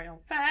think that's very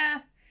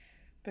unfair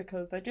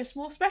because they're just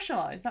more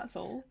specialised, that's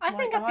all. I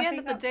think at the end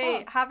of the that's day,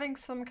 fun. having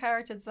some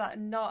characters that are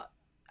not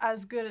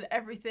as good at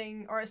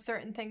everything or at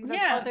certain things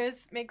as Yeah.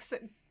 others makes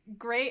it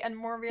great and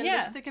more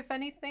realistic, if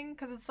anything,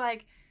 because it's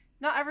like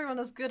not everyone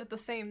is good at the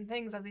same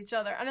things as each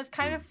other, and it's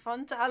kind of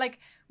fun to like.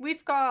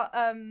 We've got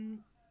are you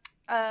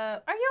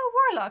a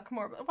warlock,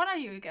 more? What are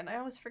you again? I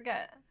always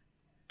forget.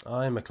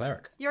 I'm a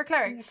cleric. You're a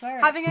cleric. He's a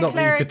cleric. Having a Not that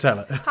you cleric, could tell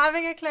it.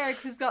 having a cleric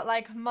who's got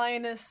like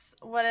minus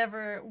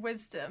whatever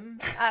wisdom,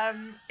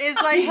 is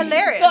like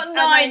hilarious. He's got And,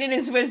 9 like, in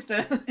his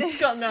wisdom. He's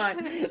got 9.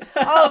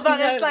 Oh, but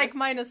No, it's like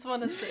that's-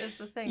 -1 is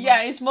the thing.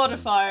 Yeah, his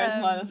modifier is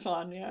Um,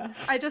 -1, yeah.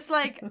 I just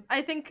like,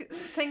 I think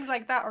things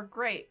like that are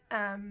great.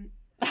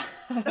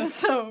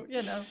 So,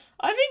 you know.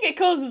 I think it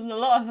causes a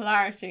lot of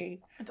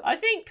hilarity. It does. I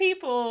think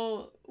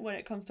people, when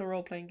it comes to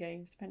role-playing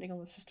games, depending on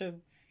the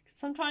system,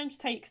 sometimes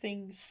take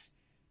things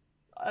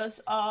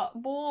as are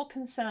more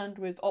concerned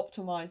with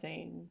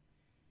optimizing,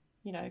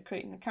 you know,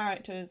 creating the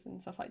characters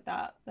and stuff like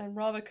that, than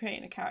rather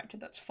creating a character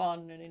that's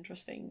fun and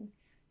interesting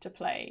to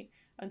play.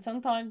 And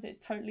sometimes it's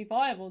totally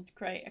viable to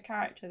create a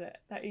character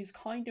that is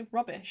kind of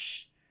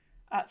rubbish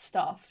at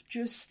stuff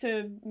just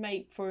to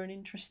make for an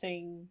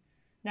interesting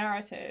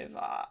narrative.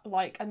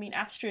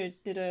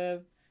 Astrid did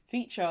a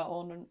feature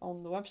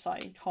on the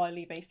website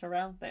entirely based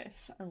around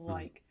this and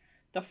like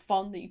the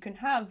fun that you can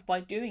have by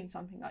doing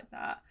something like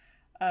that.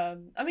 I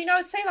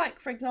would say, like,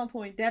 for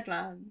example, in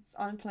Deadlands,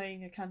 I'm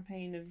playing a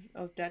campaign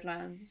of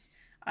Deadlands,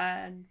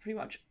 and pretty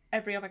much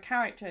every other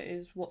character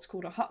is what's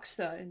called a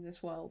huckster in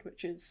this world,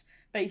 which is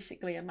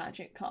basically a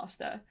magic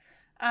caster.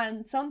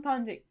 And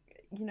sometimes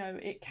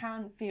it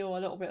can feel a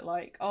little bit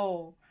like,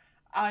 oh,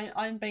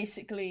 I'm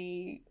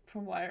basically,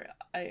 from what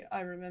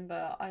I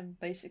remember, I'm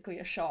basically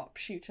a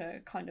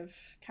sharpshooter kind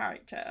of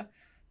character.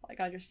 Like,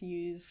 I just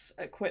use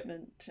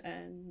equipment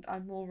and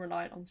I'm more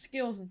reliant on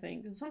skills and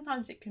things. And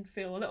sometimes it can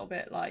feel a little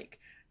bit like,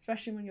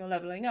 especially when you're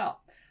leveling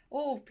up,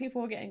 oh,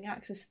 people are getting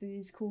access to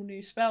these cool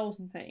new spells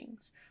and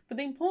things. But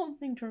the important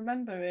thing to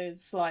remember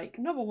is, like,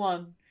 number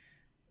one,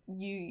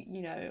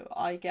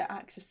 I get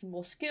access to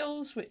more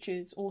skills, which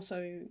is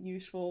also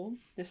useful,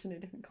 just in a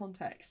different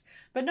context.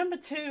 But number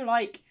two,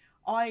 like,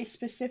 I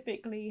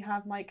specifically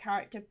have my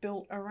character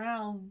built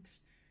around,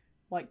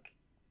 like,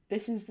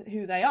 this is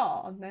who they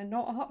are, and they're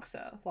not a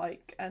huckster.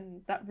 Like,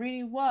 and that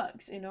really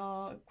works in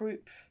our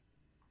group,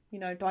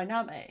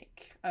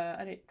 dynamic,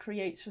 and it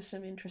creates for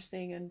some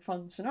interesting and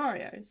fun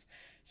scenarios.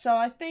 So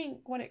I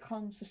think when it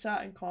comes to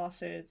certain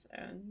classes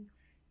and,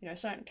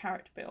 certain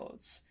character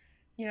builds,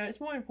 it's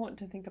more important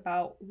to think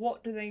about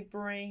what do they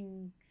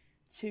bring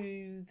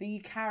to the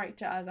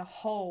character as a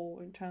whole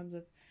in terms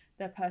of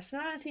their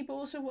personality, but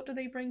also what do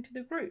they bring to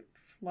the group?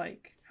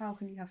 Like, how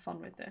can you have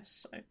fun with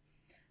this? So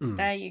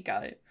there you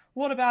go.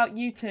 What about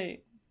you two?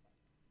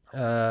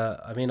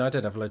 I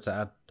did have loads to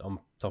add on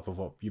top of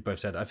what you both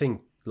said. I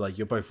think, like,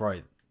 you're both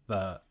right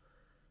that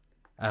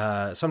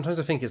Sometimes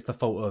I think it's the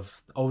fault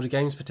of older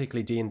games,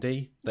 particularly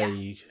D&D.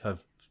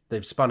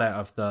 They've spun out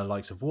of the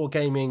likes of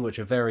wargaming, which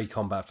are very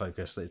combat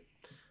focused.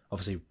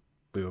 Obviously,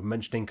 we were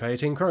mentioning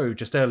Coyote and Crow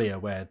just earlier,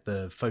 where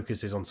the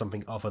focus is on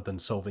something other than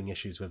solving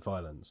issues with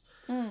violence.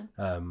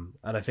 And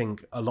I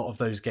think a lot of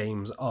those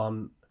games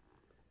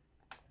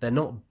they're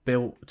not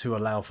built to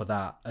allow for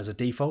that as a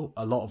default.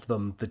 A lot of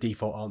them, the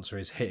default answer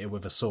is hit it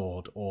with a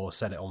sword or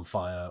set it on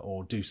fire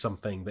or do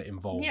something that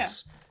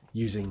involves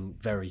using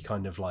very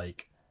kind of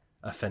like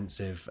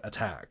offensive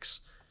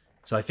attacks.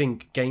 So I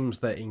think games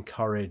that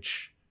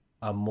encourage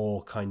a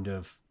more kind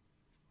of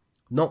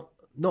not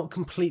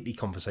completely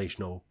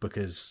conversational,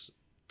 because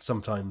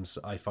sometimes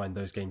I find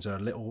those games are a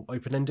little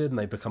open-ended and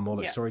they become more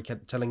like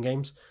storytelling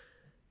games,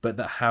 but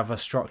that have a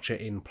structure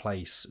in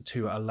place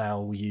to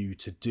allow you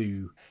to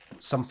do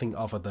something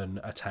other than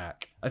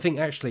attack. I think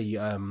actually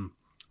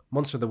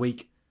Monster of the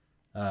Week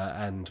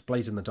and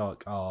Blaze in the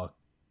Dark are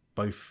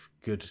both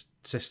good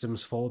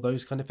systems for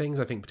those kind of things.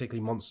 I think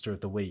particularly Monster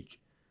of the Week,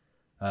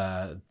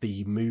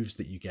 the moves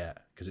that you get,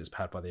 because it's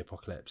powered by the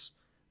Apocalypse,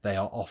 they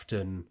are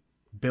often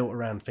built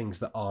around things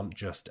that aren't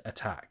just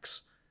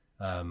attacks.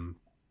 In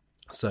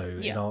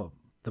the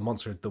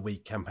Monster of the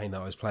Week campaign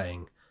that I was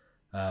playing,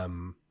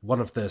 one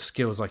of the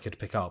skills I could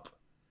pick up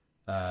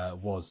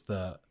was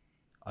that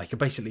I could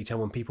basically tell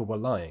when people were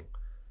lying,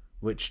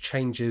 which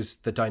changes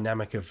the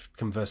dynamic of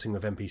conversing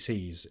with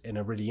NPCs in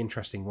a really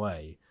interesting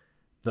way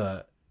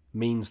that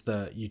means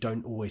that you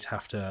don't always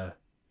have to,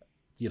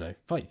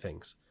 fight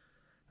things.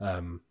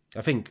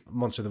 I think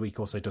Monster of the Week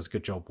also does a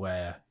good job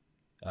where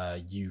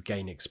you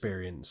gain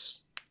experience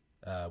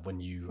when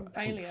you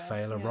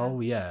fail a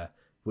roll,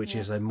 which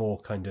is a more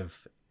kind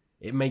of,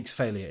 it makes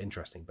failure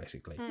interesting,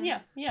 basically.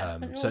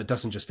 So it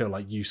doesn't just feel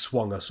like you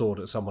swung a sword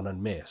at someone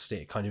and missed.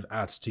 It kind of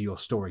adds to your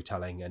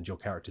storytelling, and your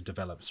character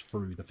develops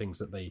through the things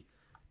that they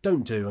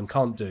don't do and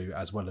can't do,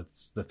 as well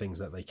as the things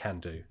that they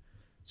can do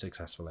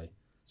successfully.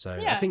 So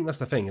I think that's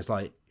the thing, is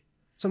like,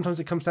 sometimes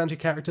it comes down to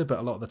character, but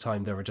a lot of the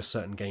time there are just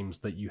certain games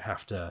that you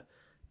have to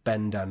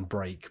bend and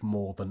break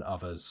more than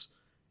others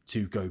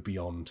to go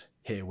beyond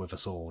hit it with a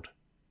sword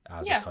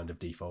as a kind of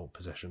default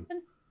position.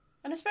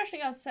 And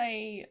especially, I'd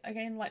say, a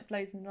game like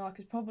Blaze in the Dark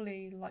is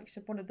probably, like you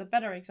said, one of the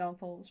better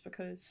examples,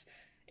 because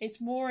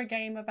it's more a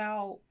game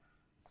about,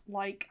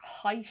 like,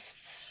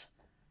 heists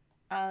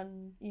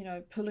and,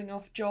 pulling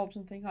off jobs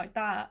and things like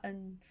that,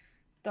 and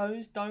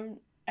those don't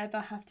ever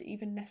have to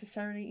even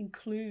necessarily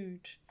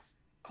include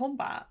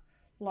combat.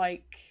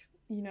 Like,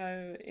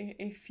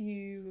 if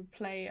you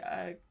play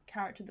a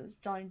character that's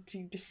designed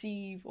to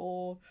deceive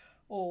or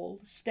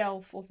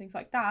stealth or things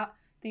like that,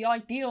 the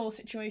ideal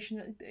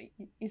situation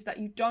is that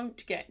you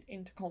don't get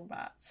into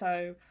combat.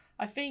 So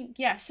I think,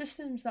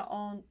 systems that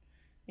aren't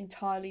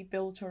entirely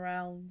built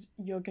around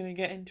you're going to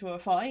get into a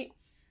fight,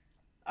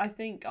 I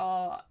think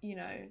are,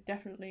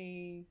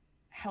 definitely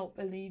help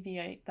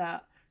alleviate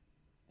that,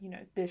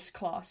 this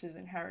class is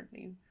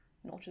inherently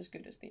not as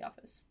good as the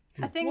others.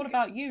 I think, what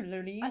about you,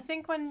 Lily? I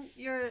think when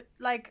you're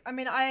like,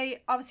 I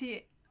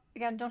obviously,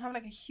 again, don't have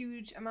like a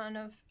huge amount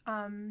of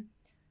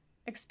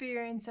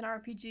experience in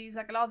RPGs.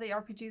 Like a lot of the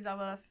RPGs I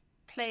will have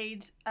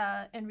played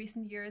in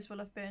recent years will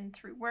have been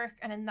through work,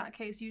 and in that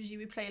case usually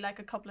we play like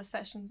a couple of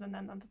sessions and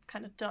then that's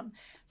kind of done.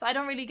 So I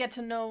don't really get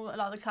to know a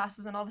lot of the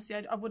classes, and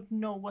obviously I wouldn't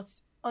know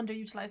what's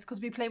underutilized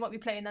because we play what we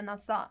play and then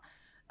that's that.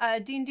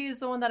 D&D is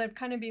the one that I've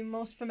kind of been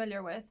most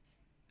familiar with,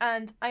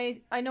 and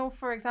I know,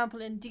 for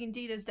example, in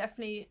D&D there's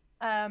definitely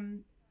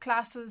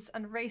classes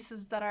and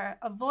races that are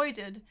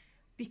avoided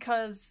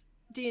because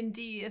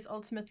D&D is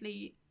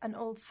ultimately an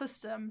old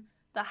system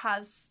that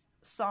has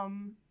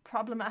some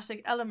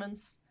problematic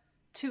elements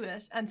to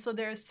it, and so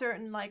there are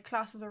certain like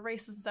classes or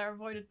races that are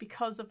avoided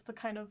because of the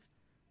kind of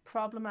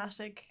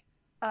problematic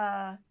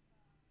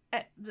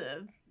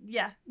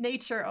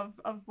nature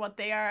of what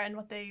they are and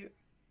what they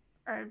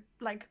are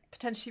like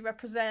potentially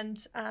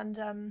represent,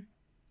 and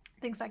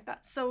things like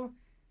that. So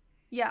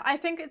I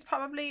think it's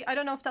probably, I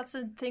don't know if that's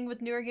a thing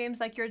with newer games,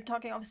 like you're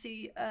talking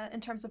obviously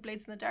in terms of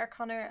Blades in the Dark,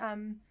 Connor.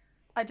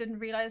 I didn't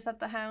realize that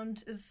the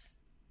Hound is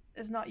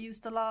not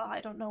used a lot.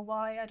 I don't know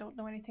why. I don't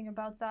know anything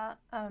about that.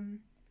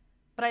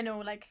 But I know,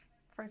 like,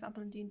 for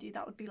example, in D&D,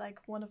 that would be like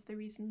one of the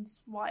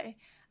reasons why.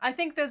 I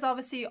think there's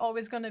obviously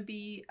always going to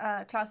be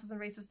classes and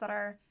races that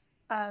are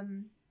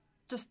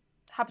just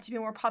happen to be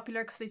more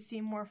popular because they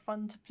seem more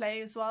fun to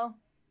play as well.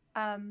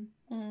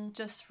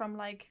 Just from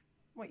like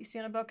what you see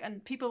in a book,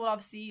 and people will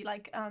obviously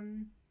like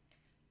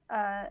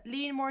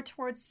lean more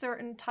towards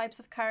certain types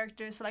of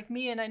characters. So like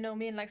Mian, I know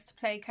Mian likes to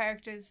play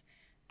characters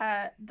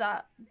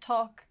that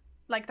talk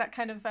like that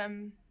kind of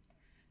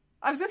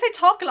I was gonna say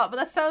talk a lot, but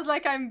that sounds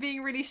like I'm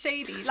being really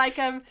shady. Like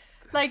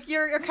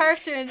your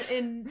character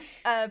in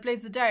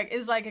Blades of the Dark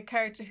is like a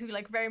character who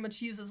like very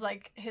much uses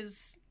like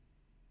his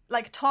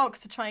like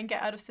talks to try and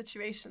get out of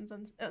situations,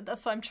 and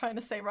that's what I'm trying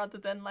to say, rather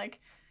than like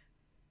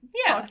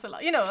talks a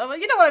lot. You know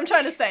what I'm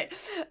trying to say.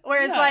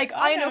 Whereas like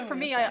I know for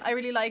me, I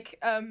really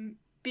like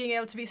being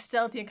able to be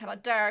stealthy and kind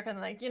of dark,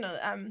 and like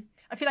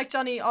I feel like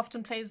Johnny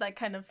often plays like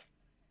kind of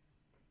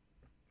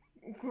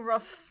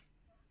gruff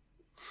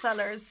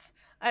fellers.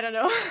 I don't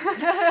know.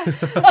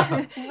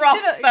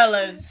 Rough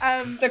fellas.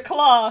 The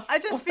class. I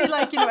just feel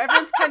like,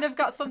 everyone's kind of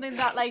got something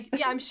that, like,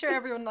 yeah, I'm sure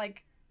everyone,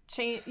 like,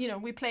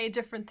 we play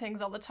different things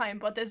all the time,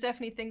 but there's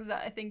definitely things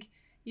that I think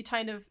you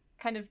kind of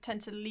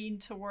tend to lean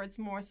towards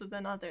more so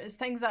than others.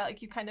 Things that,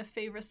 like, you kind of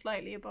favor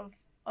slightly above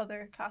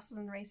other classes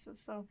and races.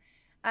 So,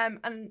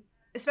 and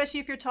especially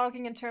if you're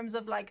talking in terms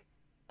of, like,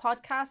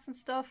 podcasts and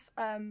stuff,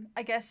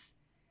 I guess,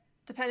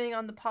 depending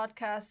on the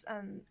podcast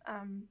and,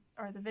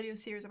 or the video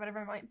series or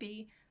whatever it might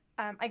be,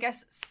 I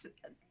guess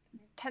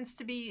tends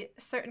to be a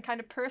certain kind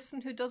of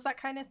person who does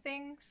that kind of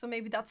thing. So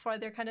maybe that's why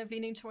they're kind of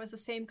leaning towards the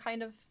same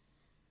kind of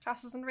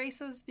classes and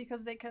races,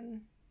 because they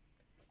can,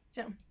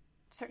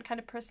 certain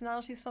kind of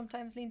personalities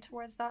sometimes lean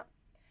towards that.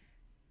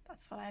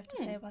 That's what I have to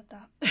say about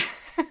that.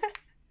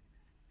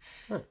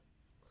 Right.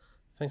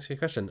 Thanks for your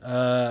question.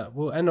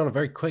 We'll end on a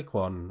very quick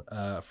one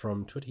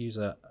from Twitter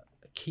user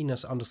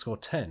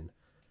Keenus_10.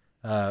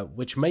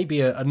 Which may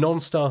be a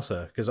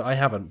non-starter, because I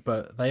haven't,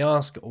 but they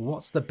ask,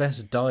 what's the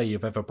best die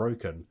you've ever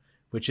broken?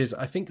 Which is,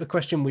 I think, a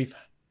question we've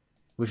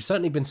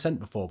certainly been sent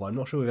before, but I'm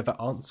not sure we've ever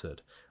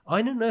answered.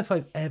 I don't know if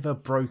I've ever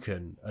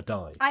broken a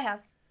die. I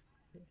have.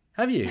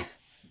 Have you?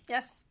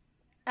 Yes.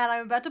 And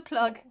I'm about to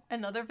plug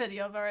another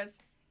video of ours.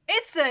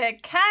 It's a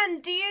can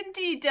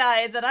D&D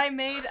die that I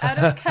made out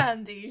of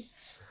candy.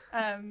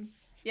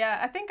 Yeah,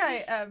 I think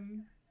I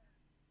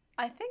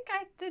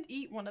did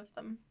eat one of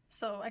them.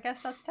 So I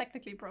guess that's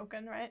technically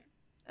broken, right?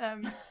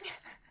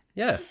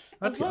 Yeah,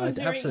 as long as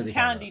you're absolutely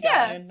eating candy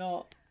yeah. and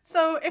not.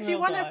 So if you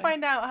want to die.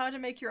 find out how to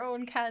make your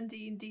own can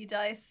D&D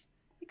dice,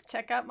 you can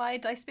check out my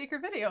Dice Baker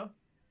video.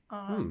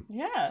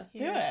 Yeah, do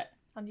it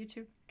on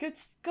YouTube. Good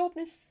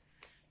goodness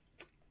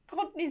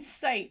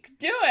sake,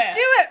 do it!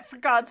 Do it for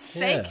God's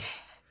sake! Yeah.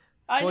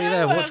 I While know.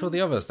 you're there, watch all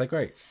the others. They're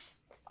great.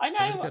 I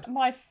know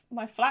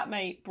my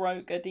flatmate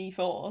broke a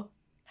D4.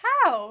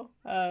 How?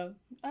 I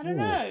don't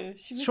know.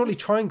 She was Surely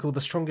triangle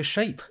the strongest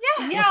shape.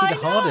 Yeah, Yeah, Must be I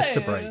the hardest to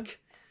know. break.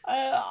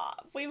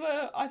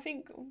 I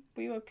think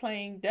we were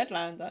playing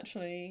Deadlands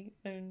actually,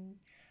 and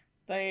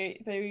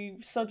they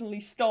suddenly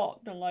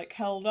stopped and like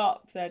held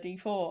up their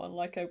D4, and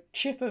like a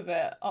chip of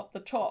it up the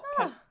top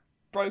had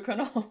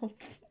broken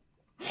off.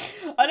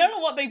 I don't know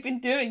what they've been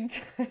doing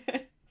to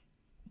it.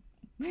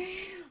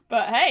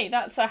 But hey,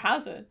 that's a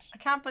hazard. I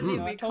can't believe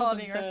I we're told calling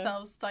them to-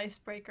 ourselves dice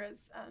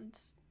breakers and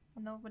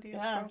nobody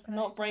has broken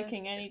not any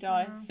breaking dice. any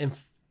dice. In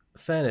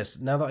fairness,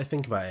 now that I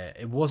think about it,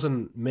 it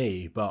wasn't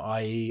me, but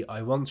I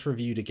once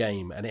reviewed a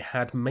game and it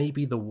had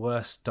maybe the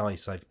worst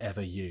dice I've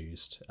ever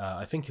used.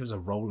 I think it was a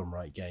roll and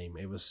write game.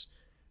 It was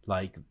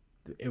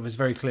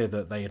very clear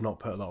that they had not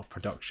put a lot of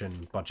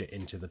production budget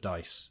into the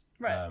dice.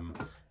 Right.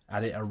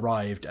 And it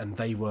arrived and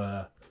they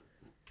were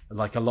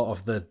like, a lot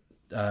of the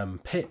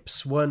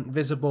pips weren't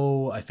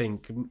visible. I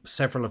think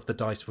several of the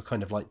dice were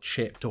kind of like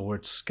chipped or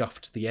had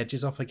scuffed the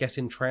edges off, I guess,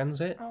 in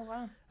transit. Oh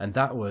wow. And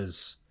it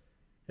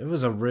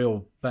was a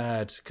real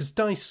bad, because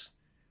dice,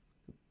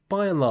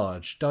 by and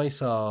large,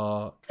 dice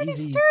are pretty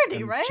easy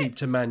sturdy, and right? cheap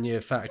to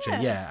manufacture.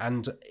 Yeah. Yeah,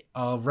 and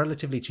are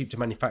relatively cheap to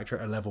manufacture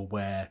at a level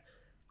where,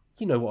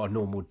 you know what a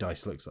normal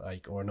dice looks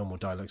like, or a normal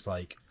die looks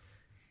like.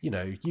 You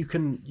know, you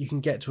can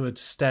get to a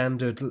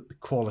standard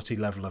quality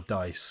level of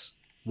dice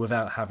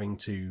without having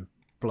to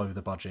blow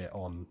the budget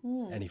on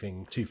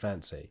anything too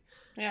fancy.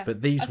 Yeah.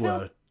 But these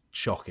were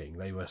shocking.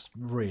 They were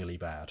really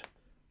bad.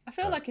 I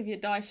feel like if your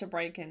dice are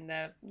breaking,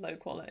 they're low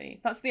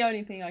quality. That's the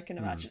only thing I can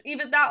imagine.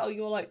 Either that, or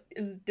you're like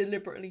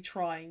deliberately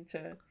trying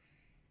to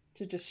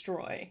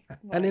destroy.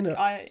 Like, And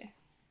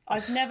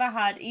I've never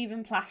had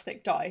even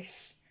plastic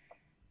dice,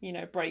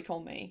 break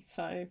on me.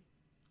 So.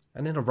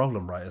 And in a roll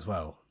and write as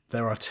well.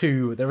 There are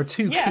two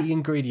key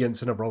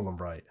ingredients in a roll and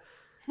write: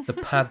 the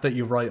pad that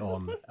you write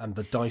on and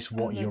the dice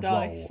what you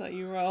dice roll. that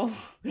you roll.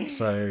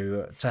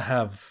 So to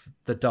have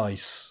the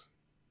dice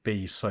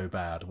be so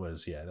bad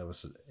was it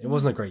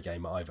wasn't a great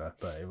game either,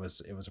 but it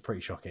was a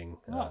pretty shocking.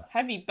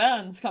 Heavy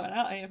burns coming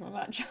out here from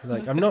that.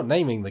 Like, I'm not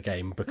naming the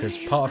game because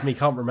part of me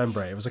can't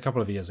remember it. It was a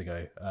couple of years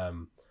ago,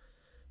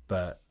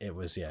 but it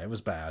was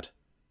bad.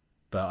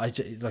 But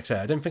like I say,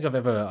 I don't think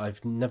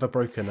I've never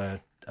broken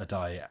a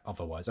die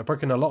otherwise. I've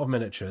broken a lot of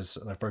miniatures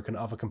and I've broken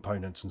other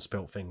components and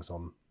spilt things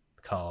on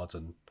cards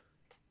and.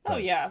 Oh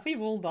yeah,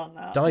 we've all done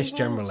that. Dice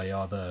generally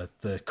are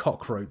the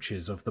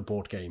cockroaches of the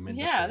board game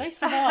industry. Yeah, they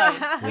survive.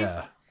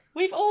 Yeah.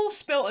 We've all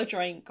spilt a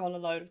drink on a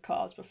load of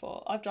cards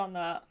before. I've done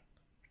that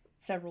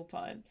several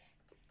times.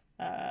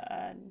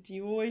 And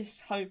you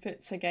always hope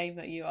it's a game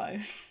that you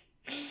own.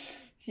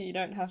 So you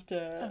don't have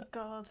to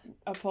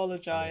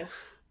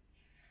apologise.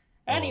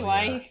 Yeah.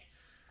 Anyway,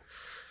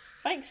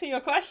 thanks for your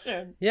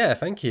question. Yeah,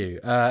 thank you.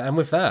 And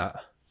with that,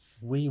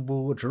 we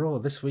will draw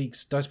this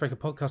week's Dicebreaker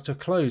podcast to a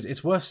close.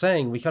 It's worth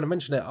saying, we kind of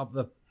mentioned it up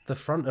the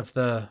front of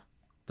the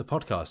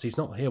podcast. He's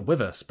not here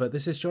with us, but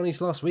this is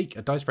Johnny's last week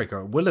at Dicebreaker.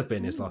 It will have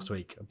been his last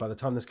week by the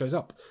time this goes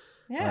up.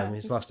 Yeah,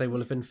 his last day will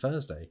have been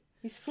Thursday.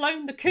 He's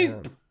flown the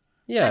coop.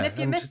 Yeah. And if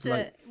you missed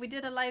it, we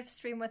did a live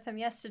stream with him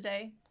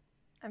yesterday.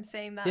 I'm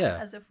saying that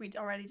as if we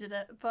already did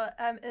it, but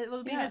it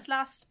will be his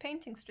last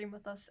painting stream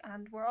with us,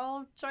 and we're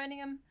all joining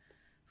him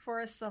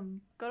for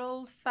some good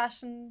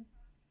old-fashioned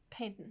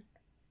painting.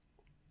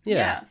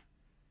 Yeah.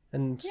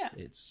 And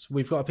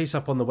we've got a piece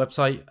up on the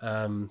website,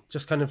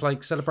 just kind of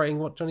like celebrating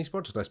what Johnny's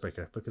brought to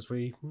Dicebreaker, because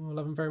we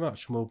love him very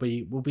much. And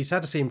we'll be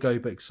sad to see him go,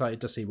 but excited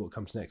to see what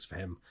comes next for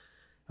him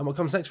and what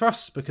comes next for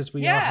us, because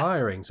we are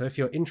hiring. So if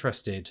you're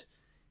interested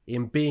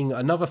in being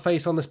another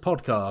face on this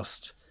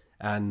podcast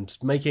and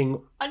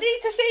making... I need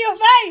to see your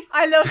face!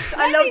 I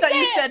love that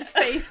you said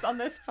face on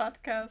this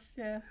podcast,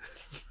 yeah.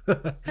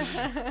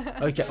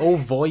 Okay, or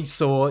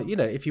voice, or,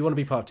 if you want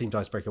to be part of Team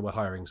Dicebreaker, we're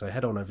hiring, so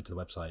head on over to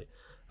the website.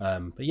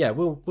 But yeah,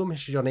 we'll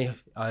miss you, Johnny.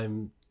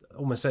 I'm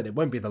almost certain it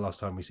won't be the last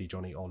time we see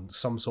Johnny on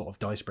some sort of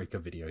Dicebreaker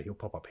video. He'll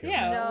pop up here.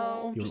 Yeah,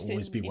 no. You'll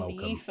always be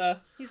welcome.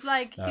 He's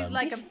like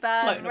a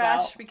bad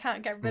rash. About. We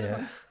can't get rid of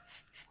him.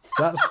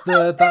 That's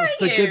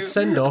the good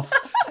send off.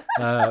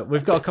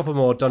 We've got a couple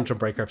more Dungeon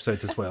Breaker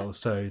episodes as well,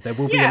 so there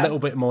will be a little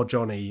bit more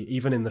Johnny,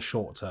 even in the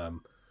short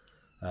term.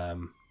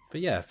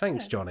 But yeah,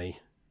 thanks, Johnny,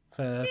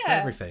 for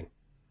everything.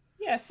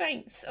 Yeah,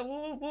 thanks.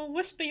 We'll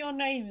whisper your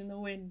name in the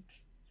wind.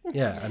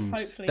 Yeah, and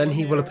then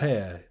he will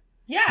appear.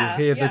 Yeah, you'll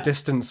hear the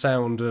distant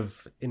sound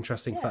of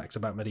interesting facts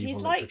about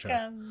medieval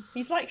literature.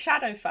 He's like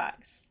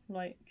Shadowfax.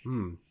 Like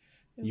you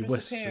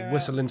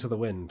whistle into the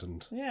wind,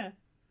 and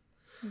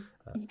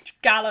he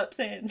gallops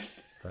in.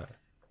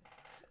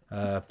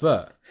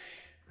 But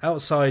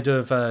outside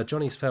of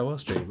Johnny's farewell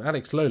stream,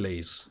 Alex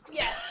Lowley's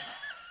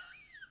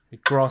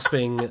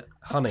grasping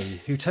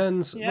Honey, who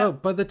turns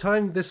by the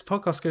time this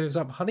podcast goes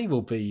up, Honey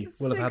will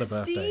have had a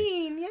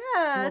birthday.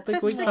 Yeah, it's her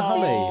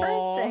 16th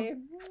birthday.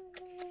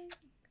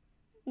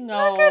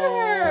 No. Look at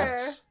her.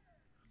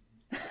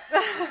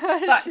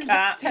 That she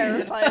cat. looks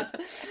terrified.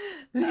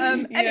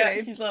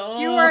 Anyway, she's like,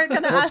 you were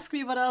going to ask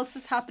me what else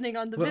is happening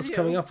on the what's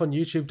video. coming up on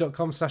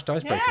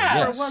youtube.com/dicebreaker. Yeah.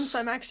 Yes. For once,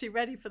 I'm actually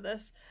ready for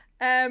this.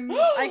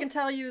 I can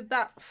tell you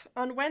that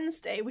on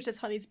Wednesday, which is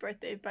Honey's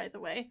birthday, by the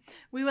way,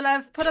 we will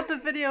have put up a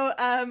video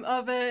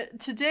of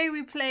today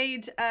we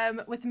played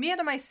with Mia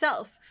and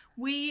myself.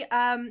 We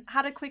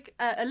had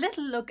a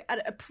little look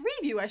at a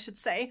preview, I should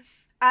say,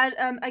 at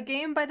a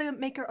game by the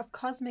maker of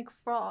Cosmic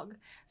Frog.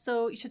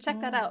 So you should check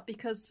that out,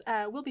 because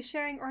we'll be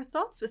sharing our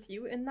thoughts with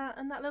you in that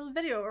little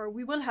video, or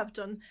we will have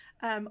done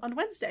on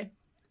Wednesday.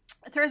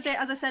 Thursday,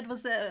 as I said,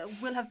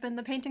 will have been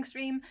the painting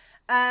stream.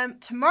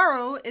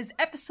 Tomorrow is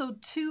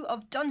episode 2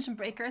 of Dungeon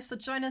Breaker, so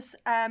join us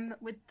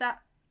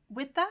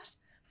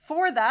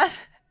for that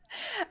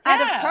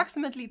at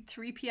approximately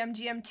 3 p.m.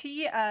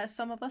 GMT.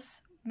 Some of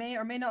us may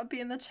or may not be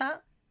in the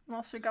chat.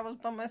 Last week I was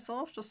by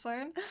myself, just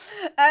saying.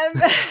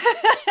 Hey,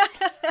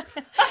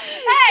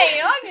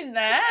 I'm in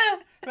there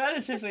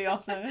relatively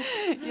often.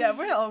 Yeah,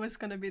 we're not always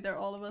going to be there,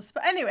 all of us.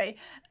 But anyway,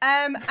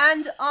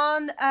 and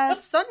on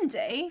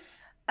Sunday,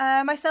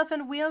 myself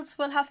and Wheels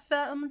will have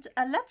filmed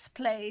a Let's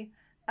Play.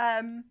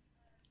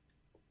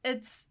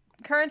 It's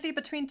currently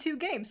between 2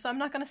 games, so I'm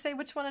not going to say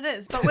which one it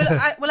is. But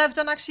we'll have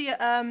done actually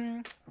a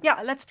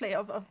Let's Play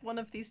of one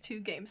of these 2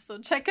 games. So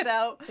check it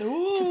out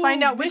to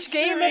find out which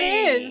game it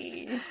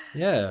is.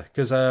 Yeah,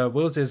 because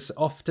Wills is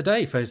off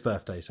today for his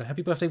birthday. So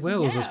happy birthday,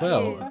 Wills, as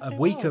well. A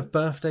week of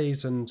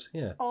birthdays and,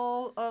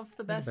 all of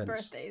the best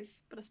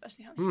birthdays, but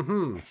especially Honey.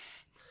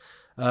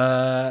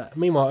 Mm-hmm.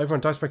 Meanwhile, over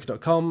on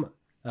dicebreaker.com,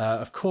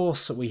 of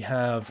course, we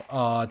have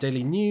our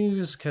daily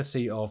news,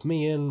 courtesy of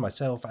Mian,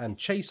 myself, and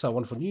Chase, our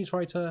wonderful news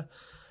writer.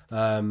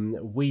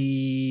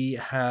 We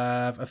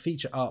have a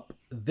feature up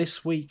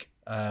this week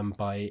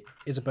by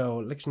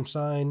Isabel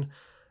Lichtenstein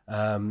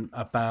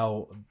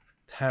about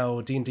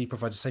how D&D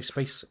provides a safe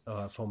space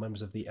for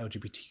members of the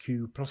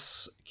LGBTQ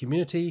plus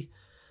community.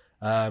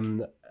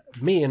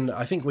 Mian,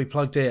 I think we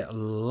plugged it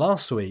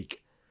last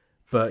week,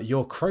 but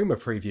your Chroma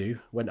preview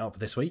went up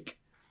this week.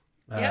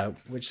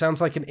 Which sounds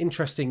like an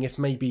interesting, if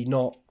maybe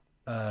not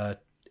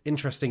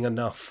interesting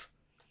enough,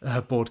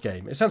 board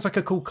game. It sounds like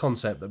a cool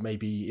concept that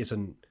maybe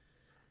isn't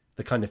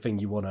the kind of thing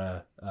you want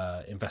to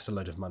invest a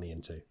load of money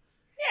into.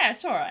 Yeah,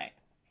 it's all right.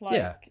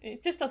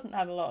 It just doesn't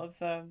have a lot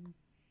of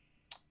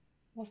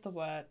what's the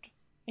word?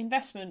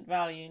 Investment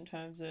value in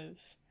terms of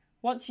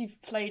once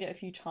you've played it a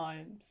few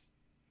times,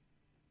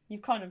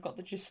 you've kind of got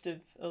the gist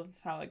of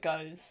how it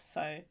goes.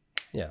 So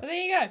but there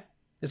you go.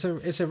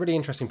 It's a really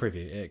interesting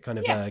preview. It kind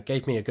of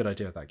gave me a good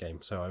idea of that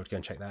game, so I would go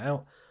and check that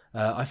out.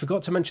 I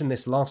forgot to mention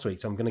this last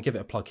week, so I'm going to give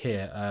it a plug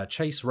here.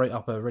 Chase wrote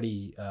up a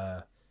really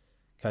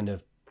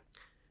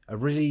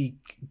really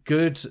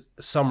good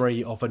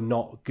summary of a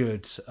not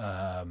good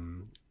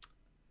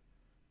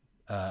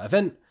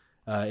event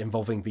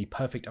involving the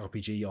Perfect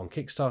RPG on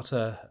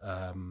Kickstarter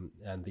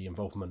and the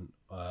involvement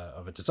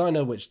of a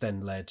designer, which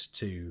then led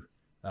to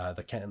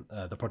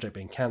the project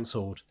being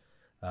cancelled.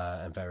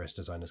 And various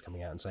designers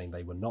coming out and saying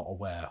they were not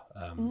aware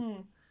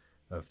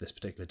of this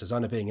particular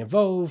designer being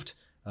involved.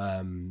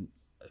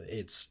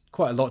 it's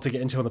quite a lot to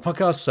get into on the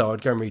podcast, so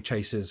I'd go and read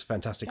Chase's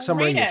fantastic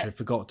summary, which I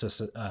forgot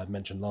to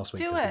mention last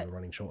week because we were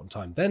running short on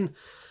time. Then,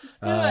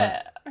 Just do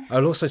it.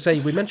 I'll also say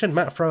we mentioned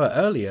Matt Thrower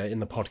earlier in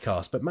the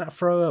podcast, but Matt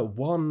Thrower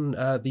won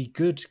the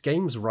Good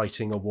Games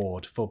Writing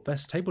Award for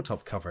Best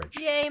Tabletop Coverage.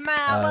 Yay,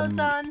 Matt! Well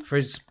done. For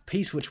his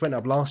piece, which went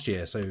up last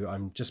year, so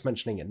I'm just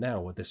mentioning it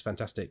now with this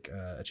fantastic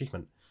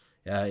achievement.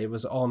 It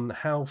was on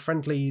how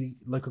friendly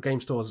local game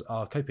stores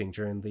are coping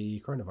during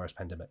the coronavirus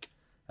pandemic.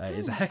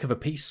 It's a heck of a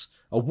piece.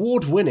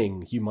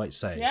 Award-winning, you might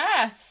say.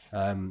 Yes.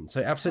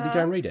 So absolutely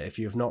go and read it if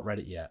you have not read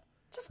it yet.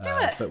 Just do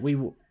it. But we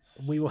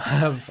will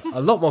have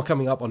a lot more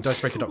coming up on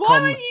Dicebreaker.com.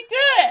 Why won't you do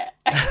it?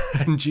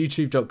 And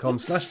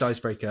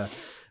youtube.com/Dicebreaker.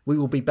 We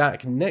will be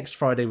back next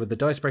Friday with the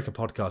Dicebreaker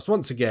podcast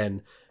once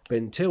again. But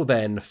until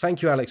then,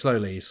 thank you, Alex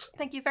Lowleys.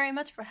 Thank you very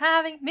much for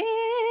having me.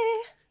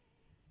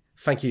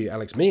 Thank you,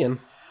 Alex Meehan.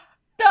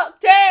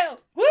 DuckTale!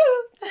 Woo!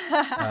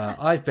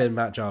 I've been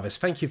Matt Jarvis.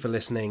 Thank you for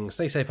listening.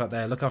 Stay safe out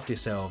there. Look after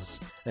yourselves.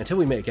 And until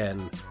we meet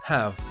again,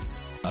 have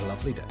a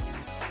lovely day.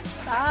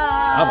 Bye.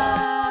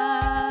 Bye-bye.